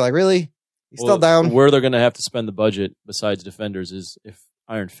 episodes. You're like, really? He's still down? Where they're going to have to spend the budget besides Defenders is if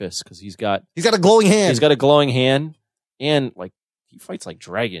Iron Fist, because he's got a glowing hand. He's got a glowing hand, and like he fights like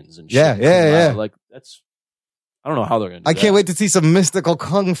dragons and shit. Yeah. Like that's, I don't know how they're going to do I can't wait to see some mystical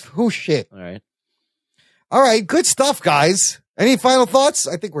kung fu shit. All right. Good stuff, guys. Any final thoughts?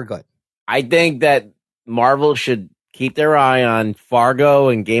 I think we're good. I think that Marvel should keep their eye on Fargo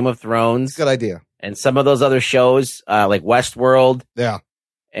and Game of Thrones. Good idea. And some of those other shows, like Westworld. Yeah.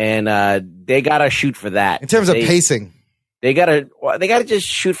 And they got to shoot for that. In terms of pacing. They got to just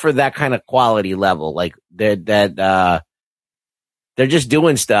shoot for that kind of quality level. Like they're just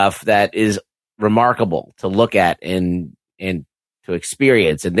doing stuff that is remarkable to look at and to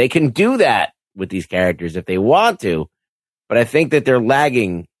experience. And they can do that with these characters if they want to. But I think that they're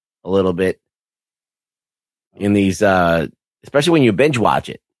lagging a little bit in these, especially when you binge watch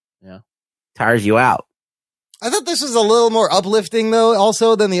it. Yeah. Tires you out. I thought this was a little more uplifting, though,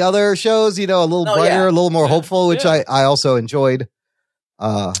 also than the other shows. A little brighter, a little more hopeful, which I also enjoyed.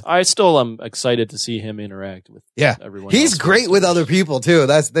 I still am excited to see him interact with everyone. He's great with other people, too.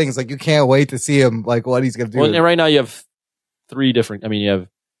 That's the thing. It's like you can't wait to see him, like what he's going to do. Well, and right now you have 3 different. I mean, you have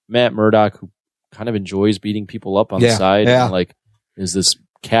Matt Murdock, who kind of enjoys beating people up on the side. Yeah. And, like, is this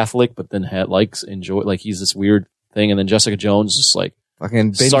Catholic, but then likes enjoy, like he's this weird thing. And then Jessica Jones is like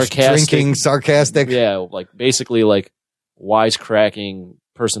fucking binge sarcastic, drinking, sarcastic. Yeah, like basically like wisecracking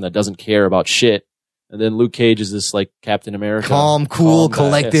person that doesn't care about shit. And then Luke Cage is this like Captain America, calm, cool,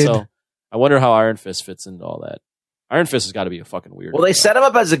 collected. Yeah, so I wonder how Iron Fist fits into all that. Iron Fist has got to be a fucking weird. Well, they set him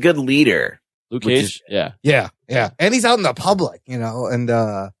up as a good leader. Luke Cage, yeah, and he's out in the public, you know, and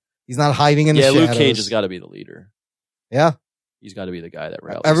he's not hiding in the shadows. Luke Cage has got to be the leader. Yeah, he's got to be the guy that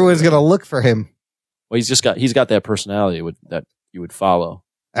rallies. Everyone's gonna look for him. Well, he's got that personality that you would follow.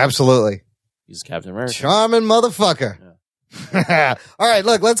 Absolutely, he's Captain America, charming motherfucker. Yeah. All right,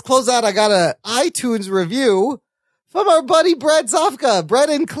 look, let's close out. I got a iTunes review from our buddy Brett Zofka. Brett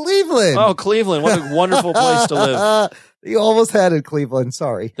in Cleveland. Oh, Cleveland. What a wonderful place to live. You almost had it, Cleveland.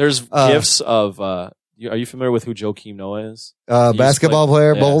 Sorry. There's gifts of, are you familiar with who Joakim Noah is? Basketball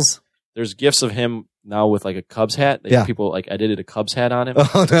player, Bulls. There's gifts of him now with like a Cubs hat. People like edited a Cubs hat on him.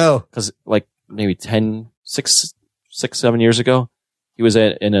 Oh, no. Because like maybe 7 years ago, he was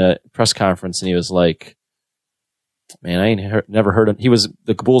in a press conference and he was like, man, I never heard of.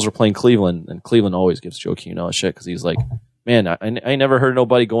 The Bulls were playing Cleveland, and Cleveland always gives Joakim Noah shit because he's like, man, I never heard of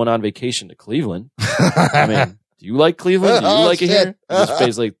nobody going on vacation to Cleveland. I mean, do you like Cleveland? Do you like it here? He just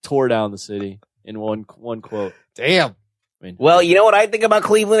basically tore down the city in one quote. Damn. I mean, well, you know what I think about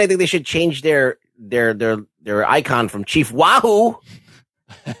Cleveland? I think they should change their icon from Chief Wahoo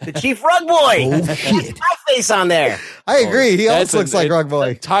to Chief Rug Boy. Oh, shit. My face on there. I agree. He almost looks like Rug Boy.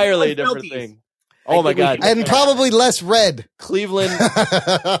 Entirely different thing. Oh my God. And probably less red. Cleveland.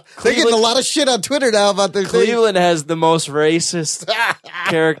 They're getting a lot of shit on Twitter now about their Cleveland has the most racist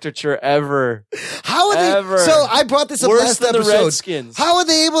caricature ever. How are they? So I brought this up worse last than episode. The Redskins. How are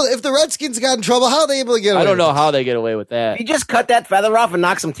they able, if the Redskins got in trouble, how are they able to get away? I don't know how they get away with that. If you just cut that feather off and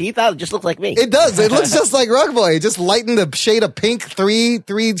knock some teeth out, it just looks like me. It does. It looks just like Rug Boy. It just lightened the shade of pink, three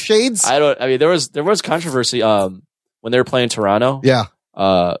shades. I mean, there was controversy when they were playing Toronto. Yeah.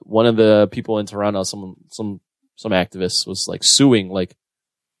 One of the people in Toronto, some activists was like suing like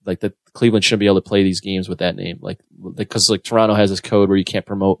that Cleveland shouldn't be able to play these games with that name, because like Toronto has this code where you can't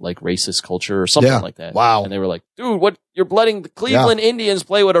promote like racist culture or something like that. Wow. And they were like, dude, what, you're letting the Cleveland Indians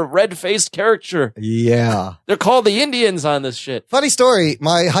play with a red-faced caricature. Yeah. They're called the Indians on this shit. Funny story.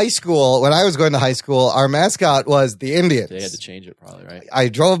 My high school, when I was going to high school, our mascot was the Indians. They had to change it probably, right? I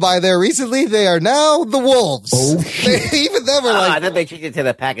drove by there recently. They are now the Wolves. Oh, shit. Even them were like, I thought they changed it to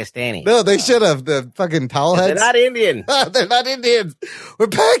the Pakistani. No, they should have. The fucking towel heads. They're not Indian. They're not Indians. We're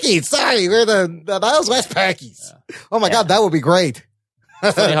Packies. Sorry. We're the Niles West Packies. Yeah. Oh my God. That would be great.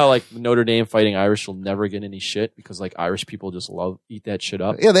 It's funny how like Notre Dame Fighting Irish will never get any shit because like Irish people just eat that shit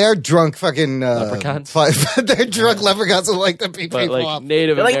up. Yeah, they are drunk fucking leprechauns. They're drunk leprechauns who like to beat people like up.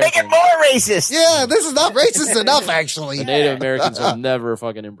 Native They're like, Americans, make it more racist. Yeah, this is not racist enough, actually. The Native Americans will never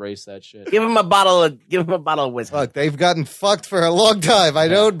fucking embrace that shit. Give them a bottle of whiskey. Look, they've gotten fucked for a long time. I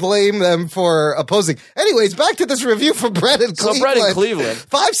don't blame them for opposing. Anyways, back to this review from Brett in Cleveland. So Brett in Cleveland.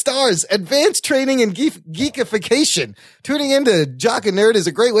 5 stars. Advanced training in geekification. Tuning into Jock and Nerd is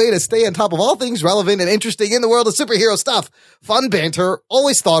a great way to stay on top of all things relevant and interesting in the world of superhero stuff. Fun banter,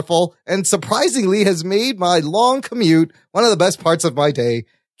 always thoughtful, and surprisingly has made my long commute one of the best parts of my day.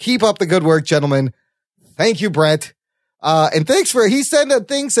 Keep up the good work, gentlemen. Thank you, Brett. And thanks he sent a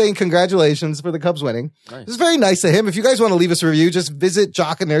thing saying congratulations for the Cubs winning. Nice. This is very nice of him. If you guys want to leave us a review, just visit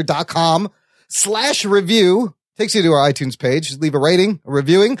jockandnerd.com/review. Takes you to our iTunes page. Just leave a rating, a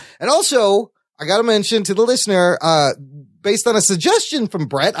reviewing. And also, I got to mention to the listener, based on a suggestion from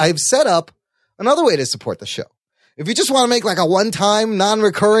Brett, I've set up another way to support the show. If you just want to make like a one-time,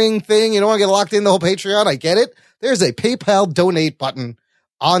 non-recurring thing, you don't want to get locked in the whole Patreon, I get it. There's a PayPal donate button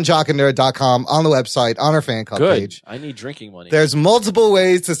on jockandnerd.com, on the website, on our fan club page. I need drinking money. There's multiple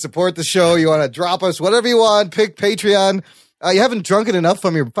ways to support the show. You want to drop us whatever you want, pick Patreon. You haven't drunken enough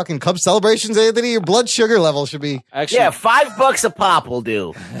from your fucking Cubs celebrations, Anthony? Your blood sugar level should be... Actually, yeah, $5 a pop will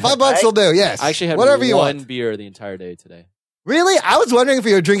do. $5 will do, yes. I actually had one beer the entire day today. Really? I was wondering if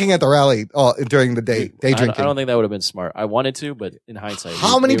you were drinking at the rally during the day drinking. I don't think that would have been smart. I wanted to, but in hindsight...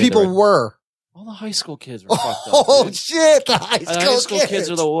 How many people were? All the high school kids were fucked up. Oh, shit. The high school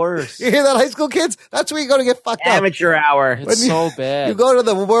kids are the worst. You hear that, high school kids? That's where you're going to get fucked up. Amateur hour. It's so bad. You go to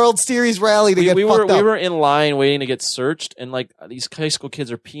the World Series rally to get fucked up. We were in line waiting to get searched, and like these high school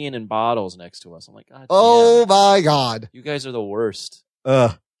kids are peeing in bottles next to us. I'm like, God oh, my God. You guys are the worst. See,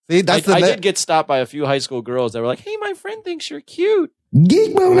 I did get stopped by a few high school girls that were like, hey, my friend thinks you're cute.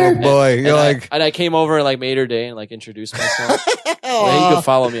 Geek boner. Oh boy. You're like, and I came over and like made her day and like introduced myself. Yeah, you can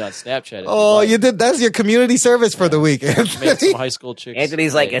follow me on Snapchat. Oh, you did. That's your community service for the week, Made some high school chicks.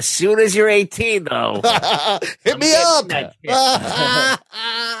 Anthony's like, as soon as you're 18, though. Hit me up. Get your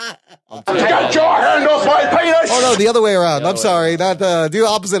hand off my penis! Oh, no, the other way around. I'm sorry. Not do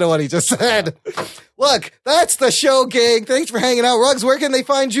opposite of what he just said. Look, that's the show, gang. Thanks for hanging out. Ruggs, where can they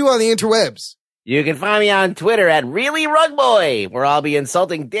find you on the interwebs? You can find me on Twitter at ReallyRugBoy, where I'll be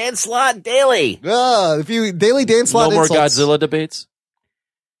insulting Dan Slott daily. If you daily Dan Slott no more insults. Godzilla debates.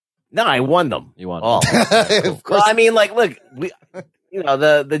 No, I won them. You won. Oh. Of course. Well, I mean, like, look,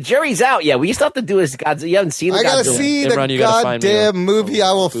 the jury's out. Yeah, we still have to do is Godzilla. You haven't seen the I gotta Godzilla. see Imran, the you gotta find me goddamn a- movie.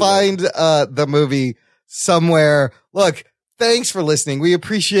 I will find the movie somewhere. Look, thanks for listening. We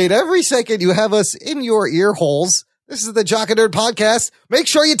appreciate every second you have us in your ear holes. This is the Jock and Nerd Podcast. Make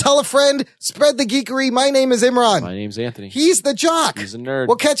sure you tell a friend. Spread the geekery. My name is Imran. My name's Anthony. He's the Jock. He's a nerd.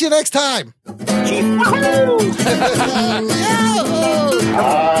 We'll catch you next time.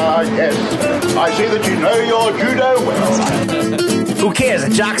 Ah, yes. I see that you know your judo well. Who cares? A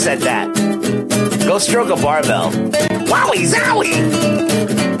jock said that. Go stroke a barbell. Wowie zowie!